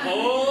higher. Now,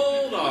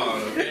 hold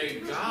on, okay?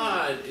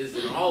 God is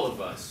in all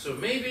of us, so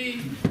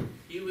maybe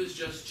he was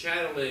just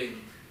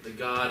channeling the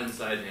God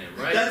inside him,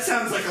 right? That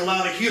sounds like a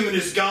lot of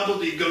humanist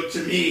gobbledygook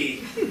to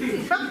me.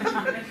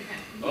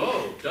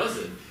 Oh, does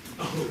it?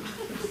 Oh.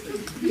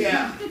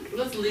 Yeah.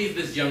 Let's leave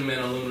this young man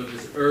alone with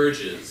his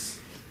urges,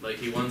 like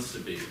he wants to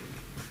be.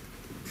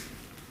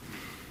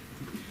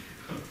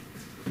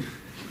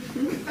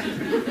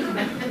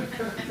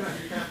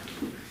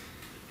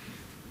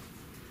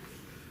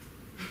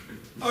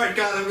 All right,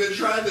 God, I'm going to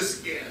try this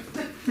again.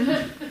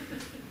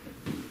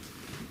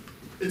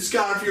 And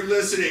Scott, if you're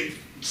listening,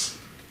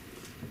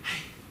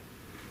 Hey,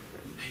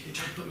 you're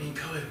trying to put me in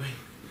co-ed wing.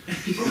 I'm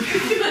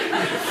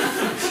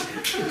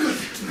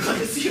glad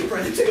to see you,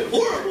 Brett. It's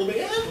horrible,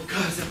 man. Oh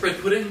God, is that bread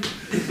pudding?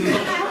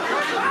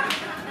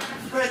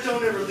 Brett,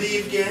 don't ever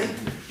leave again.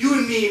 You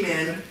and me,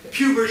 man.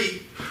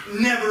 Puberty,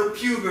 never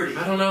puberty.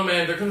 I don't know,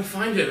 man. They're gonna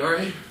find it, all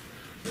right?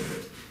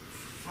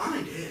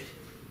 Find it?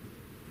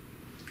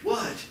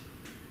 What?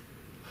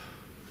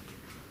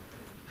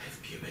 I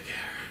have pubic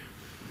hair.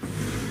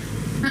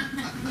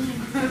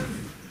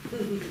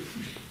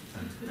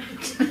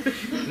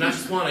 Not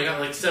just one, I got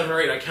like 7 or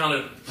 8, I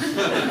counted.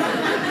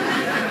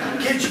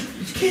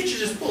 Can't you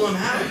just pull them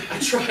out? I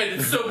tried,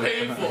 it's so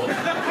painful.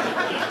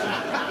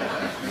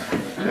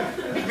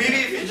 Maybe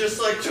if you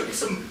just like took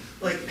some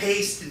like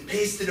paste and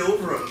pasted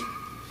over them.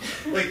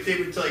 Like they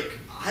would like,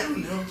 I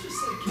don't know, just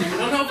like... I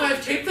don't know if I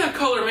have tape that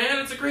color, man.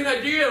 It's a great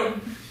idea.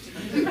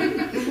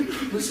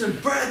 Listen.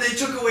 Brad, they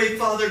took away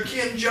Father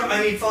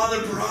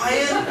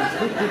Brian.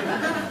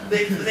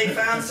 They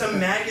found some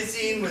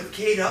magazine with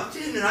Kate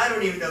Upton, and I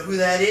don't even know who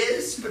that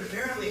is, but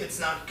apparently it's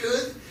not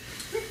good.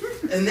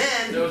 And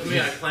then... That was me,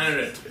 I planted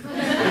it.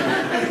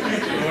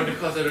 I wanted to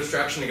cause a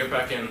distraction to get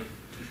back in.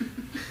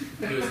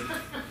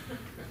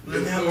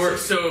 It worked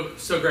so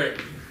great.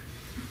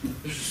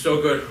 This is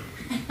so good.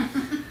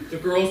 The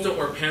girls don't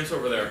wear pants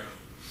over there.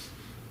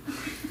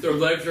 Their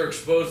legs are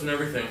exposed and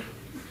everything.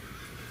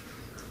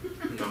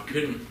 I'm not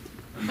kidding.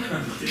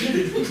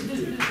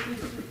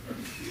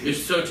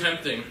 It's so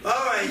tempting.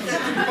 Alright,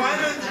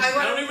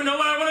 I don't even know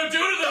what I want to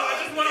do to them.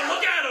 I just want to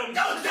look at them.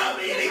 Don't tell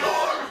me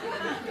anymore!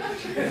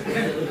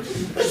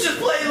 Let's just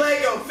play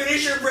Lego.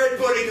 Finish your bread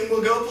pudding and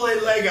we'll go play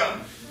Lego.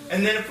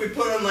 And then if we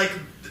put on like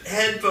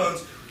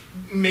headphones,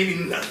 maybe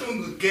nothing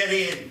will get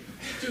in.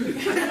 Dude, I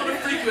don't want to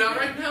freak you out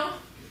right now.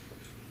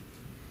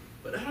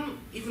 But I don't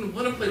even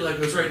want to play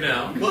Legos right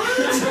now. What?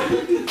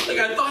 Like,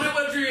 I thought I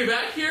wanted to be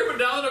back here, but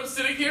now that I'm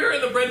sitting here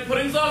and the bread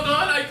pudding's all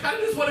gone, I kind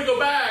of just want to go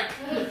back.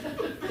 First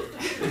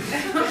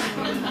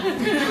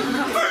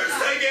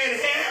I get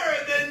hair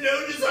and then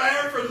no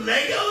desire for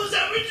Legos? Is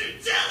that what you're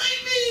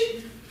telling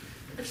me?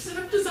 I just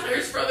have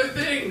desires for other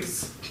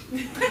things.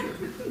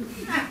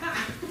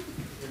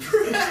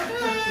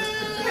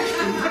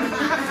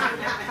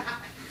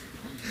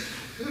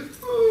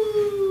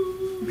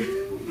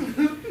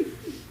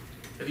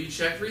 Have you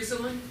checked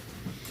recently?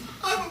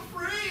 I'm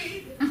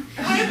afraid.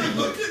 I haven't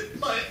looked at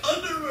my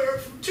underwear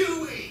for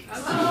 2 weeks.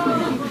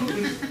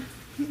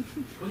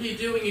 What do you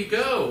do when you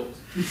go?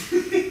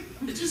 It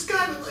just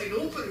kind of like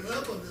open it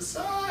up on the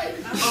side.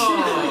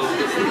 Oh.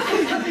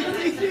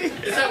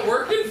 Is that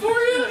working for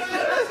you? I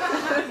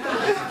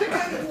have to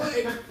kind of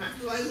wipe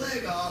my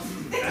leg off.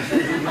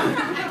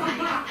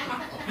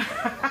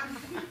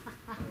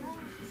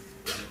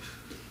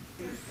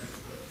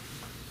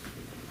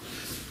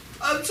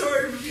 I'm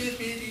sorry for being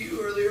mean to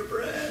you earlier,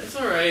 Brad. It's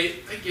alright,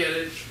 I get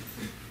it.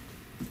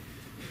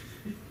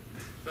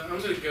 But I'm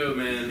gonna go,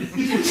 man.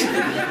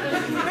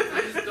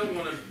 I just don't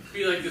want to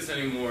be like this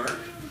anymore.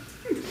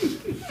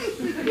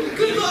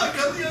 Good luck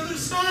on the other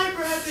side,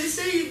 Brad. They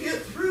say you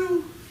get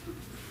through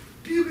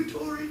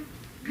purgatory.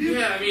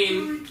 Yeah, I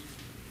mean,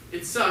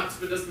 it sucks,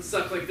 but it doesn't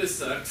suck like this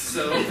sucks,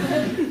 so... I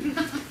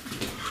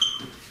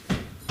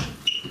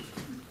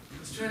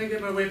was trying to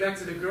get my way back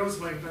to the girls'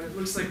 wing, but it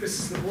looks like this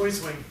is the boys'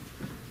 wing.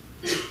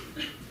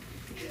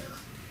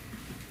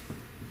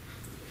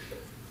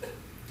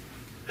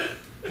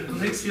 The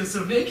legs feel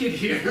so naked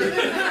here.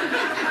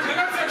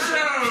 That's our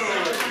show!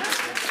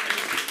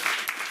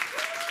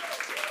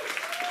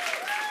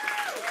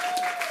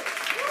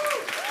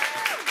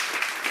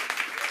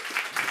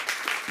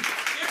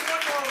 Give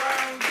one more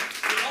round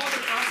for all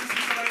the classes in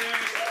today.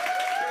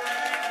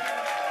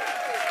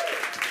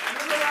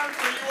 Another round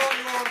for you all.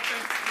 You all are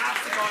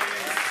fantastic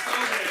audience. So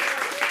good.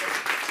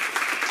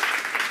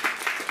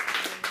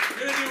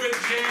 We're gonna do a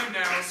jam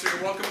now. else,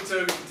 you're welcome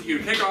to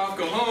kick off,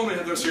 go home, and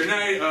have the rest of your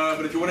night.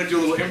 But if you want to do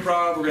a little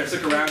improv, we're going to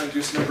stick around and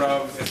do some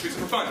improv. It's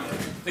super fun.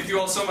 Thank you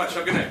all so much.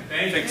 Have a good night.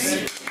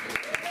 Thanks.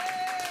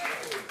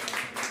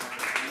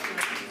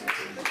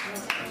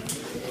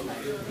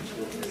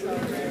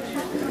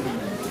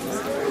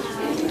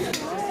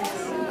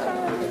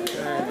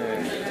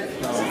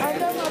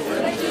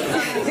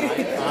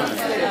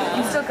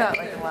 You still got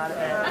like a lot of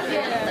it.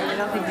 I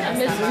don't think I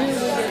missed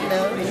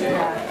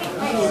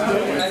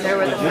There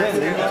were the first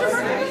group.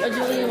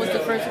 Julian was the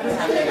first group.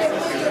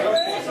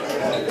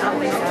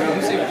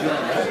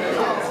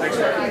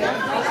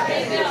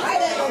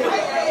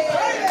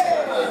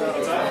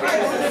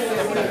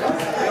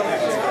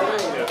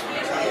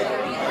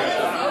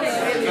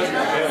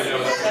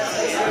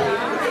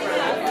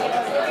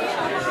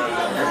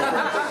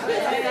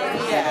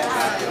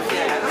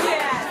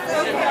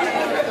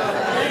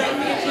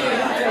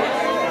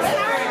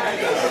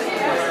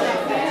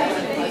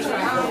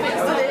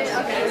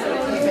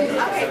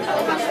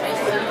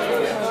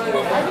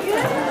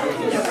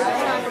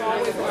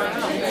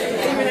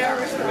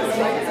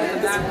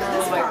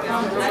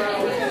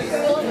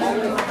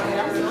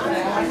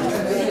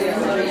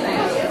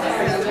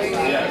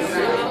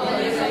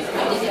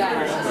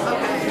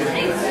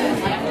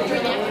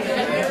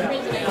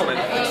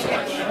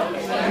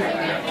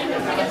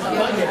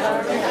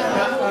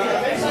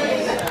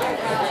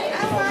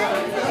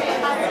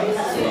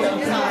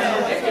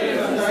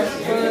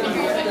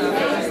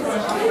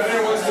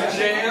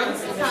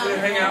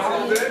 Hang out a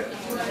little bit.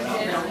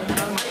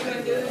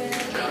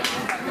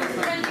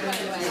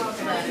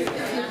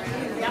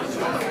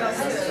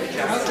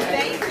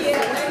 Thank you.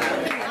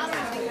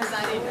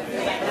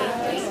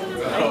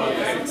 Oh,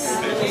 thanks.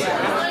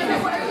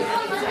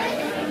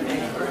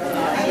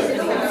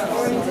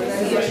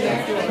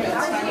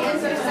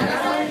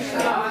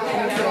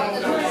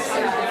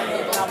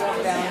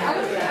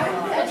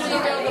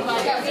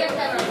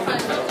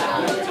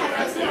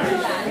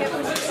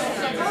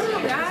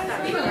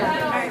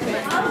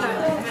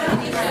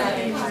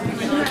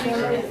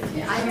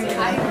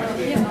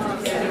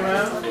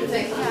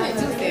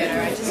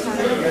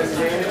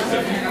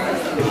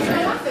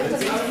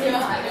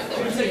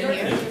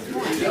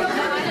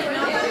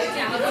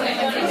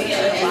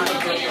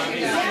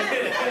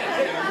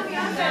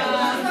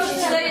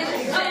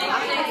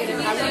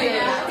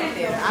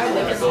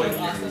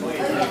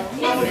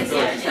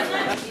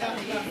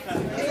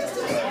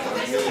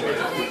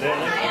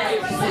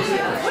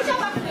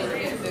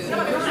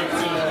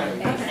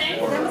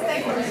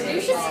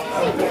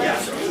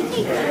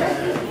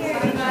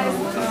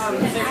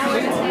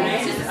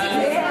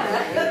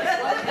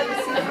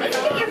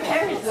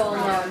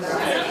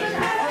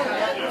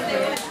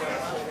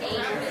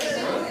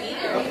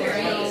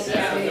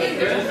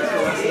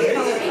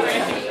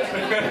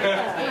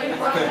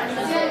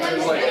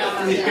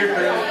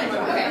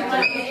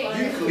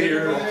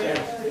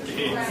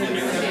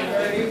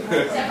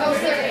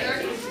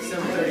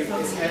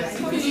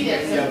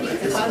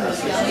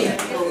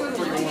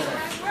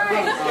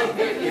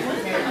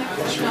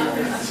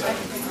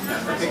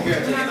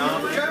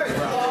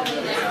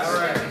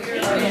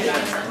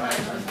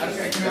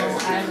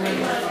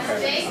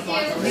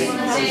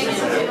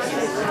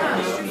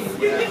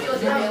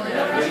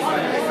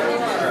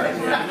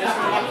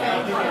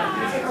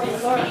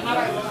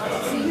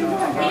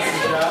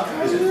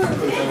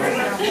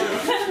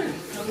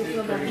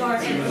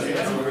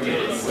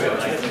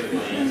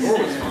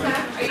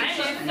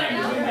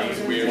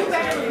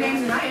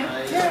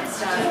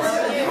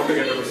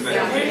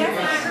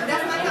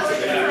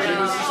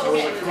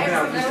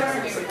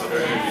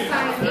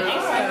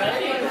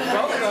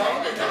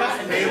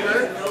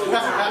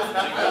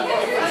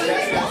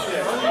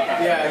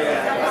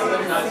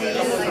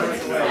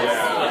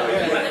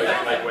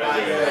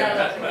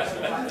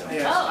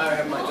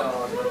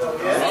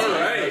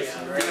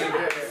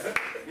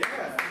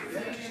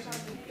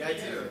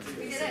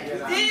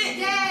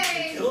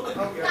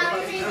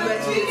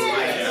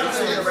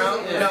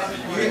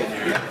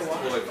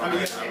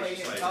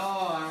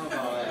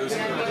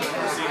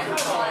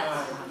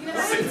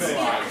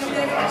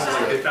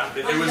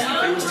 It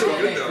was too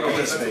good though. It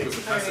was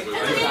impressive.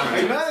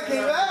 Came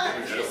back.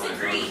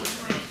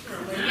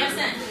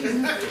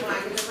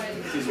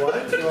 She's what?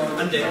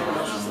 I'm Dan.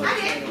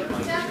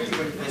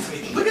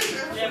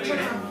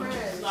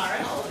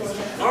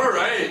 All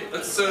right,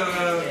 let's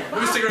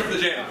maybe stick around for the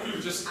jam.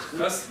 Just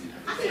us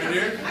right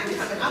here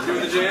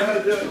doing the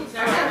jam.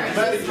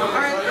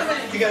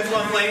 You guys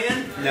want to play in?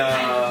 No.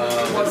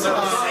 What's up?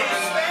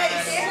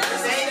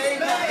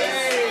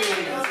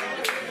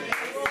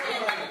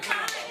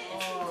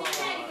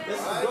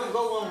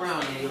 Go one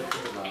round and we'll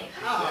talk about it.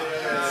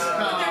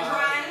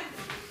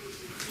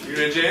 You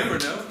gonna jam or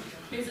no?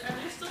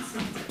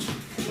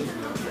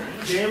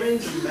 Jamming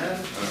some mad.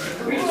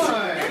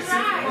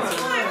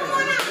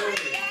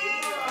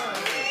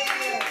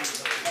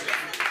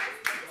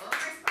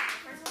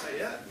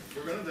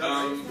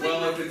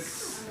 Well, if it's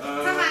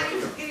Somebody,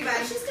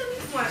 anybody, she's still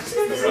needs one.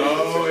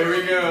 Oh, here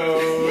we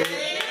go.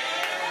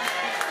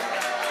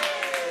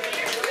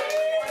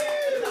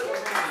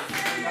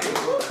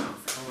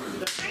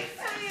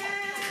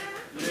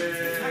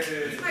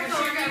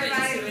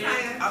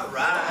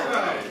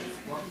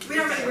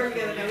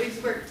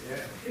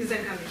 Because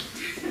I'm coming.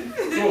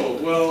 Cool.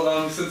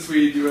 Well, since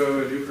we do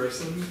have a new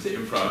person to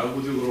improv,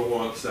 we'll do a little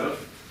warm-up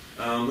stuff.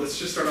 Let's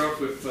just start off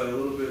with a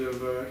little bit of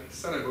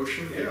sound of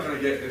motion. Yeah. Kind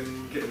of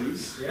get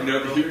loose. Yeah.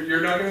 No, you're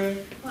not gonna.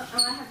 Well,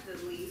 I have to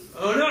leave.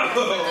 Oh no!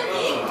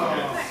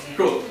 Oh.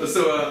 Cool.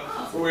 So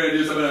what we're gonna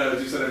do is I'm gonna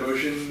do sound of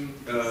motion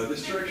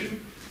this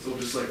direction. So we'll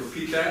just like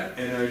repeat that,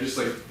 and I just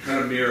like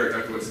kind of mirror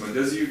exactly what someone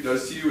does to you,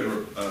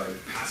 and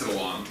pass it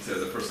along to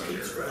the person on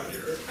your.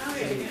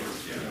 Okay.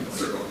 Yeah.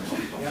 Circle.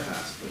 Yeah,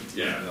 pass.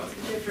 Yeah.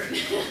 Different.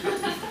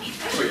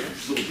 Oh yeah.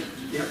 Just a little bit.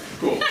 Yep.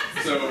 Cool.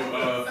 So.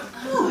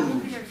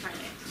 You're Friday.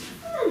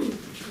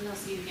 And I'll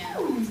see you again.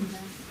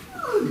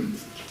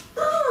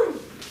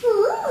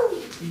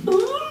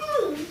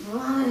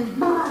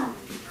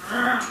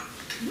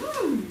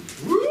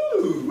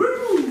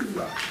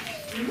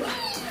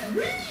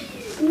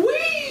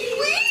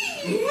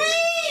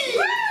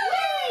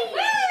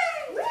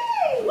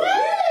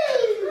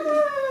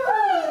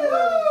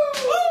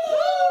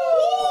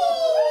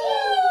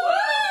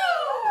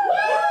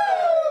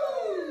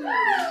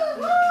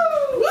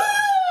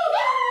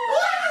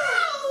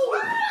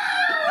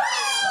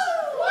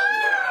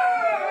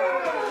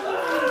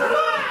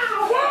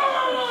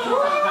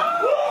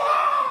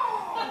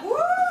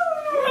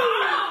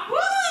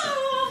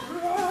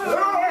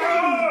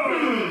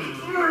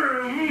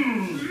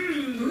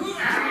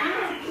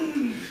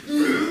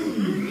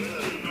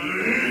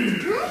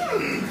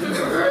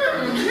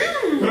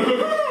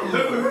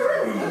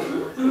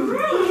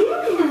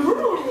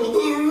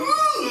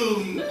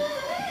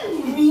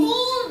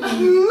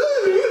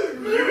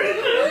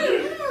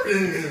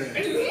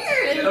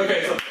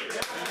 Okay, so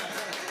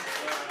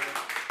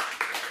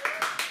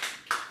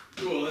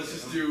cool. Let's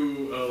just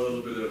do a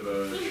little bit of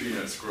a tree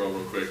nut scroll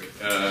real quick,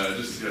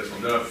 just to get us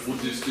warmed up. We'll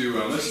just do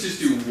let's just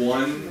do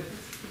one.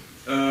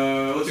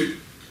 Let's do a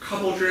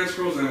couple tree nut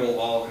scrolls, and then we'll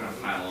all kind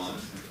of pile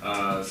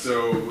on.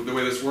 So the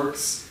way this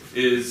works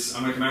is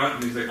I'm gonna come out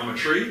and he's like, I'm a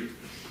tree.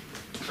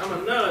 I'm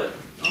a nut.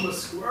 I'm a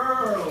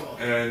squirrel.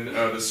 And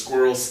the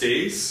squirrel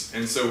stays,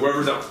 and so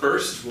whoever's up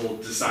first will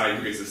decide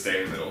who gets to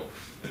stay in the middle.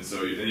 And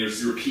so then you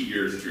just repeat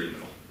yours if you're in the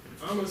middle.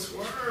 I'm a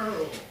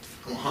squirrel.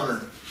 I'm a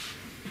hunter.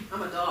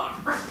 I'm a dog.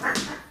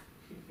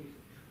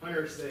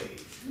 Hunter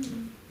stays.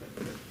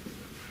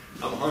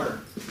 I'm a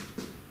hunter.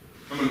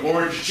 I'm an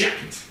orange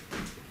jacket.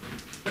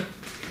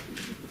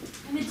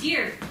 I'm a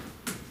deer.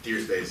 Deer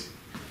stays.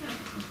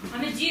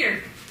 I'm a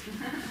deer.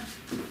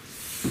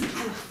 I'm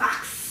a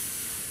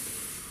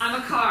fox. I'm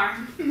a car.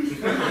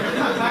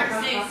 Car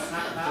stays.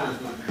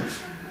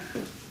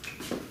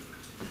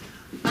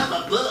 I'm a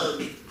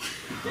bug.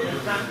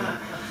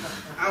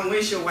 I'm a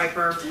windshield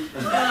wiper.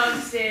 Dog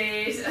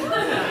stays.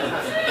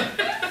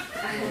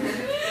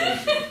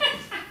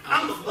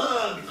 I'm a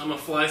bug. I'm a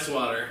fly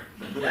swatter.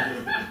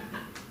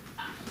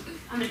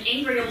 I'm an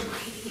angry old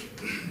lady.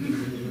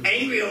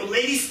 Angry old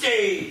lady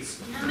stays.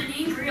 I'm an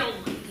angry old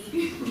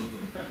lady.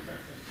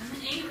 I'm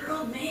an angry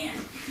old man.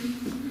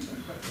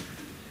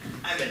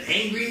 I'm an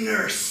angry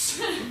nurse.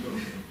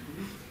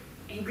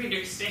 Angry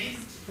nurse stays.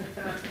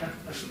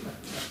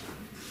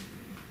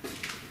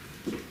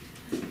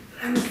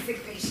 I'm a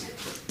sick patient.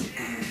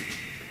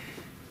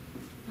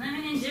 I'm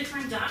an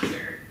indifferent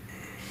doctor.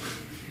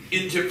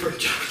 Indifferent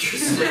doctor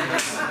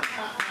stays.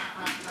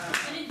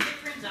 An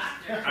indifferent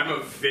doctor. I'm a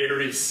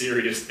very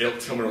serious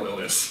terminal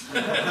illness.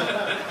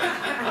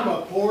 I'm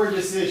a poor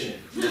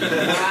decision.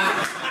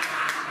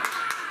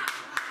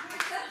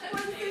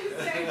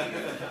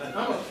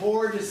 I'm a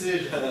poor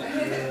decision.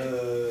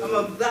 I'm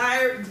a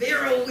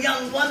virile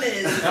young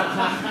woman.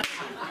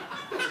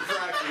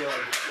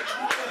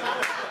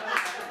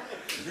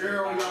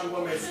 Virile young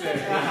woman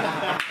stays.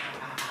 I'm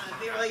a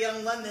virile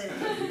young woman.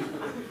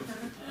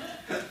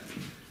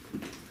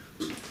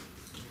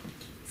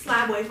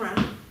 Slide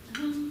boyfriend.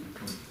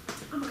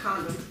 I'm a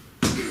condom.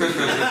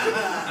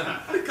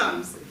 I'm a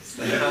condom.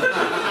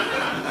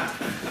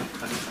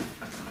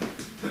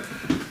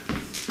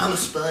 I'm a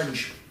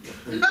sponge.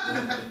 I'm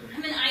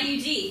an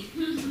IUD.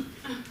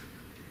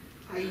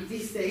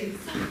 IUD stays.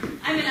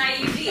 I'm an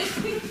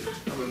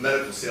IUD. I'm a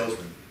medical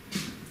salesman.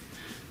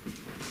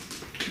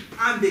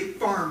 I'm Big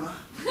Pharma.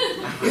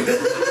 Big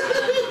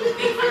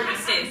pharma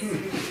stays.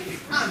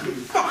 I'm Big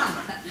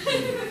Pharma.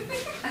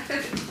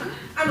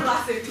 I'm a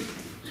lawsuit.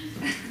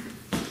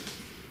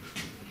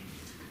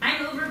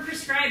 I'm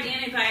overprescribed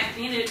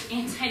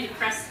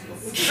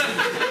antidepressants.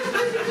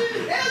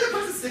 Yeah, the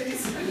person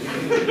stays.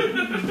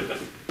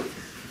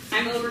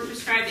 I'm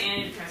overprescribed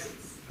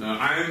antidepressants.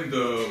 I'm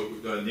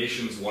the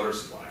nation's water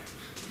supply.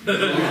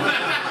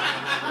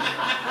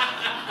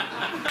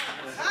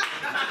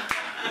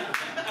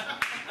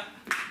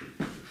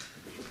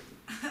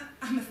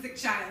 I'm a sick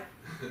child.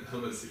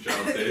 I'm a sick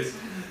child stays.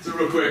 So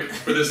real quick,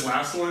 for this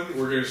last one,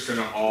 we're just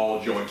gonna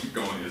all join, keep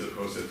going as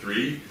opposed to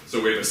three.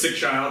 So we have a sick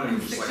child, and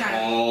we're just like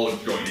all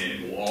join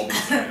in. We'll all be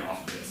signing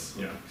off of this.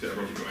 Yeah, so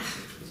everyone keep going.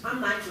 I'm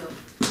Nigel.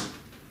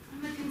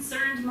 I'm a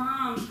concerned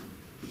mom.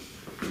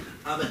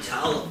 I'm a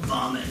towel of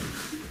vomit.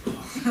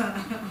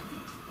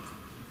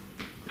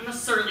 I'm a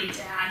surly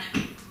dad.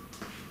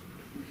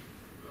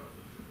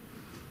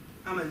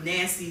 I'm a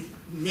nasty,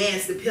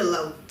 nasty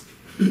pillow.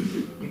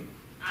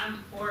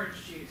 I'm orange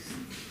juice.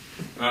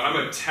 I'm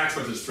a text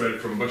message thread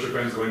from a bunch of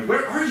friends going,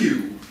 "Where are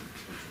you?"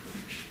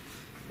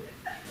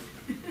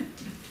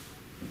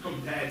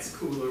 I'm Dad's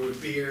cooler with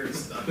beer and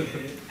stuff in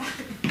it.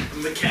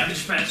 I'm the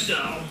Cabbage Patch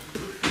Doll.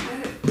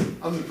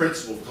 I'm the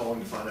principal calling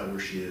to find out where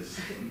she is.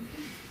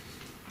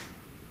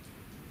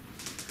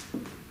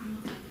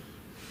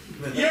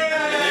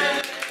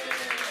 Yay!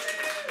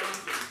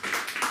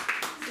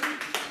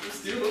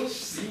 Let's do a little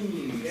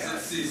scenes. Yeah.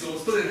 Let's see, so we'll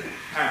split it in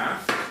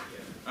half.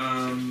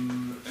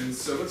 And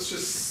so let's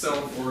just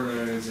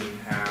self-organize in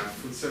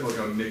half. Let's have like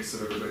a mix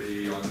of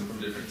everybody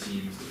from different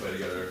teams to play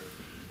together.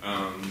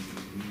 Let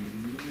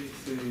me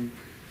think.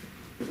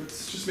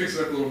 Let's just mix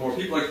it up a little more.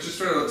 People like just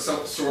try to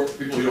self-sort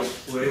people you don't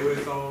play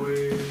with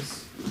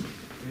always.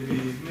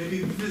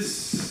 Maybe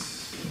this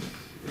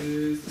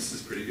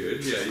is pretty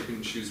good. Yeah, you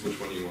can choose which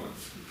one you want.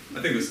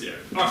 I think this, yeah.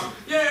 Awesome.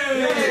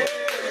 Yay!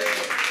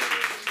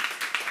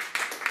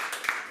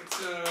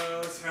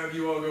 Let's have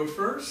you all go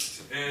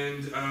first,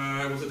 and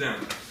we'll sit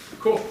down.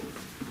 Cool.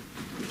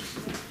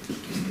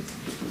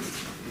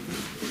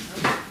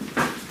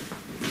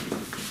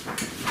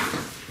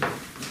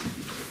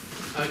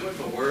 Going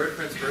for word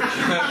transcription.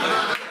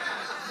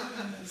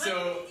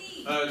 So,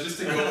 just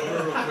to go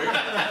over real quick,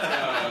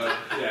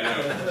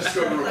 just go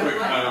over real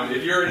quick.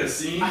 If you're in a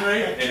scene,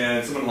 right,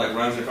 and someone like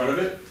runs in front of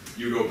it,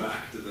 you go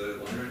back to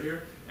the line right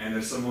here. And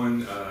if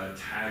someone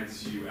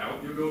tags you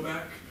out, you'll go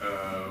back.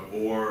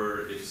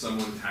 Or if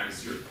someone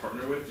tags your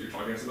partner you're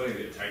talking to somebody and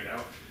they get tagged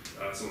out,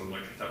 someone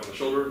like tap on the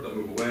shoulder, they'll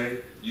move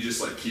away. You just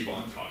like keep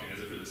on talking as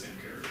if you're the same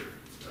character.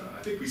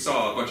 I think we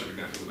saw a bunch of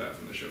examples of that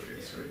from the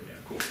showcase, right?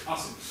 Yeah, cool,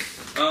 awesome.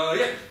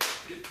 Yeah.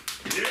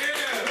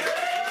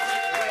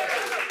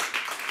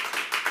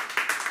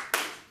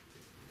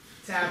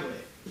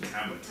 Tablet.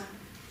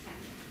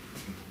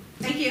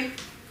 Thank you.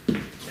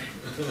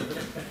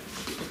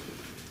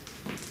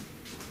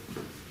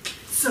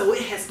 So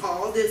it has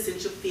all the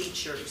essential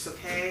features,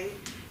 okay?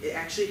 It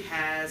actually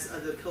has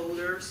a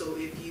decoder, so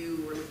if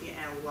you were looking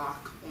at a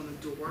lock on a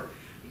door,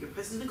 you can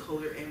press the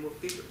decoder and we'll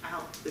figure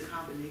out the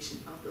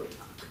combination of the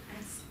lock.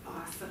 That's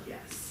awesome.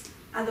 Yes.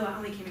 Although I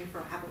only came in for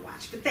an Apple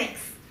Watch, but thanks.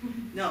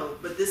 No,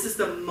 but this is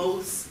the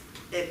most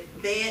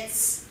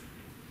advanced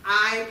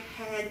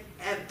iPad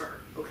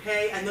ever,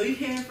 okay? I know you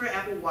came in for an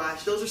Apple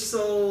Watch. Those are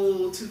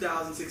sold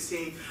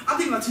 2016. I'm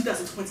thinking about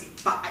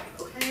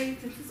 2025, okay?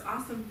 This is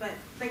awesome, but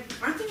like,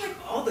 aren't they like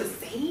all the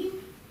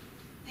same?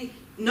 Like,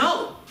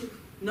 No.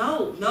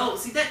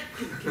 See that?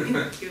 Give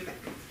it back.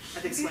 I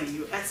have to explain to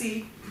you. I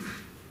see.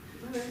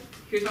 okay.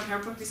 Here's my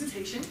PowerPoint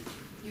presentation.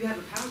 You have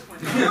a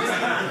PowerPoint.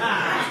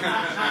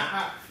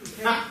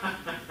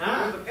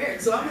 Okay.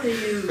 So I'm gonna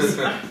use.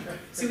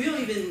 See, we don't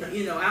even, I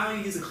don't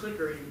even use a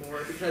clicker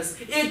anymore because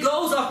it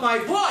goes off my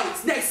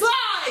voice. Next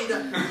slide.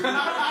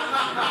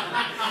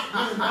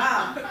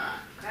 Wow,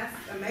 that's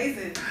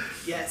amazing.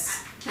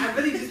 Yes. I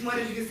really just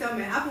wanted you to sell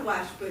me an Apple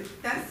Watch, but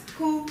that's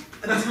cool.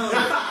 I'm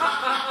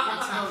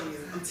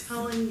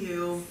telling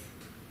you.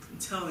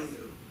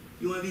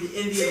 You want to be the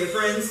envy of your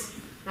friends?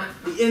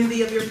 The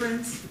envy of your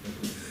friends?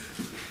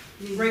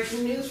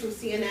 Breaking news from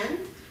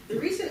CNN. The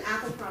recent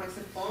Apple products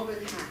have all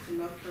been hacked in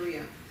North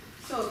Korea.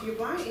 So if you're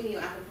buying any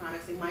Apple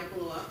products, they might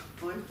blow up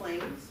on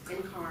planes,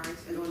 in cars,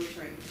 and on the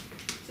train.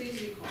 Please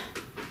recall.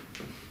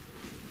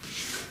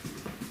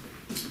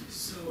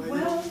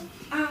 Well,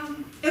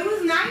 it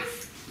was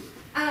nice.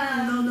 No.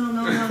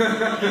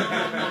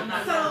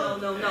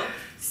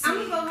 I'm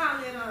gonna go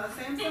holler at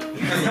Samsung.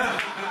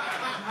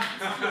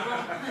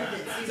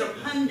 These are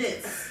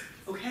pundits,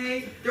 okay?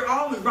 They're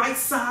all on right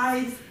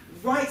side,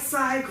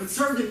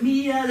 conservative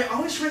media. They're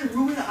always trying to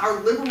ruin our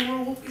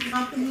liberal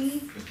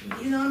company.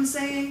 You know what I'm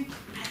saying?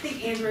 I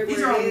think Android.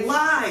 These are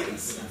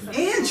lies.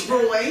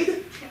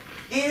 Android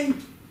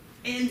and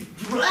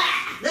blah.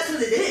 That's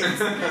what it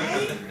is,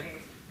 okay?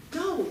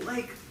 No,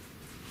 like,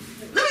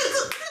 look at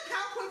the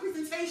PowerPoint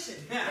presentation.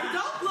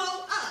 Don't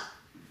blow up.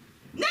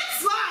 Next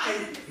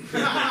slide.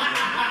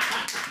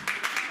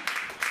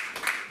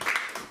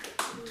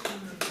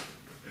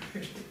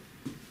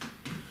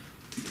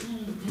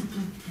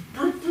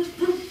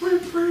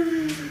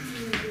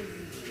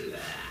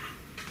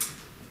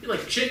 You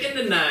like chicken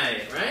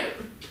tonight, right?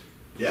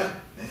 Yeah,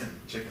 man,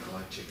 chicken. I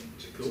like chicken.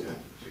 Chicken's Cool. good.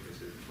 Chicken's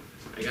good.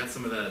 I got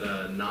some of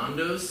that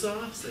Nando's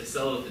sauce. They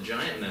sell it at the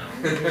Giant now.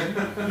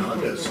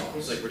 Nando's sauce.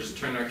 It's like we're just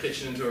turning our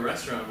kitchen into a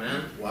restaurant,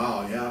 man.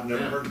 Wow, yeah, I've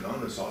never heard of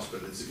Nando's sauce,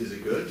 but is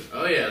it good?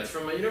 Oh yeah, it's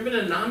from. You never been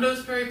to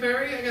Nando's Peri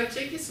Peri? I gotta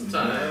take you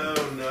sometime.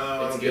 No,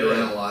 I It's don't get good.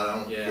 around a lot. I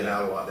don't Yeah. get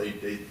out a lot.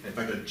 In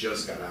fact, I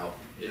just got out.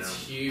 It's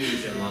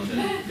huge in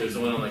London. There's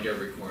one on like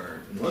every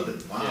corner. In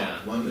London, wow. Yeah,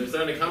 London. they're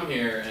starting to come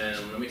here,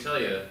 and let me tell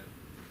you,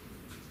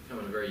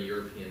 becoming a very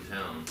European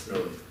town.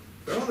 Really?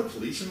 There are a lot of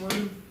police in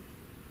London?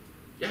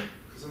 Yeah.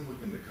 Because I'm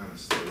looking to kind of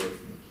stay away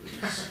from the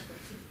police.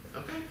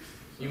 Okay.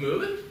 You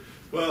moving?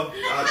 Well,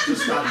 I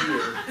just got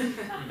here,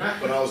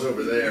 but I was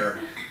over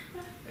there,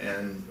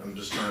 and I'm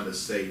just trying to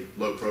stay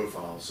low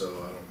profile, so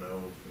I don't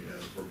know,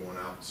 if we're going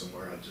out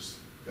somewhere, I just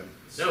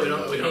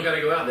No, we don't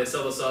gotta go out. They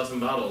sell the sauce in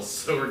bottles,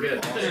 so we're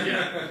good.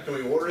 Yeah. Can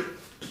we order it?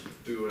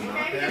 Do it. Can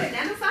I get an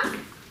Amazon?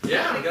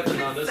 Yeah, we got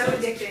them on this. So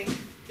addicting.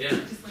 Yeah.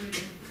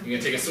 You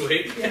gonna take a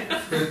swig?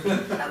 Yeah.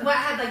 What,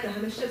 I had like the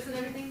hummus chips and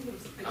everything?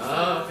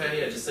 Oh, okay,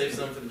 yeah, just save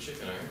some for the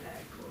chicken, alright?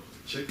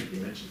 Chicken, you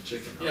mentioned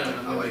chicken.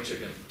 Yeah, I like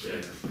chicken.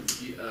 Yeah.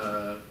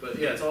 But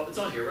yeah, it's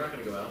all here. We're not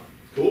gonna go out.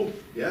 Cool,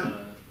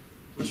 yeah.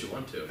 Unless you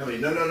want to. I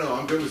mean, no,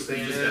 I'm good with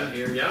staying You just in. got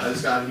here, yeah? I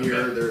just got here.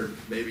 Okay. There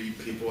may be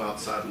people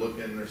outside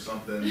looking or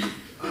something.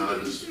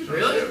 Just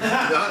Really?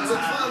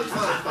 No, it's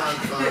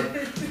fun.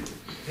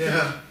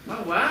 Yeah.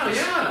 Oh wow,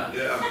 yeah.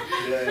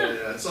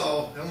 Yeah. It's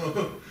all. I don't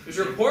know. There's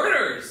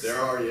reporters. There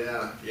are,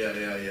 yeah.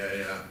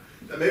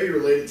 That may be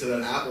related to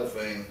that Apple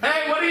thing.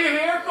 Hey, what are you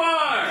here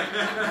for?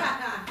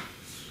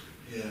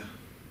 Yeah.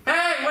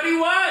 Hey, what do you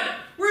want?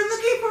 We're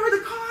looking for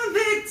the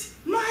convict,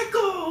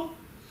 Michael,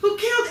 who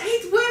killed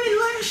 8 women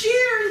last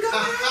year and got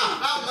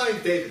out. My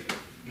name's David. No,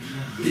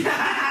 there's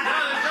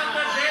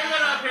nothing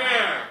David up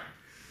here.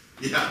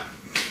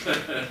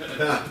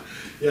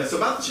 Yeah. So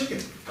about the chicken,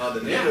 the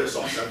tomato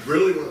sauce. I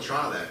really want to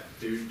try that,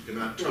 dude.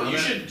 Can I try You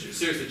that? should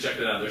seriously check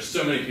that out. There's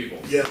so many people.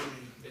 Yeah.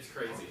 It's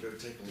crazy. I'll go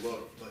take a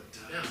look, but.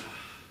 Yeah.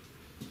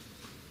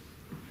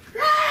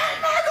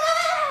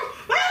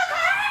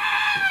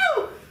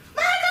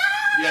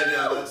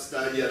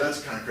 Yeah,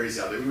 that's kind of crazy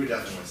out there. We would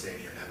definitely want to stay in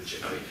here and have the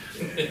chicken.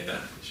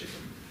 Yeah.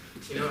 Chicken.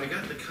 You know, I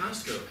got the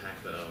Costco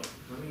pack though.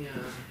 Let me.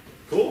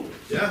 Cool.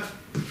 Yeah.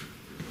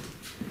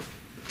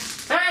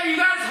 Hey, you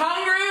guys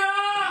hungry?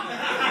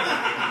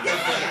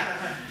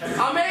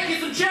 I'll make you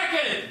some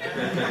chicken.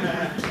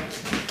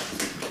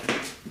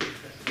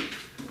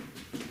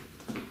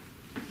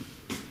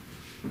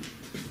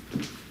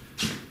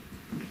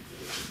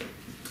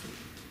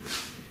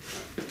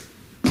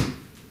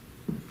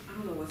 I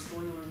don't know what's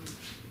going on.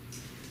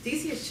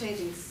 DC is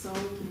changing so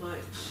much.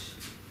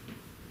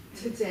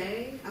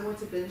 Today, I went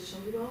to Ben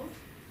Showboat,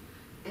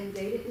 and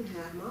they didn't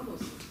have mambo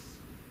sauce.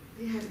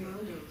 They had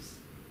mangoes.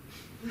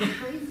 That's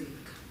crazy.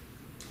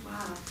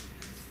 Wow.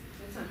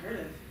 That's unheard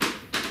of.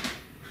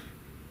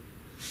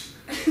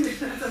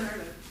 That's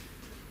unheard of.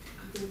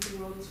 I think the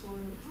world is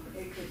falling apart.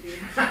 It could be.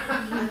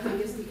 I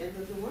think it's the end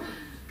of the world.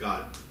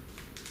 God.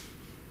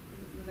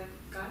 Was that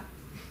God?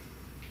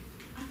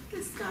 I think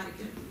it's God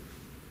again.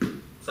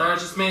 Sorry,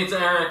 it's just me. It's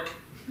Eric.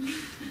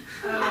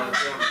 I'm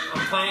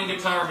playing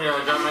guitar here.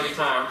 I got my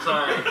guitar. I'm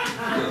sorry. Okay,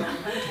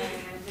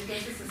 I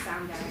guess it's a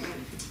sound guy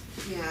again.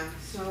 Yeah,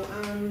 so,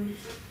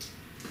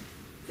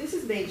 this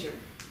is major.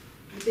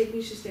 I think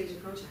we should stage a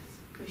protest.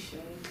 We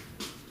should.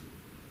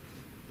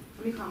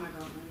 Let me call my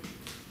girlfriend.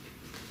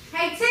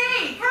 Hey T,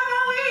 come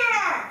over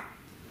here!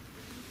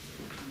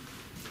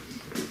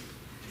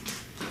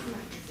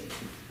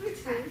 Hey,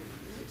 Tim,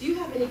 do you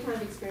have any kind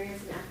of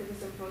experience in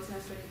activism,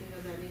 protest, or anything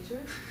of that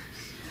nature?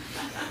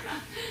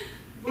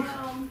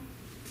 Well,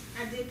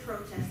 I did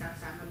protest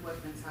outside my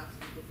boyfriend's house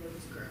because there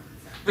was a girl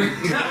inside.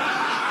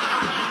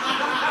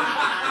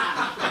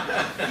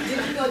 Did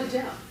you go to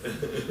jail?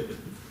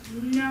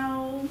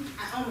 No,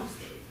 I almost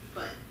did,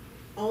 but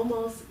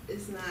almost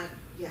is not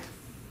yes.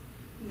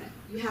 No.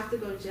 You have to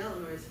go to jail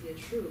in order to be a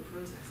true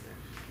protester.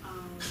 I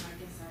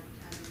guess I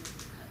didn't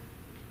cut.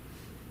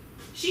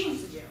 She went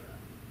to jail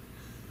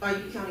though. Are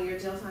you counting your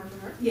jail time for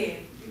her? Yeah,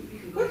 you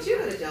can go. What'd you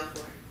go to jail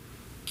for?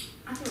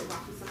 I threw a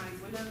rock through somebody's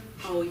window.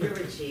 Oh, you're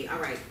a G. All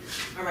right,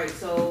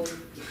 so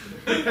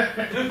I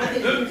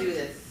think we can do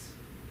this.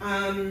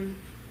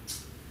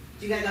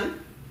 You got gum?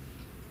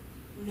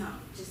 No,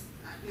 just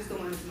the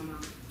one that's my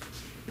mom.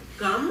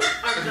 Gum or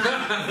gun?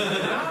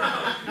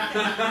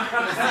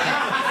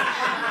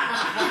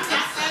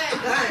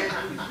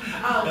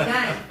 Oh,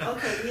 gun.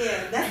 Okay, yeah,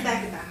 that's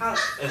back in the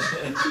house.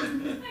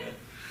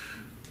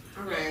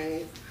 All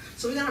right.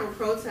 So we're gonna have a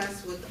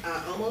protest with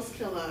Almost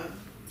Killer.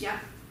 Yeah.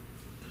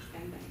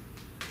 Bang bang.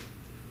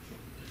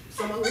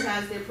 Someone who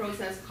has their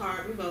protest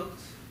card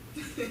revoked. I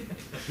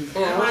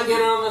want to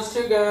get on this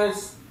too,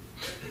 guys.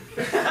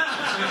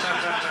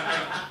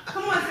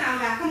 Come on, sound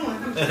guy. Come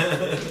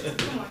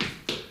on.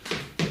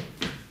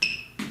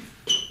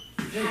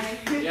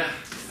 Yeah.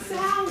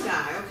 Sound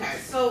guy. Okay.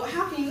 So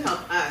how can you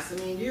help us? I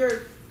mean, you're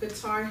a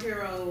Guitar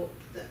Hero.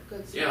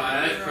 Yeah,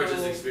 I have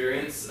purchase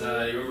experience. You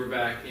remember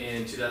back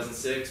in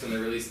 2006 when they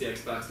released the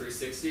Xbox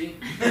 360?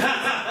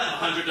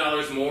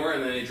 $100 more,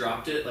 and then they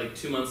dropped it like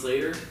 2 months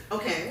later.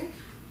 Okay.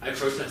 I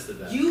protested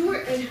that. You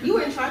were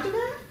in charge of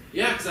that?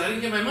 Yeah, because I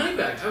didn't get my money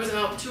back. I was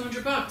out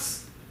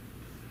 $200.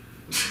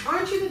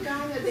 Aren't you the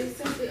guy that they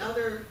sent the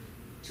other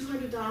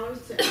 $200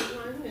 to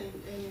everyone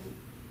and?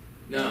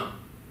 No.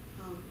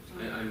 Oh,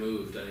 sorry. I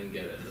moved. I didn't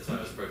get it. That's why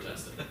I was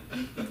protesting.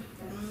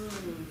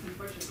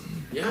 Unfortunate.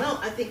 Yeah.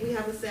 I think we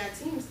have a sad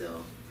team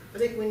still. I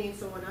think we need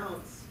someone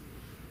else.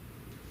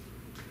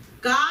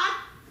 God?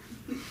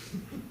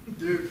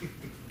 Dude.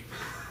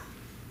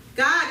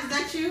 God, is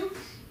that you?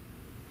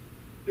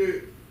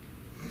 Dude.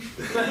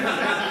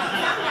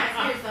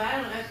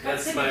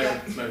 That's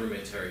my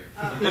roommate, Terry.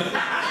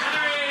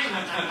 Terry!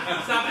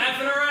 Stop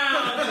effing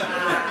around!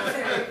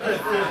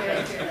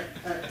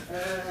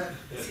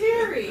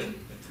 Terry.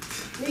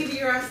 Maybe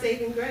you're our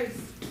saving grace.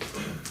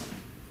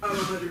 I'm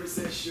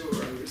 100% sure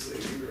I'm your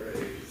saving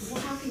grace. Well,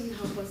 how can you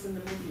help us in the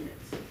movement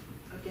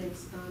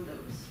against condos?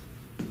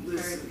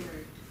 Listen,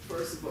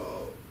 first of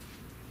all,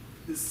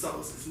 this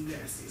sauce is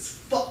nasty as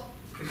fuck.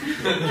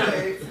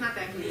 It's not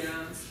that good.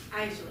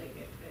 I actually like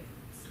it.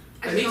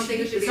 I just don't think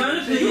it should It's be. not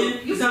an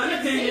opinion. You It's not an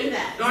can't say opinion.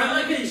 that. No, I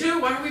like it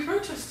too. Why are we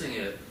protesting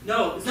it?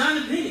 No, it's not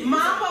an opinion.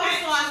 Mambo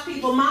sauce,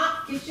 people.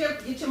 Get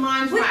your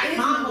minds What right. is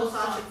Mambo mambo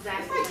sauce. sauce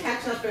exactly? It's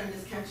like ketchup and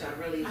just ketchup,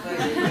 really. I But thought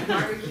it was like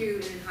barbecue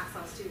and hot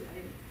sauce too.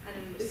 I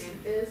didn't understand.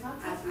 It is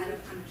hot sauce. I'm not sure.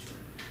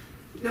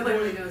 The Nobody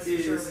really point knows for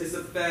is, sure. It's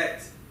the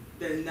fact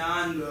that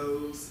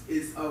Nando's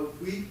is a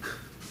weak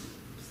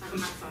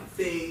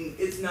thing.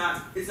 It's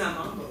not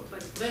mambo.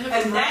 They have And a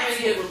that's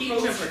variety what of we're heat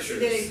protesting. temperatures.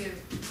 They do.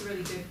 It's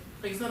really good.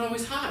 Like, it's not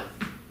always hot.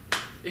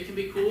 It can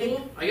be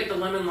cool. I get the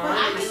lemon Well, lime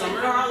I in the think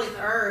summer. garlic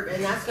herb,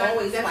 and that's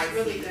always That's spicy.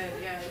 really good.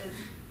 Yeah, it is.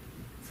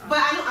 But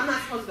I'm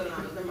not supposed to go to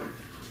Nando's. Never mind.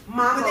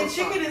 Mambo But the sauce.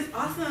 chicken is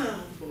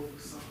awesome.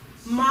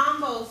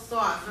 Mambo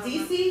sauce.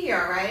 DC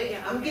here, right?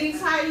 Yeah, I'm okay. getting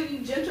tired of you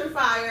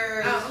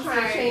gentrifiers Oh, I'm trying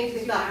to sorry. change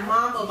things up.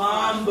 Mambo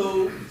sauce.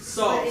 Mambo But it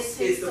sauce is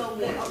tastes the so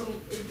good. point. I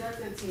mean, it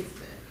doesn't taste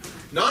good.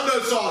 Nando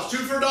sauce, 2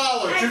 for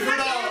 $1, 2 for $1, 2 for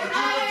 $1.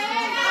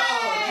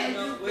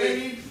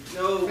 Wait,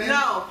 no.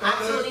 No,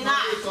 absolutely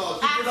not. Sauce,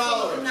 2 for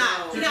Absolutely $1.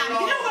 not. Two Get for out.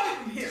 Get $1. away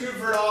from here. 2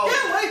 for $1.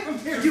 Get away from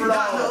here. 2 You for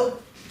got $1.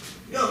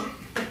 no. Yo.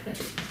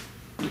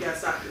 You gotta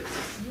stop this.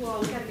 You all,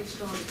 we gotta get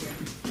strong here.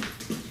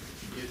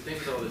 You'd think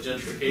with all the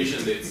gentrification,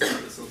 they'd stop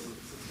the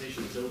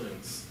solicitation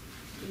buildings.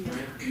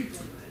 Right?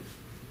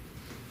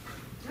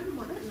 Never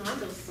mind, that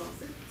Nando's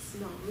sauce, it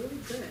smells really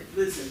good.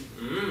 Listen.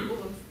 Mmm.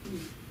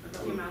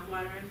 Your mouth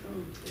watering.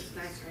 It's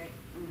nice, right?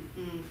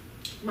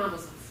 Mambo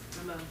sauce.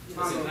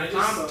 Listen,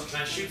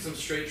 can I shoot some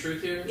straight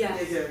truth here? Yeah.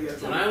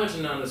 When I went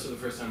to Nando's for the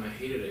first time, I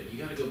hated it.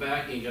 You gotta go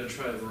back and you gotta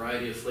try a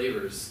variety of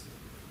flavors,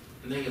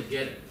 and then you'll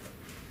get it.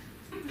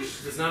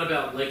 It's not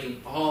about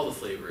liking all the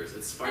flavors,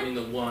 it's finding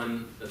the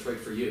one that's right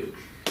for you.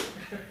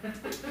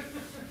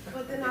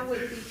 But then I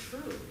wouldn't be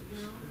true,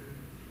 you know?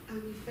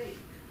 I'd be fake.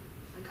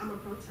 Like, I'm a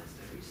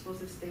protester. You're supposed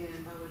to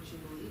stand by what you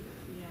believe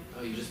in. Yeah.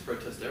 Oh, you just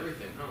protest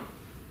everything, huh?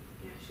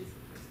 Yeah, she's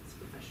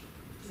professional.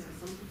 Yeah,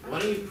 some professional. Why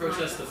don't you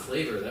protest the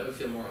flavor? That would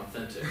feel more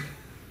authentic.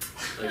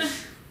 Like,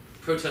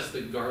 protest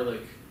the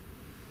garlic.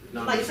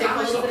 Not Like, the take a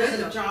sauce. little bit of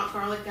the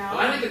garlic out.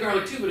 Well, I like the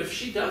garlic too, but if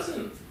she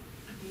doesn't,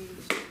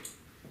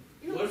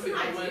 You know, what if we it's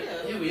all an went?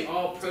 idea. Yeah, we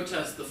all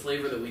protest the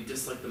flavor that we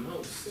dislike the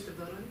most,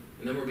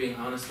 and then we're being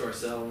honest to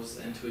ourselves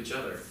and to each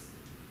other.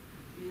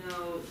 You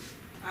know,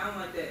 I don't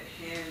like that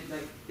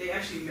like, they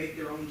actually make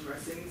their own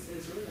dressings, and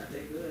it's really not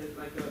that good.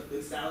 Like,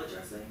 the salad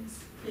dressings,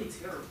 they're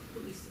terrible.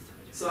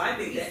 So I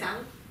think that...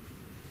 salad?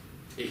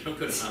 Yeah, you don't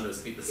go to Nando's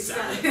and eat the It's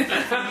salad.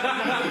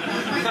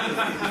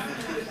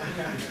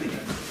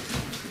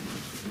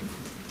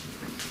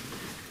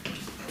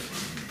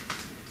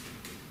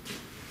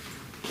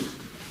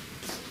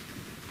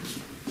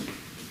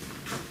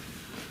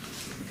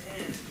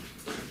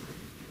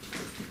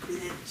 In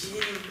that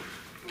gym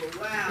for a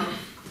while.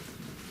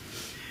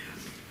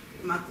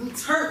 My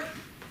glutes hurt.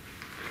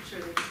 Sure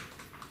they do.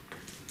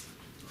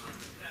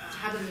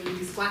 How about when you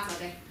do squats all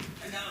day?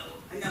 I know.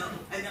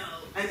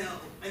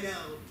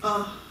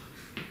 Oh,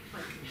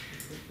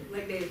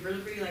 Like they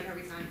really for you like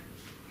every time.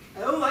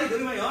 I don't like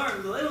doing my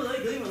arms. I don't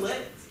like doing my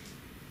legs.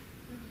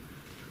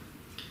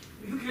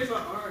 Who cares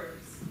about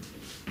arms?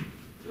 I do.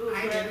 do. I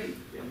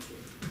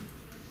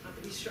have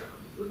to be strong.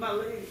 With my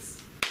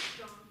legs.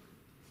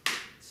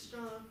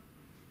 Strong.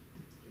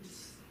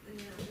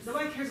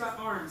 Nobody cares about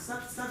arms.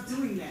 Stop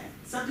doing that.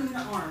 Stop doing the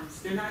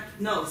arms. They're not.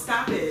 No,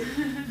 stop it.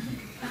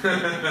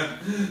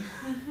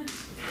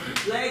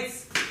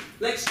 Legs.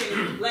 Legs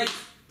change. Legs.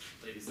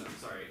 Ladies, I'm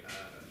sorry. I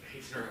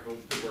hate to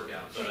interrupt a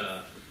workout,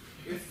 but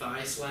your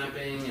thigh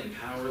slapping and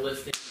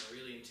powerlifting are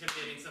really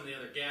intimidating some of the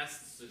other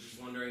guests. So just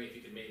wondering if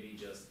you could maybe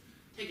just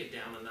take it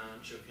down a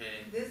notch,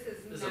 okay? This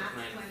is There's not a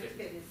Planet Planet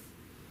Fitness.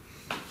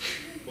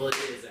 Fitness. Well, it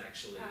is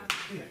actually.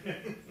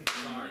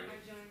 Sorry.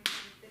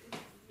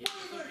 Yeah, You're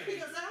gonna okay.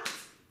 kick us out?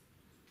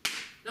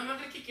 No, I'm not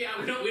gonna kick you out.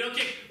 We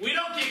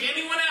don't kick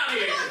anyone out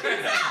here.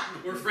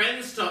 We're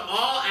friends to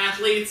all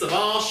athletes of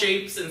all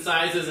shapes and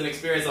sizes and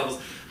experience levels.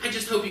 I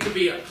just hope you could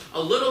be a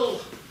little,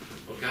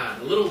 oh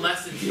God, a little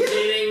less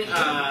intimidating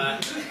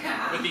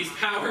with these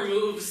power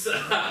moves.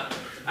 I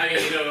mean,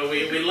 you know,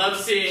 we love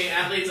seeing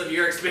athletes of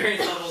your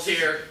experience levels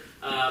here,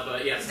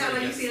 but yes. Is that why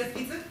you yes. feed us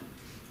pizza?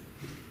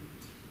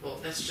 Well,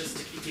 that's just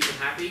to keep people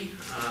happy.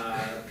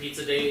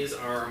 Pizza days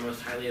are our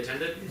most highly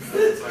attended.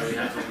 That's why we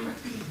have them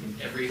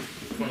every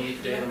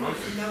 28th day of the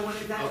month. No one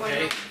is that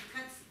Okay. way.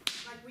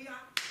 Cuts like we are.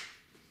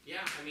 Yeah,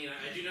 I mean,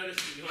 I do notice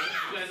you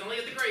guys only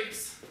get the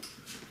grapes.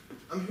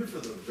 I'm here for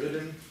the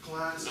ribbon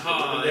class.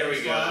 Oh, there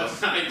we go.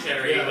 Hi,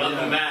 Terry.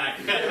 Welcome back.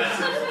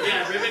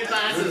 Yeah, ribbon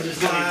class is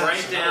coming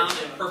right down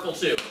in purple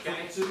too.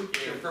 Okay?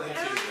 Yeah, purple too.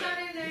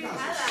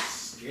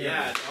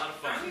 Yeah, it's a lot of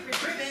fun.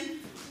 Ribbon.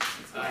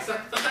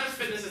 Sometimes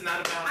fitness is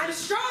not about. I'm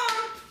strong.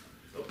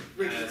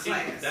 See,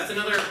 that's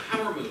another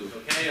power move.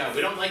 Okay,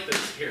 we don't like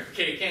this here.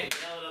 Okay, you can't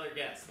yell at other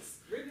guests.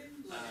 Ribbon.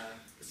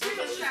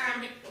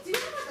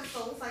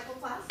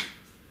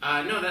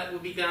 No, that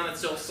would be down at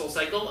Soul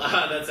Cycle.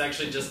 That's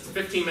actually just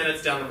 15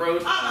 minutes down the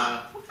road.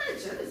 What kind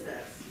of gym is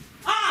this?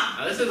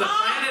 This is a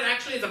planet,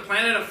 actually, it's a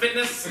planet of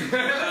fitness. We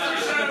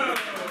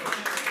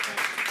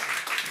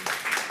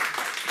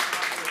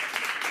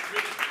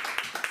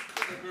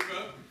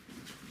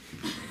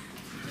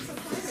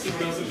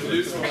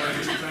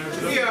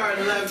are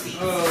level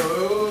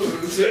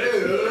 2. Wasn't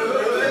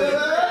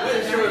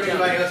sure if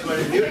anybody else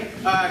wanted to do it.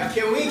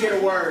 Can we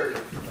get a word?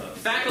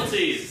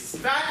 Faculties.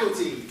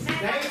 Faculties.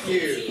 Thank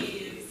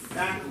you.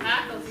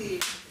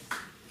 Faculties.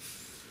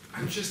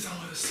 I'm just all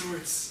out of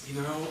sorts,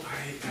 you know.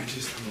 I'm a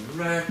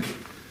wreck.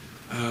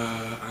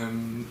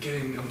 I'm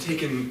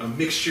taking a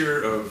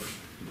mixture of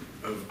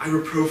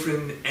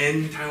ibuprofen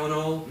and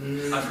Tylenol.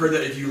 I've heard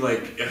that if you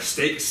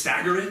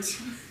stagger it,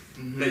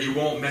 that you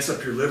won't mess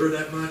up your liver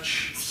that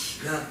much.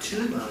 Not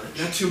too much.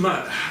 Not too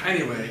much.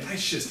 Anyway,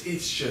 it's just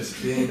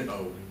been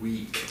a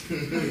week.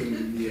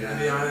 Yeah. To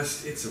be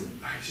honest, it's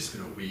just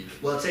been a week.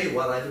 Well, I'll tell you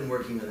what, I've been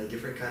working on a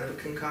different kind of a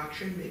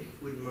concoction. Maybe you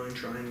wouldn't mind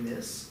trying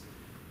this.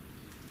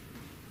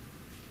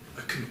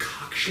 A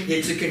concoction?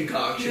 It's a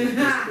concoction at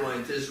this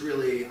point. There's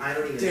really, I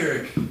don't even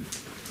Derek,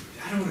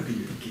 I don't want to be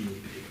your guinea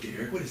pig,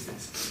 Derek. What is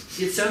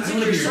this? It sounds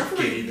like you're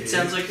suffering. It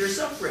sounds like you're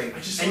suffering.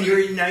 And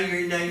now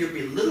you're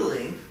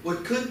belittling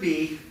what could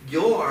be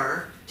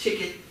your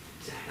ticket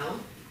to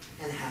health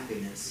and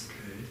happiness.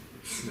 Okay.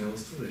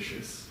 Smells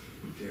delicious,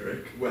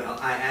 Derek. Well,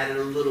 I added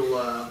a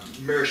little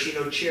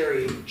maraschino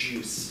cherry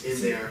juice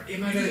in there.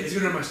 Is it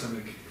gonna hurt my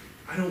stomach?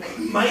 It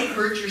might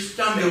hurt your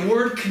stomach. The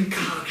word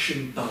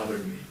concoction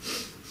bothered me.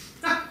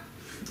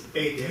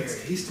 Hey, Derek.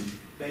 That's tasty.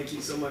 Thank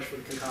you so much for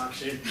the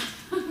concoction.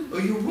 Oh,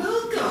 you're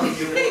welcome.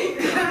 You're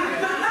welcome.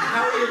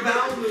 How are your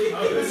bowel movements?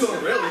 Oh, this is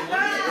really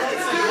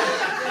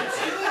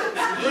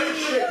good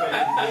shit,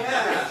 man.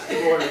 Yeah.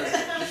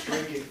 Just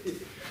drinking.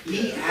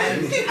 He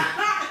hadn't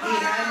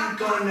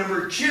gone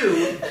number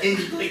 2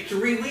 in like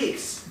 3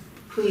 weeks.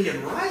 Cleaned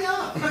him right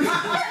up.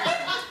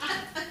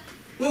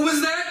 What was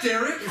that,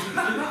 Derek?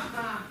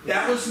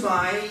 That was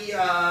my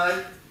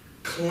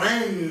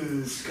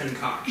cleanse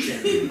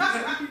concoction.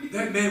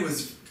 That man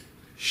was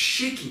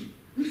shaking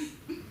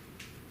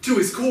to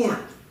his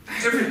core.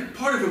 Every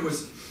part of him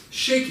was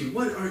shaking.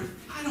 I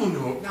don't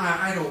know.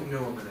 I don't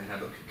know I'm gonna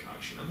have a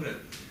concoction. I'm gonna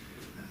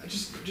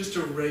just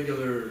a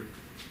regular.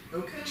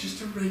 Okay.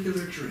 Just a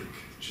regular drink.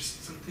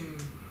 Just something.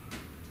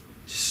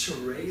 Just a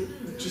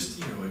regular. Just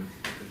a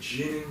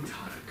gin and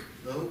tonic.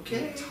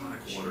 Okay.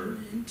 Tonic water.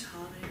 Gin and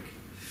tonic.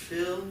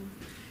 Phil.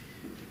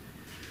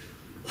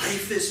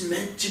 Life is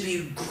meant to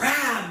be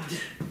grabbed.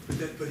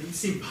 But he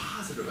seemed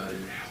positive about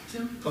it. It helped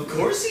him. Of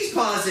course he's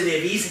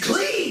positive. He's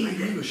clean.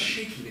 He was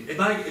shaking.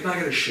 Am I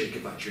gonna shake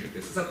if I drink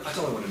this? That's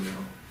all I want to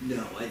know.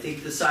 No, I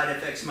think the side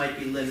effects might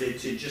be limited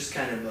to just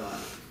kind of a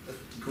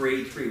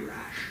grade 3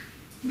 rash.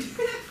 I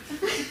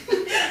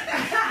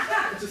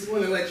just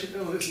want to let you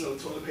know there's no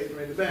toilet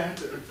paper in the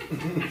bathroom.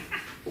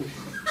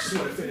 Just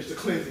want to finish the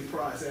cleansing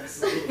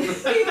process.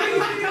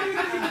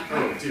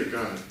 Oh dear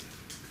God.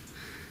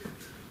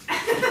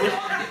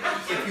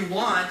 If you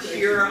want,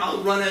 here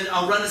I'll run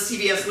a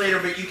CVS later,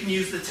 but you can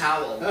use the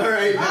towel. All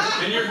right.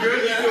 And you're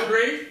good? You feel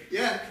great?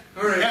 Yeah.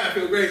 All right. Yeah, I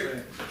feel great,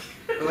 man.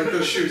 I like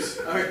those shoes.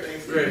 All right,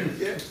 thanks. Great.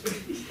 Yeah.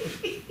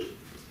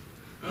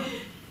 Oh,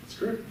 it's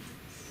good.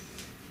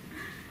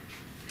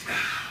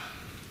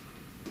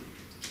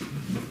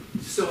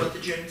 So at the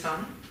gin and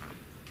tonic?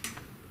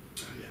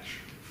 Oh, yeah,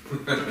 sure.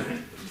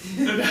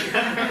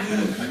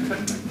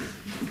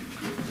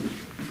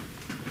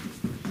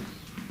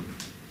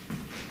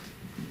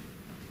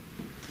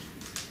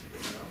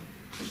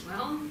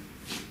 Well,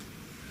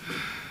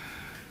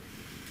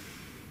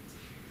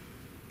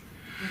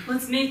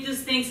 let's make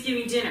this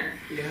Thanksgiving dinner.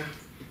 Yeah.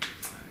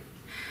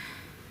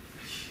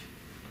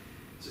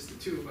 Just the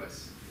 2 of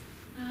us.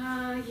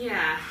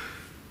 Yeah.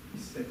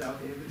 Sent out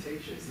the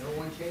invitations. No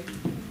one came.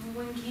 No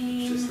one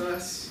came. Just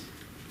us.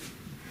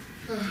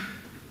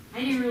 I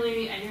didn't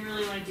really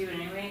want to do it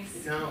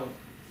anyways. No,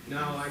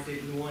 I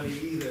didn't want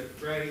it either.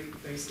 Right?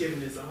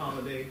 Thanksgiving is a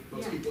holiday.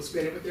 Most people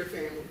spend it with their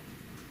family.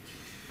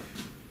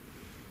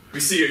 We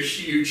see a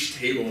huge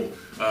table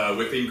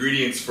with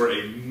ingredients for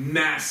a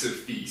massive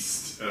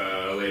feast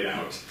laid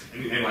out,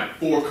 and like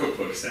 4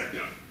 cookbooks stacked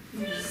up.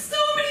 There's so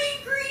many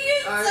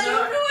ingredients. I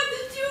don't know what to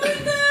do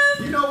with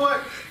them. You know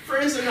what?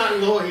 Friends are not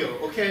loyal,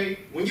 okay?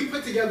 When you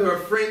put together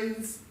a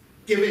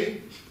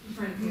Friendsgiving,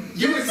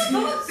 they're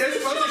supposed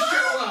to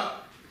show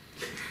up.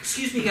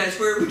 Excuse me, guys,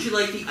 where would you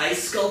like the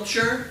ice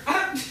sculpture?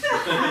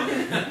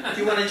 Do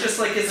you want it just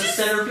like as a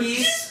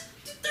centerpiece?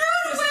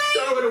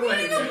 Throw it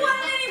away. We don't want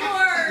it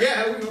anymore.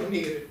 Yeah, we don't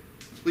need it.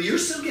 Well, you're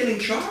still getting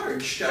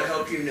charged, I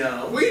hope you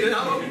know. We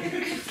know.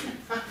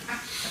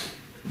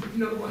 You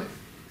know what?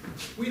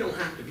 We don't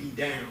have to be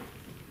down,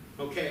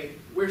 okay?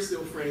 We're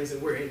still friends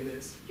and we're in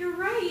this. You're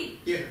right.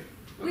 Yeah.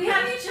 We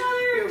have each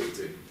other. Yeah, we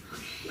do.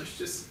 Let's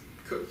just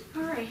cook.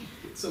 All right.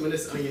 Get some of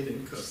this onion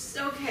and cook.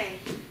 Okay.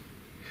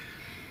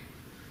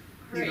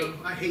 You know,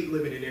 I hate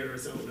living in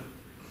Arizona.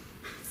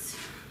 It's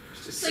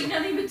like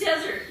nothing but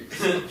desert.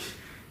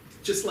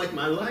 Just like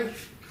my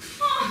life.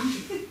 Aw.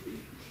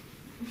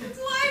 That's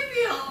how I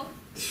feel.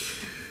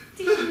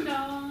 Ding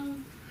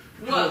dong.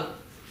 Whoa.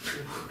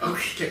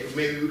 Okay,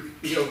 maybe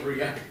we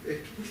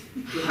overreacted.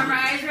 Are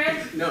my eyes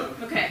red? No.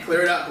 Okay.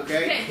 Clear it up,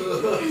 okay?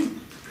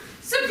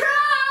 Surprise!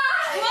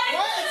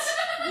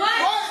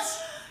 What?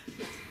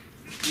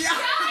 Yeah.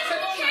 Guys,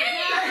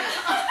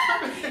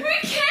 we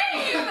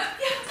came!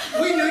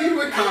 We knew you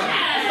would come.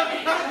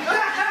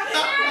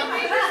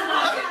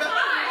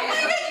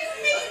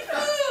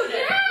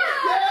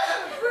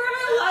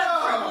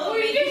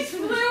 We just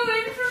flew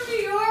in from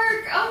New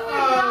York. Oh my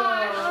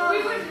god. We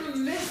wouldn't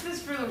miss this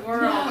for the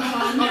world.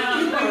 No,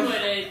 we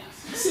wouldn't.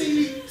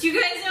 See? Do you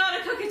guys know how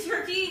to cook a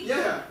turkey?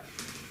 Yeah.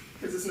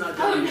 Because it's not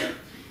done yet.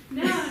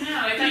 No, I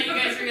thought you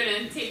guys were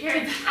gonna take care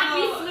of that.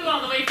 We flew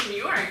all the way from New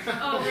York.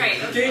 Oh, right.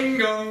 Okay. Ding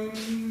dong.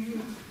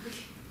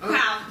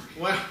 Wow.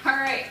 Wow. All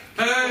right.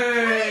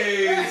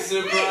 Hey,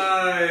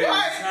 surprise!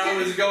 What? How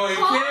is it going,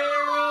 Carol and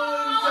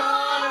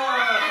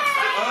Donna?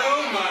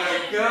 Oh my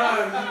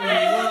God!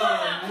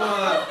 Mwah,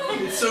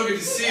 mwah. It's so good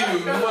to see you.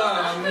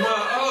 Mwah,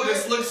 mwah. Oh,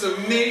 this looks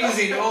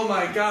amazing. Oh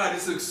my God,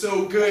 this looks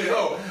so good.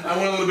 Oh, I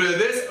want a little bit of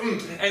this.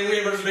 And we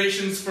have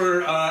reservations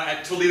for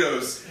at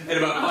Toledo's in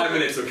about 5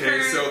 minutes.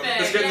 Okay, so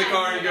let's get in the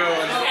car and go.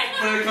 And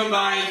we're gonna come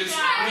by and just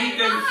meet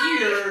them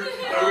here.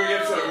 And we're gonna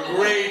get some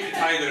great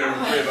Italian dinner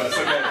for 3 of us.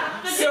 Okay,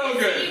 so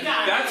good.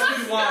 That's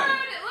good wine.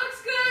 It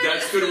looks good.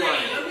 That's good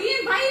wine. Are we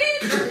invited?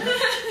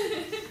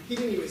 He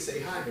didn't even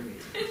say hi to me.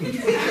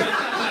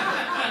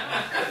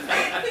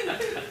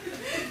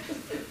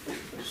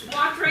 Just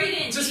walked right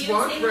in. Just Didn't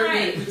walked say right hi.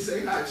 in and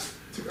say hi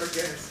to our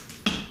guest.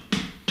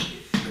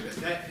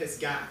 That has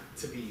got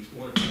to be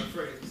one of our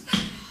friends.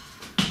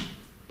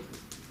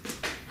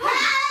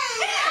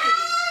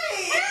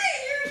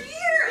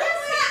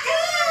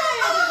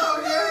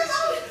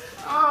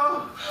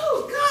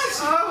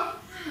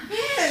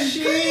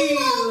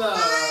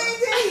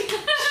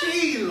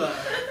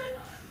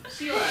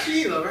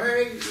 Sheila,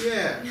 right?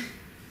 Yeah.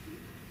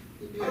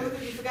 Oh,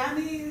 you forgot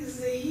me?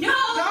 No,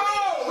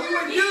 we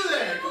wouldn't do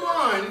that. Come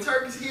on, the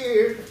turkey's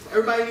here.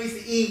 Everybody needs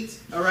to eat,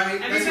 all right?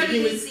 That's what Everybody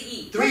humans- needs to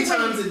eat. 3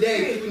 times a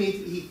day, people need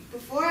to eat.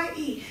 Before I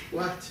eat,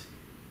 What?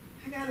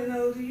 I gotta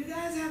know, do you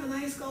guys have a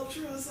nice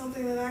sculpture or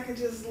something that I can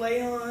just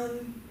lay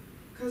on?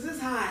 Because it's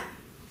hot.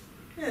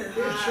 It's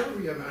Yeah, hot. sure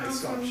we have an ice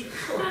sculpture.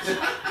 Of course.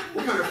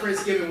 What kind of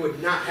Friendsgiving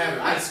would not have an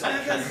ice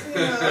sculpture?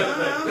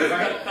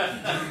 Right?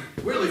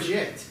 We're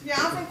legit. Yeah,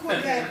 I'm from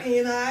Quebec,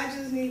 and I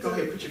just need Go to...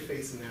 ahead, put your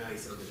face in that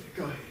ice over there.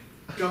 Go ahead.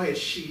 Go ahead,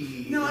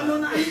 she. No, I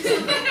need to,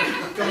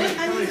 Go ahead, I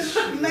need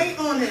to lay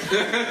on it.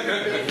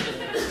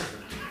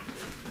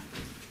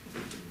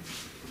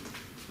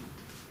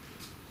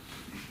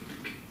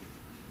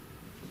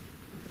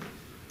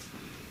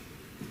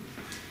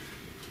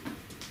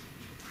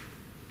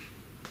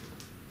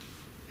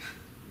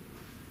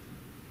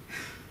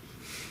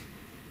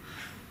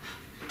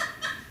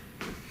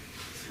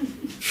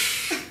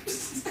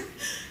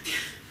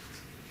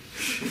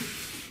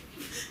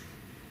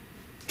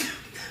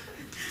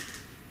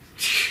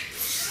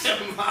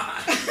 Come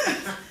on.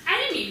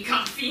 I didn't need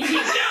coffee. No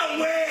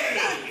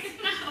way!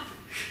 No.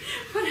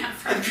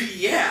 Whatever.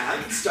 Yeah,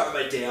 I can start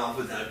my day off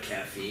without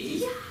caffeine.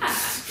 Yeah. I'm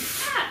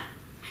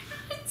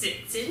not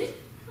addicted.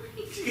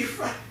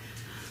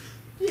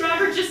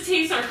 Robert just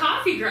takes our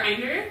coffee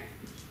grinder.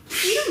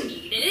 You don't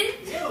need it.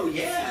 Oh,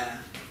 yeah.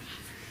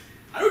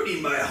 I don't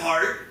need my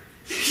heart.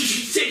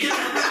 She's taking it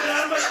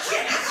out of my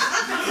chest.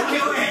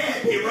 Go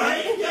ahead, you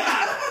right?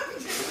 Yeah.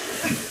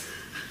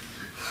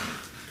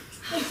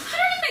 I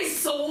don't need my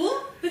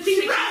soul. The thing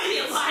that keeps me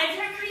alive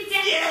every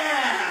day.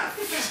 Yeah.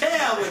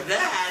 Hell with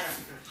that.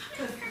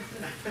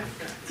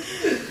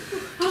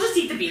 I'll just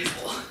eat the beans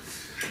whole.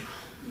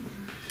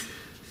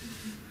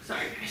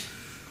 Sorry, guys.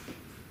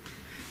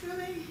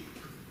 Really?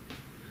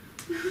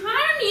 I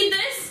don't need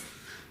this.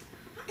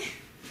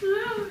 I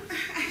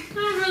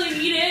don't really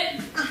need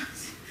it.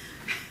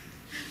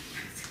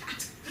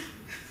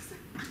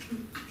 I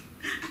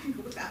can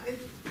go without it.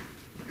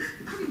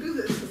 I can do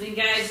this. Listen,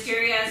 guys,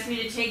 Jerry asked me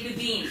to take the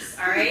beans,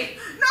 alright?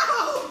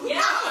 No! Yeah.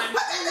 No!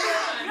 What the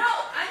hell? No,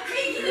 I'm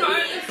taking the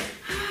beans.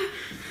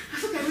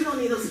 That's okay, we don't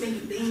need those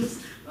stinking beans.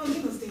 We don't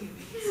need those stinking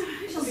beans.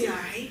 It'll be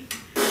alright.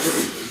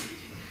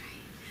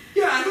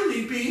 Yeah, I don't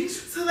need beans.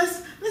 So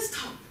let's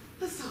talk.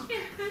 Let's talk. Yeah,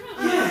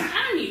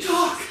 I don't need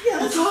Talk. Yeah,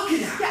 We'll talk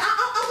it out. Yeah,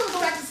 I'm gonna go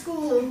back to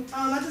school.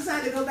 I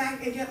decided to go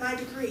back and get my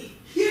degree.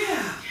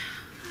 Yeah.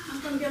 I'm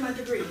gonna get my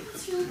degree.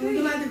 I'm gonna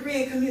get my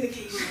degree in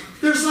communication.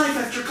 There's life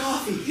after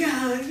coffee.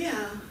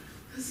 Yeah.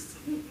 'Cause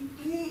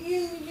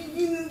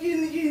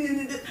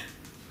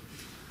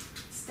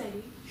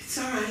Steady. It's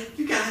all right.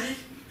 You got it.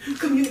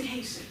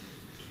 Communication.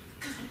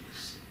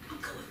 I'm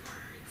good with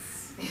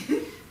words.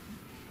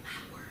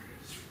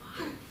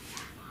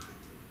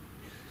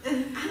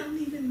 I don't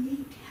even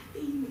need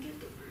caffeine to get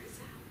the words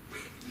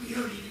out. You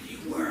don't need any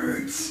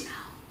words. No.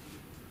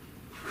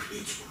 Who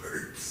needs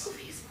words? Who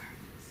needs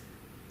words?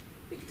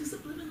 We can do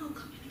subliminal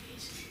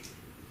communication.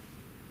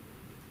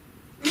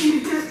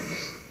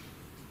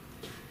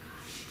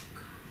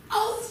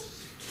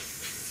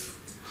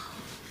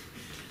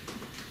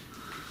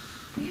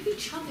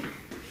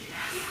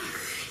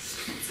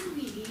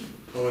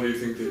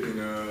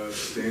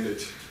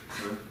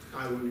 Huh?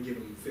 I wouldn't give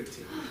them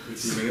 15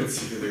 minutes. 15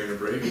 minutes? You think they're gonna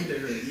break? They're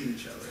gonna eat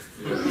each other.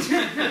 Yeah.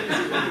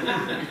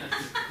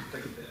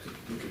 Look at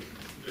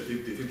that. Do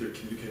you think they're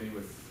communicating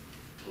with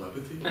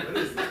telepathy? What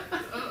is that?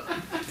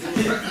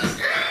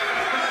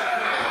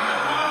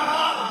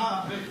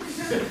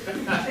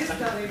 It's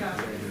coming up.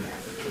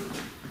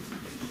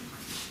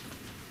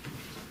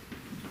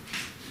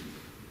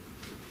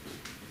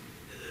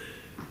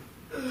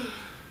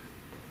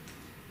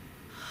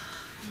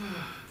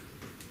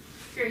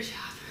 Great job.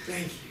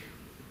 Thank you.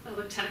 That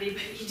looked heavy,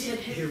 but you did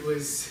it. It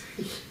was,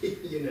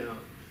 you know,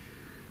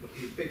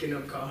 picking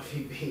up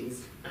coffee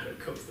beans out of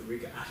Costa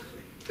Rica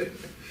Island.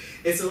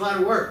 It's a lot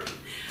of work,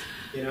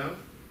 you know,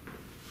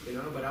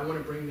 but I want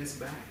to bring this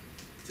back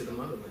to the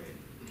motherland,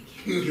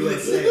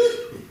 USA.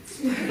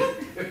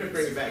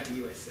 Bring it back to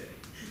USA.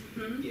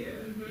 Mm-hmm.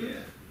 Yeah,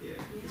 yeah.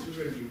 Because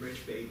we're gonna be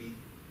rich, baby.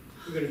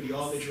 We're gonna be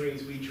all the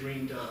dreams we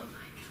dreamed of.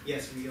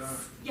 Yes, we are.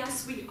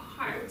 Yes, we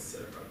are. We're gonna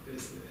set up our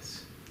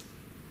business.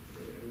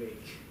 We're gonna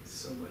make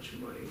so much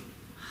money.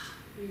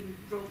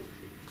 Roll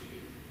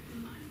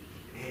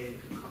And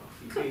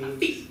coffee Coffee beans.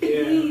 beans.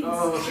 Yeah.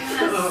 Oh,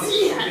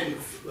 Yes.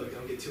 oh. Look,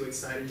 don't get too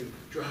excited. You're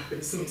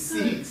dropping some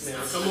seeds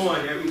now. Come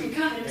on, every bit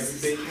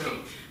counts.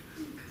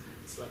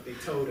 It's like they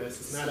told us.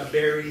 It's not a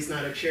berry, it's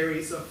not a cherry,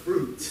 it's a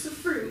fruit. It's a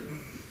fruit.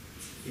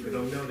 People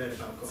don't know that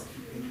about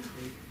coffee beans.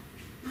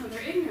 No,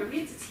 they're ignorant. We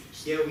have to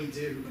teach them. Yeah, we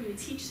do. We're going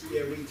to teach them?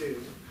 Yeah, we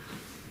do.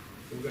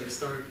 We're going to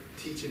start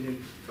teaching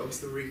in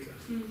Costa Rica.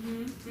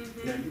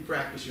 Mm-hmm. Now, you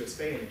practice your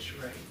Spanish,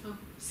 right? Oh,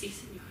 sí,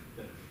 señor.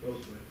 Well,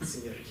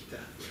 señorita.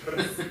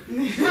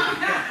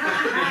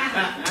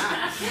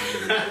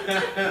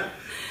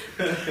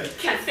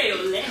 Café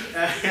au lait.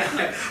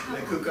 La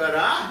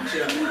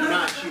cucaracha.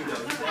 Not you,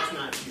 though. That's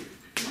not you.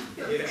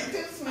 Yeah.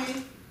 Excuse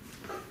me.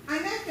 I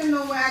need to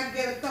know where I can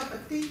get a cup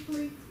of tea,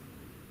 please.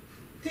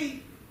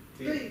 Tea.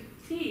 Tea.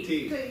 Tea.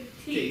 Tea.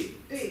 Tea.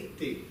 Tea.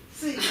 Tea.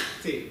 Sí.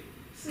 Tea.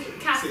 Sí.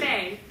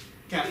 Café.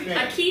 Café.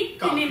 Aquí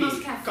tenemos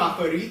café.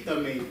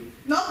 Cafarita, maybe.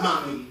 No,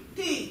 Mommy.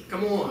 tea.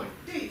 Come on.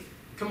 Tea.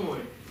 Come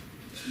on.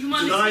 You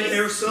want Did I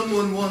hear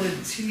someone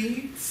wanted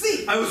tea?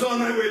 See. I was on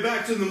my way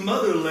back to the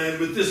motherland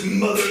with this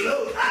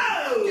motherload.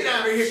 Ow! Get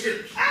out of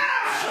here.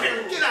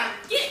 Ow! Get out.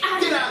 Get out of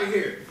Get here. out of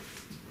here.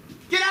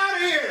 Get out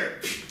of here.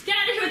 Get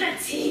out of here with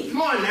that tea.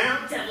 Come on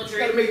now. Devil You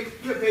gotta drink.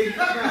 make good baby.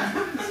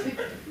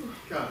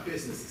 God,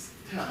 business is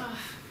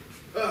tough.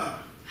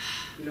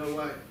 You know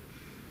what?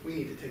 We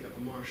need to take up a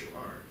martial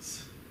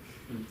arts.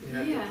 We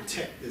have Yeah. to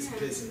protect this Yeah.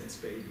 business,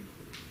 baby.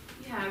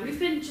 Yeah, we've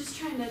been just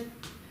trying to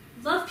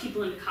love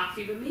people into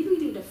coffee, but maybe we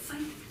need to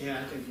fight. Yeah,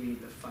 I think we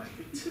need to fight.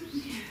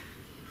 Yeah.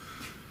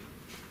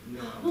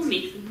 No. We'll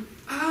make them.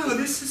 Oh,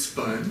 this is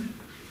fun.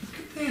 Look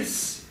at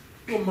this.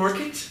 Little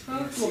market.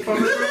 Huh? Little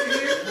farmer's market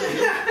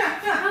here.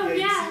 Oh,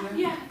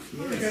 yeah.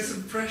 Oh, I got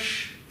some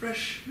fresh, what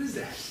is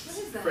that? What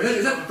is that?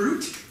 Is that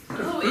fruit?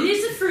 Oh, it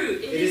is a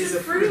fruit. It is a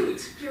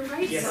fruit. You're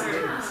right, Yes, sir. it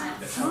is. Yeah.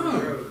 That's how it Oh,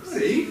 grows.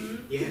 see?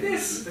 Yeah. Look at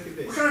this. Look at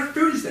this. What kind of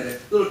fruit is that?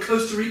 A little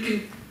Costa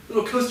Rican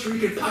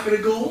pocket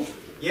of gold?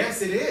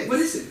 Yes, it is. What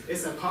is it?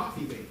 It's a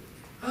coffee bean.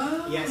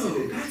 Oh, Yes, it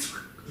is. that's.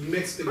 You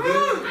mix the good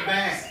with the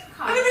bad.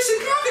 I've never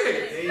seen coffee.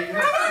 There you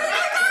go.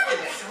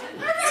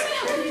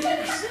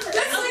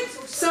 That's like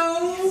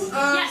so.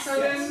 Yes. So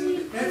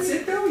then that's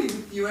it though.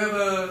 You have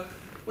a.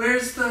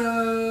 Where's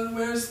the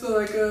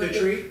like The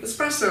tree?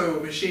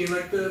 espresso machine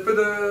like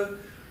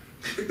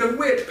the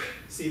whip.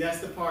 See, that's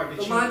the part that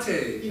The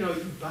latte. you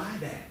buy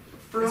that.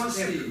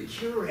 Frosty. That's what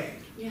Keurig.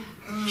 Yeah.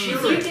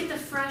 Sure. If you get the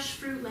fresh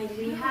fruit like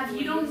we have,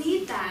 you don't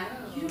need that.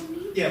 You don't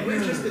need Yeah, we're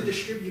just the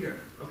distributor,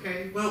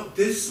 okay? Well,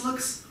 this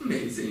looks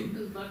amazing.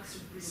 It looks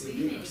See,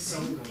 really you're so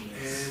amazing.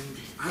 nice. And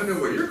I don't know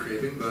what you're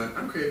craving, but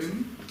I'm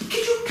craving.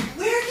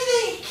 Where do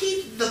they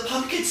keep the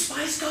pumpkin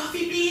spice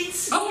coffee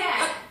beans? Oh,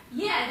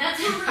 Yeah,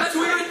 that's what that's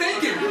what we were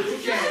thinking. We're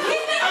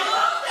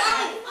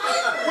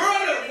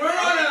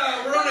on a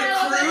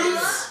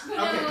cruise.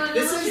 Okay,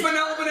 this is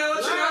Vanilla,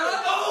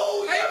 Chanel.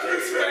 Oh, Hey,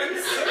 cruise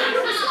friends.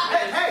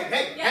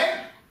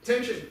 Hey!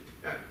 Attention.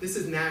 This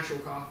is natural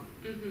coffee.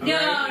 Mm-hmm.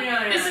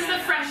 No. This is the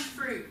fresh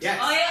fruit. Yes.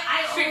 Oh, yeah,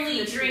 I Straight from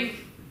only the drink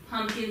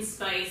pumpkin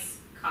spice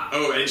coffee.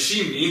 Oh, and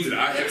she means it.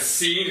 I have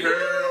seen her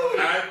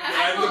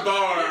at the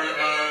bar.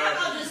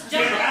 I'll just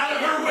Get jump out of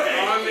her way!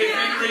 On the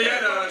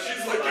Henrietta.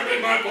 She's like, give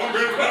me my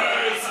pumpkin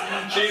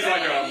spice. She's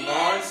like a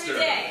monster.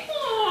 Day.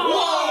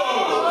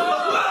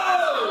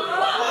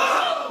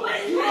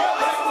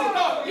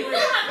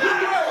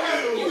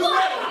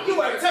 You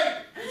want to take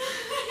it.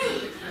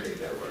 I think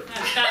that works.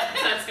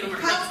 That's gonna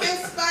work. Pumpkin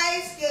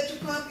spice, get your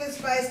pumpkin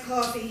spice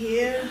coffee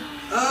here.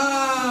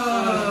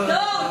 Oh.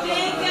 Go,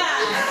 big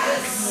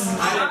guys.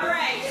 All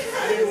right.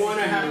 I didn't want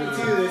to have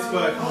to do this,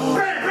 but...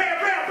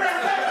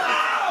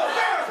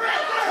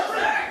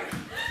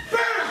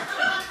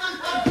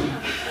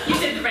 You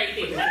did the right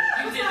thing.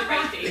 You did the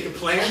right They thing. can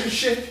plan and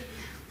shit.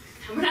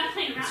 We're not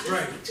playing around. That's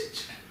right.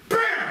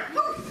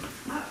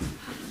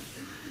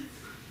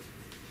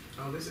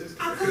 Oh, this is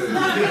good. And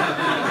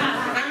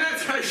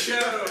that's our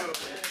show.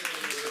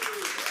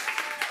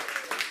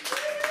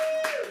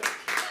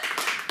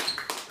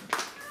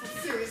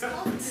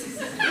 What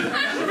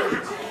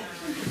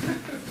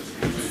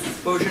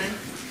was your name?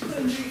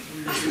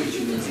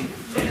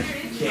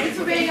 Thanks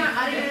for being our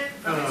audience.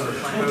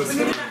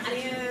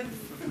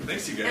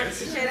 Thanks, you guys.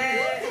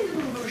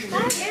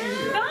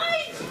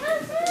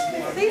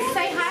 Please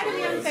say hi to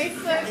me on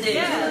Facebook.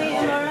 Yeah. Julie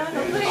and Laura.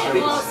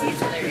 We'll see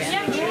each other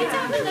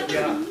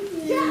again.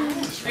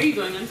 Are you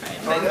going on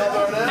Friday?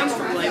 Thanks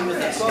for playing with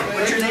us.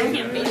 What's your name?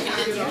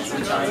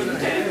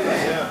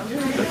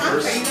 The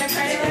first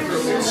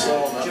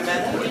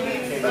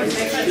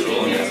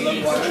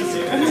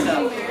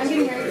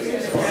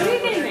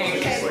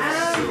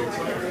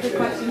Good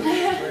question.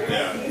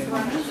 Yeah.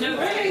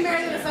 We're getting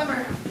married in the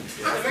summer.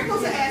 I'm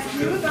supposed to ask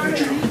you, where's Darnell?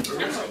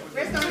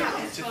 Where's Darnell?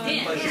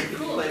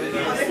 Cool.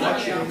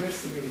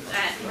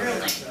 Real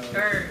nice.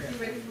 Or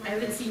I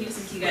haven't seen you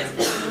since you guys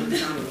did.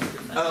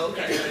 Oh,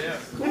 okay.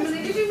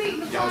 Emily, did you meet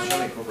before? Yeah, I was trying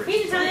to incorporate. Can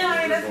you tell me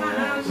how that's not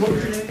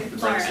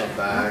Bring stuff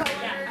back.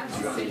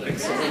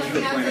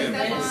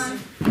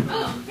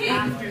 Oh, hey,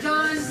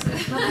 John,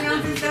 my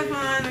fiance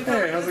Stefan.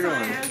 Hey, how's it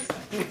going?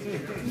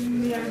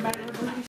 Everybody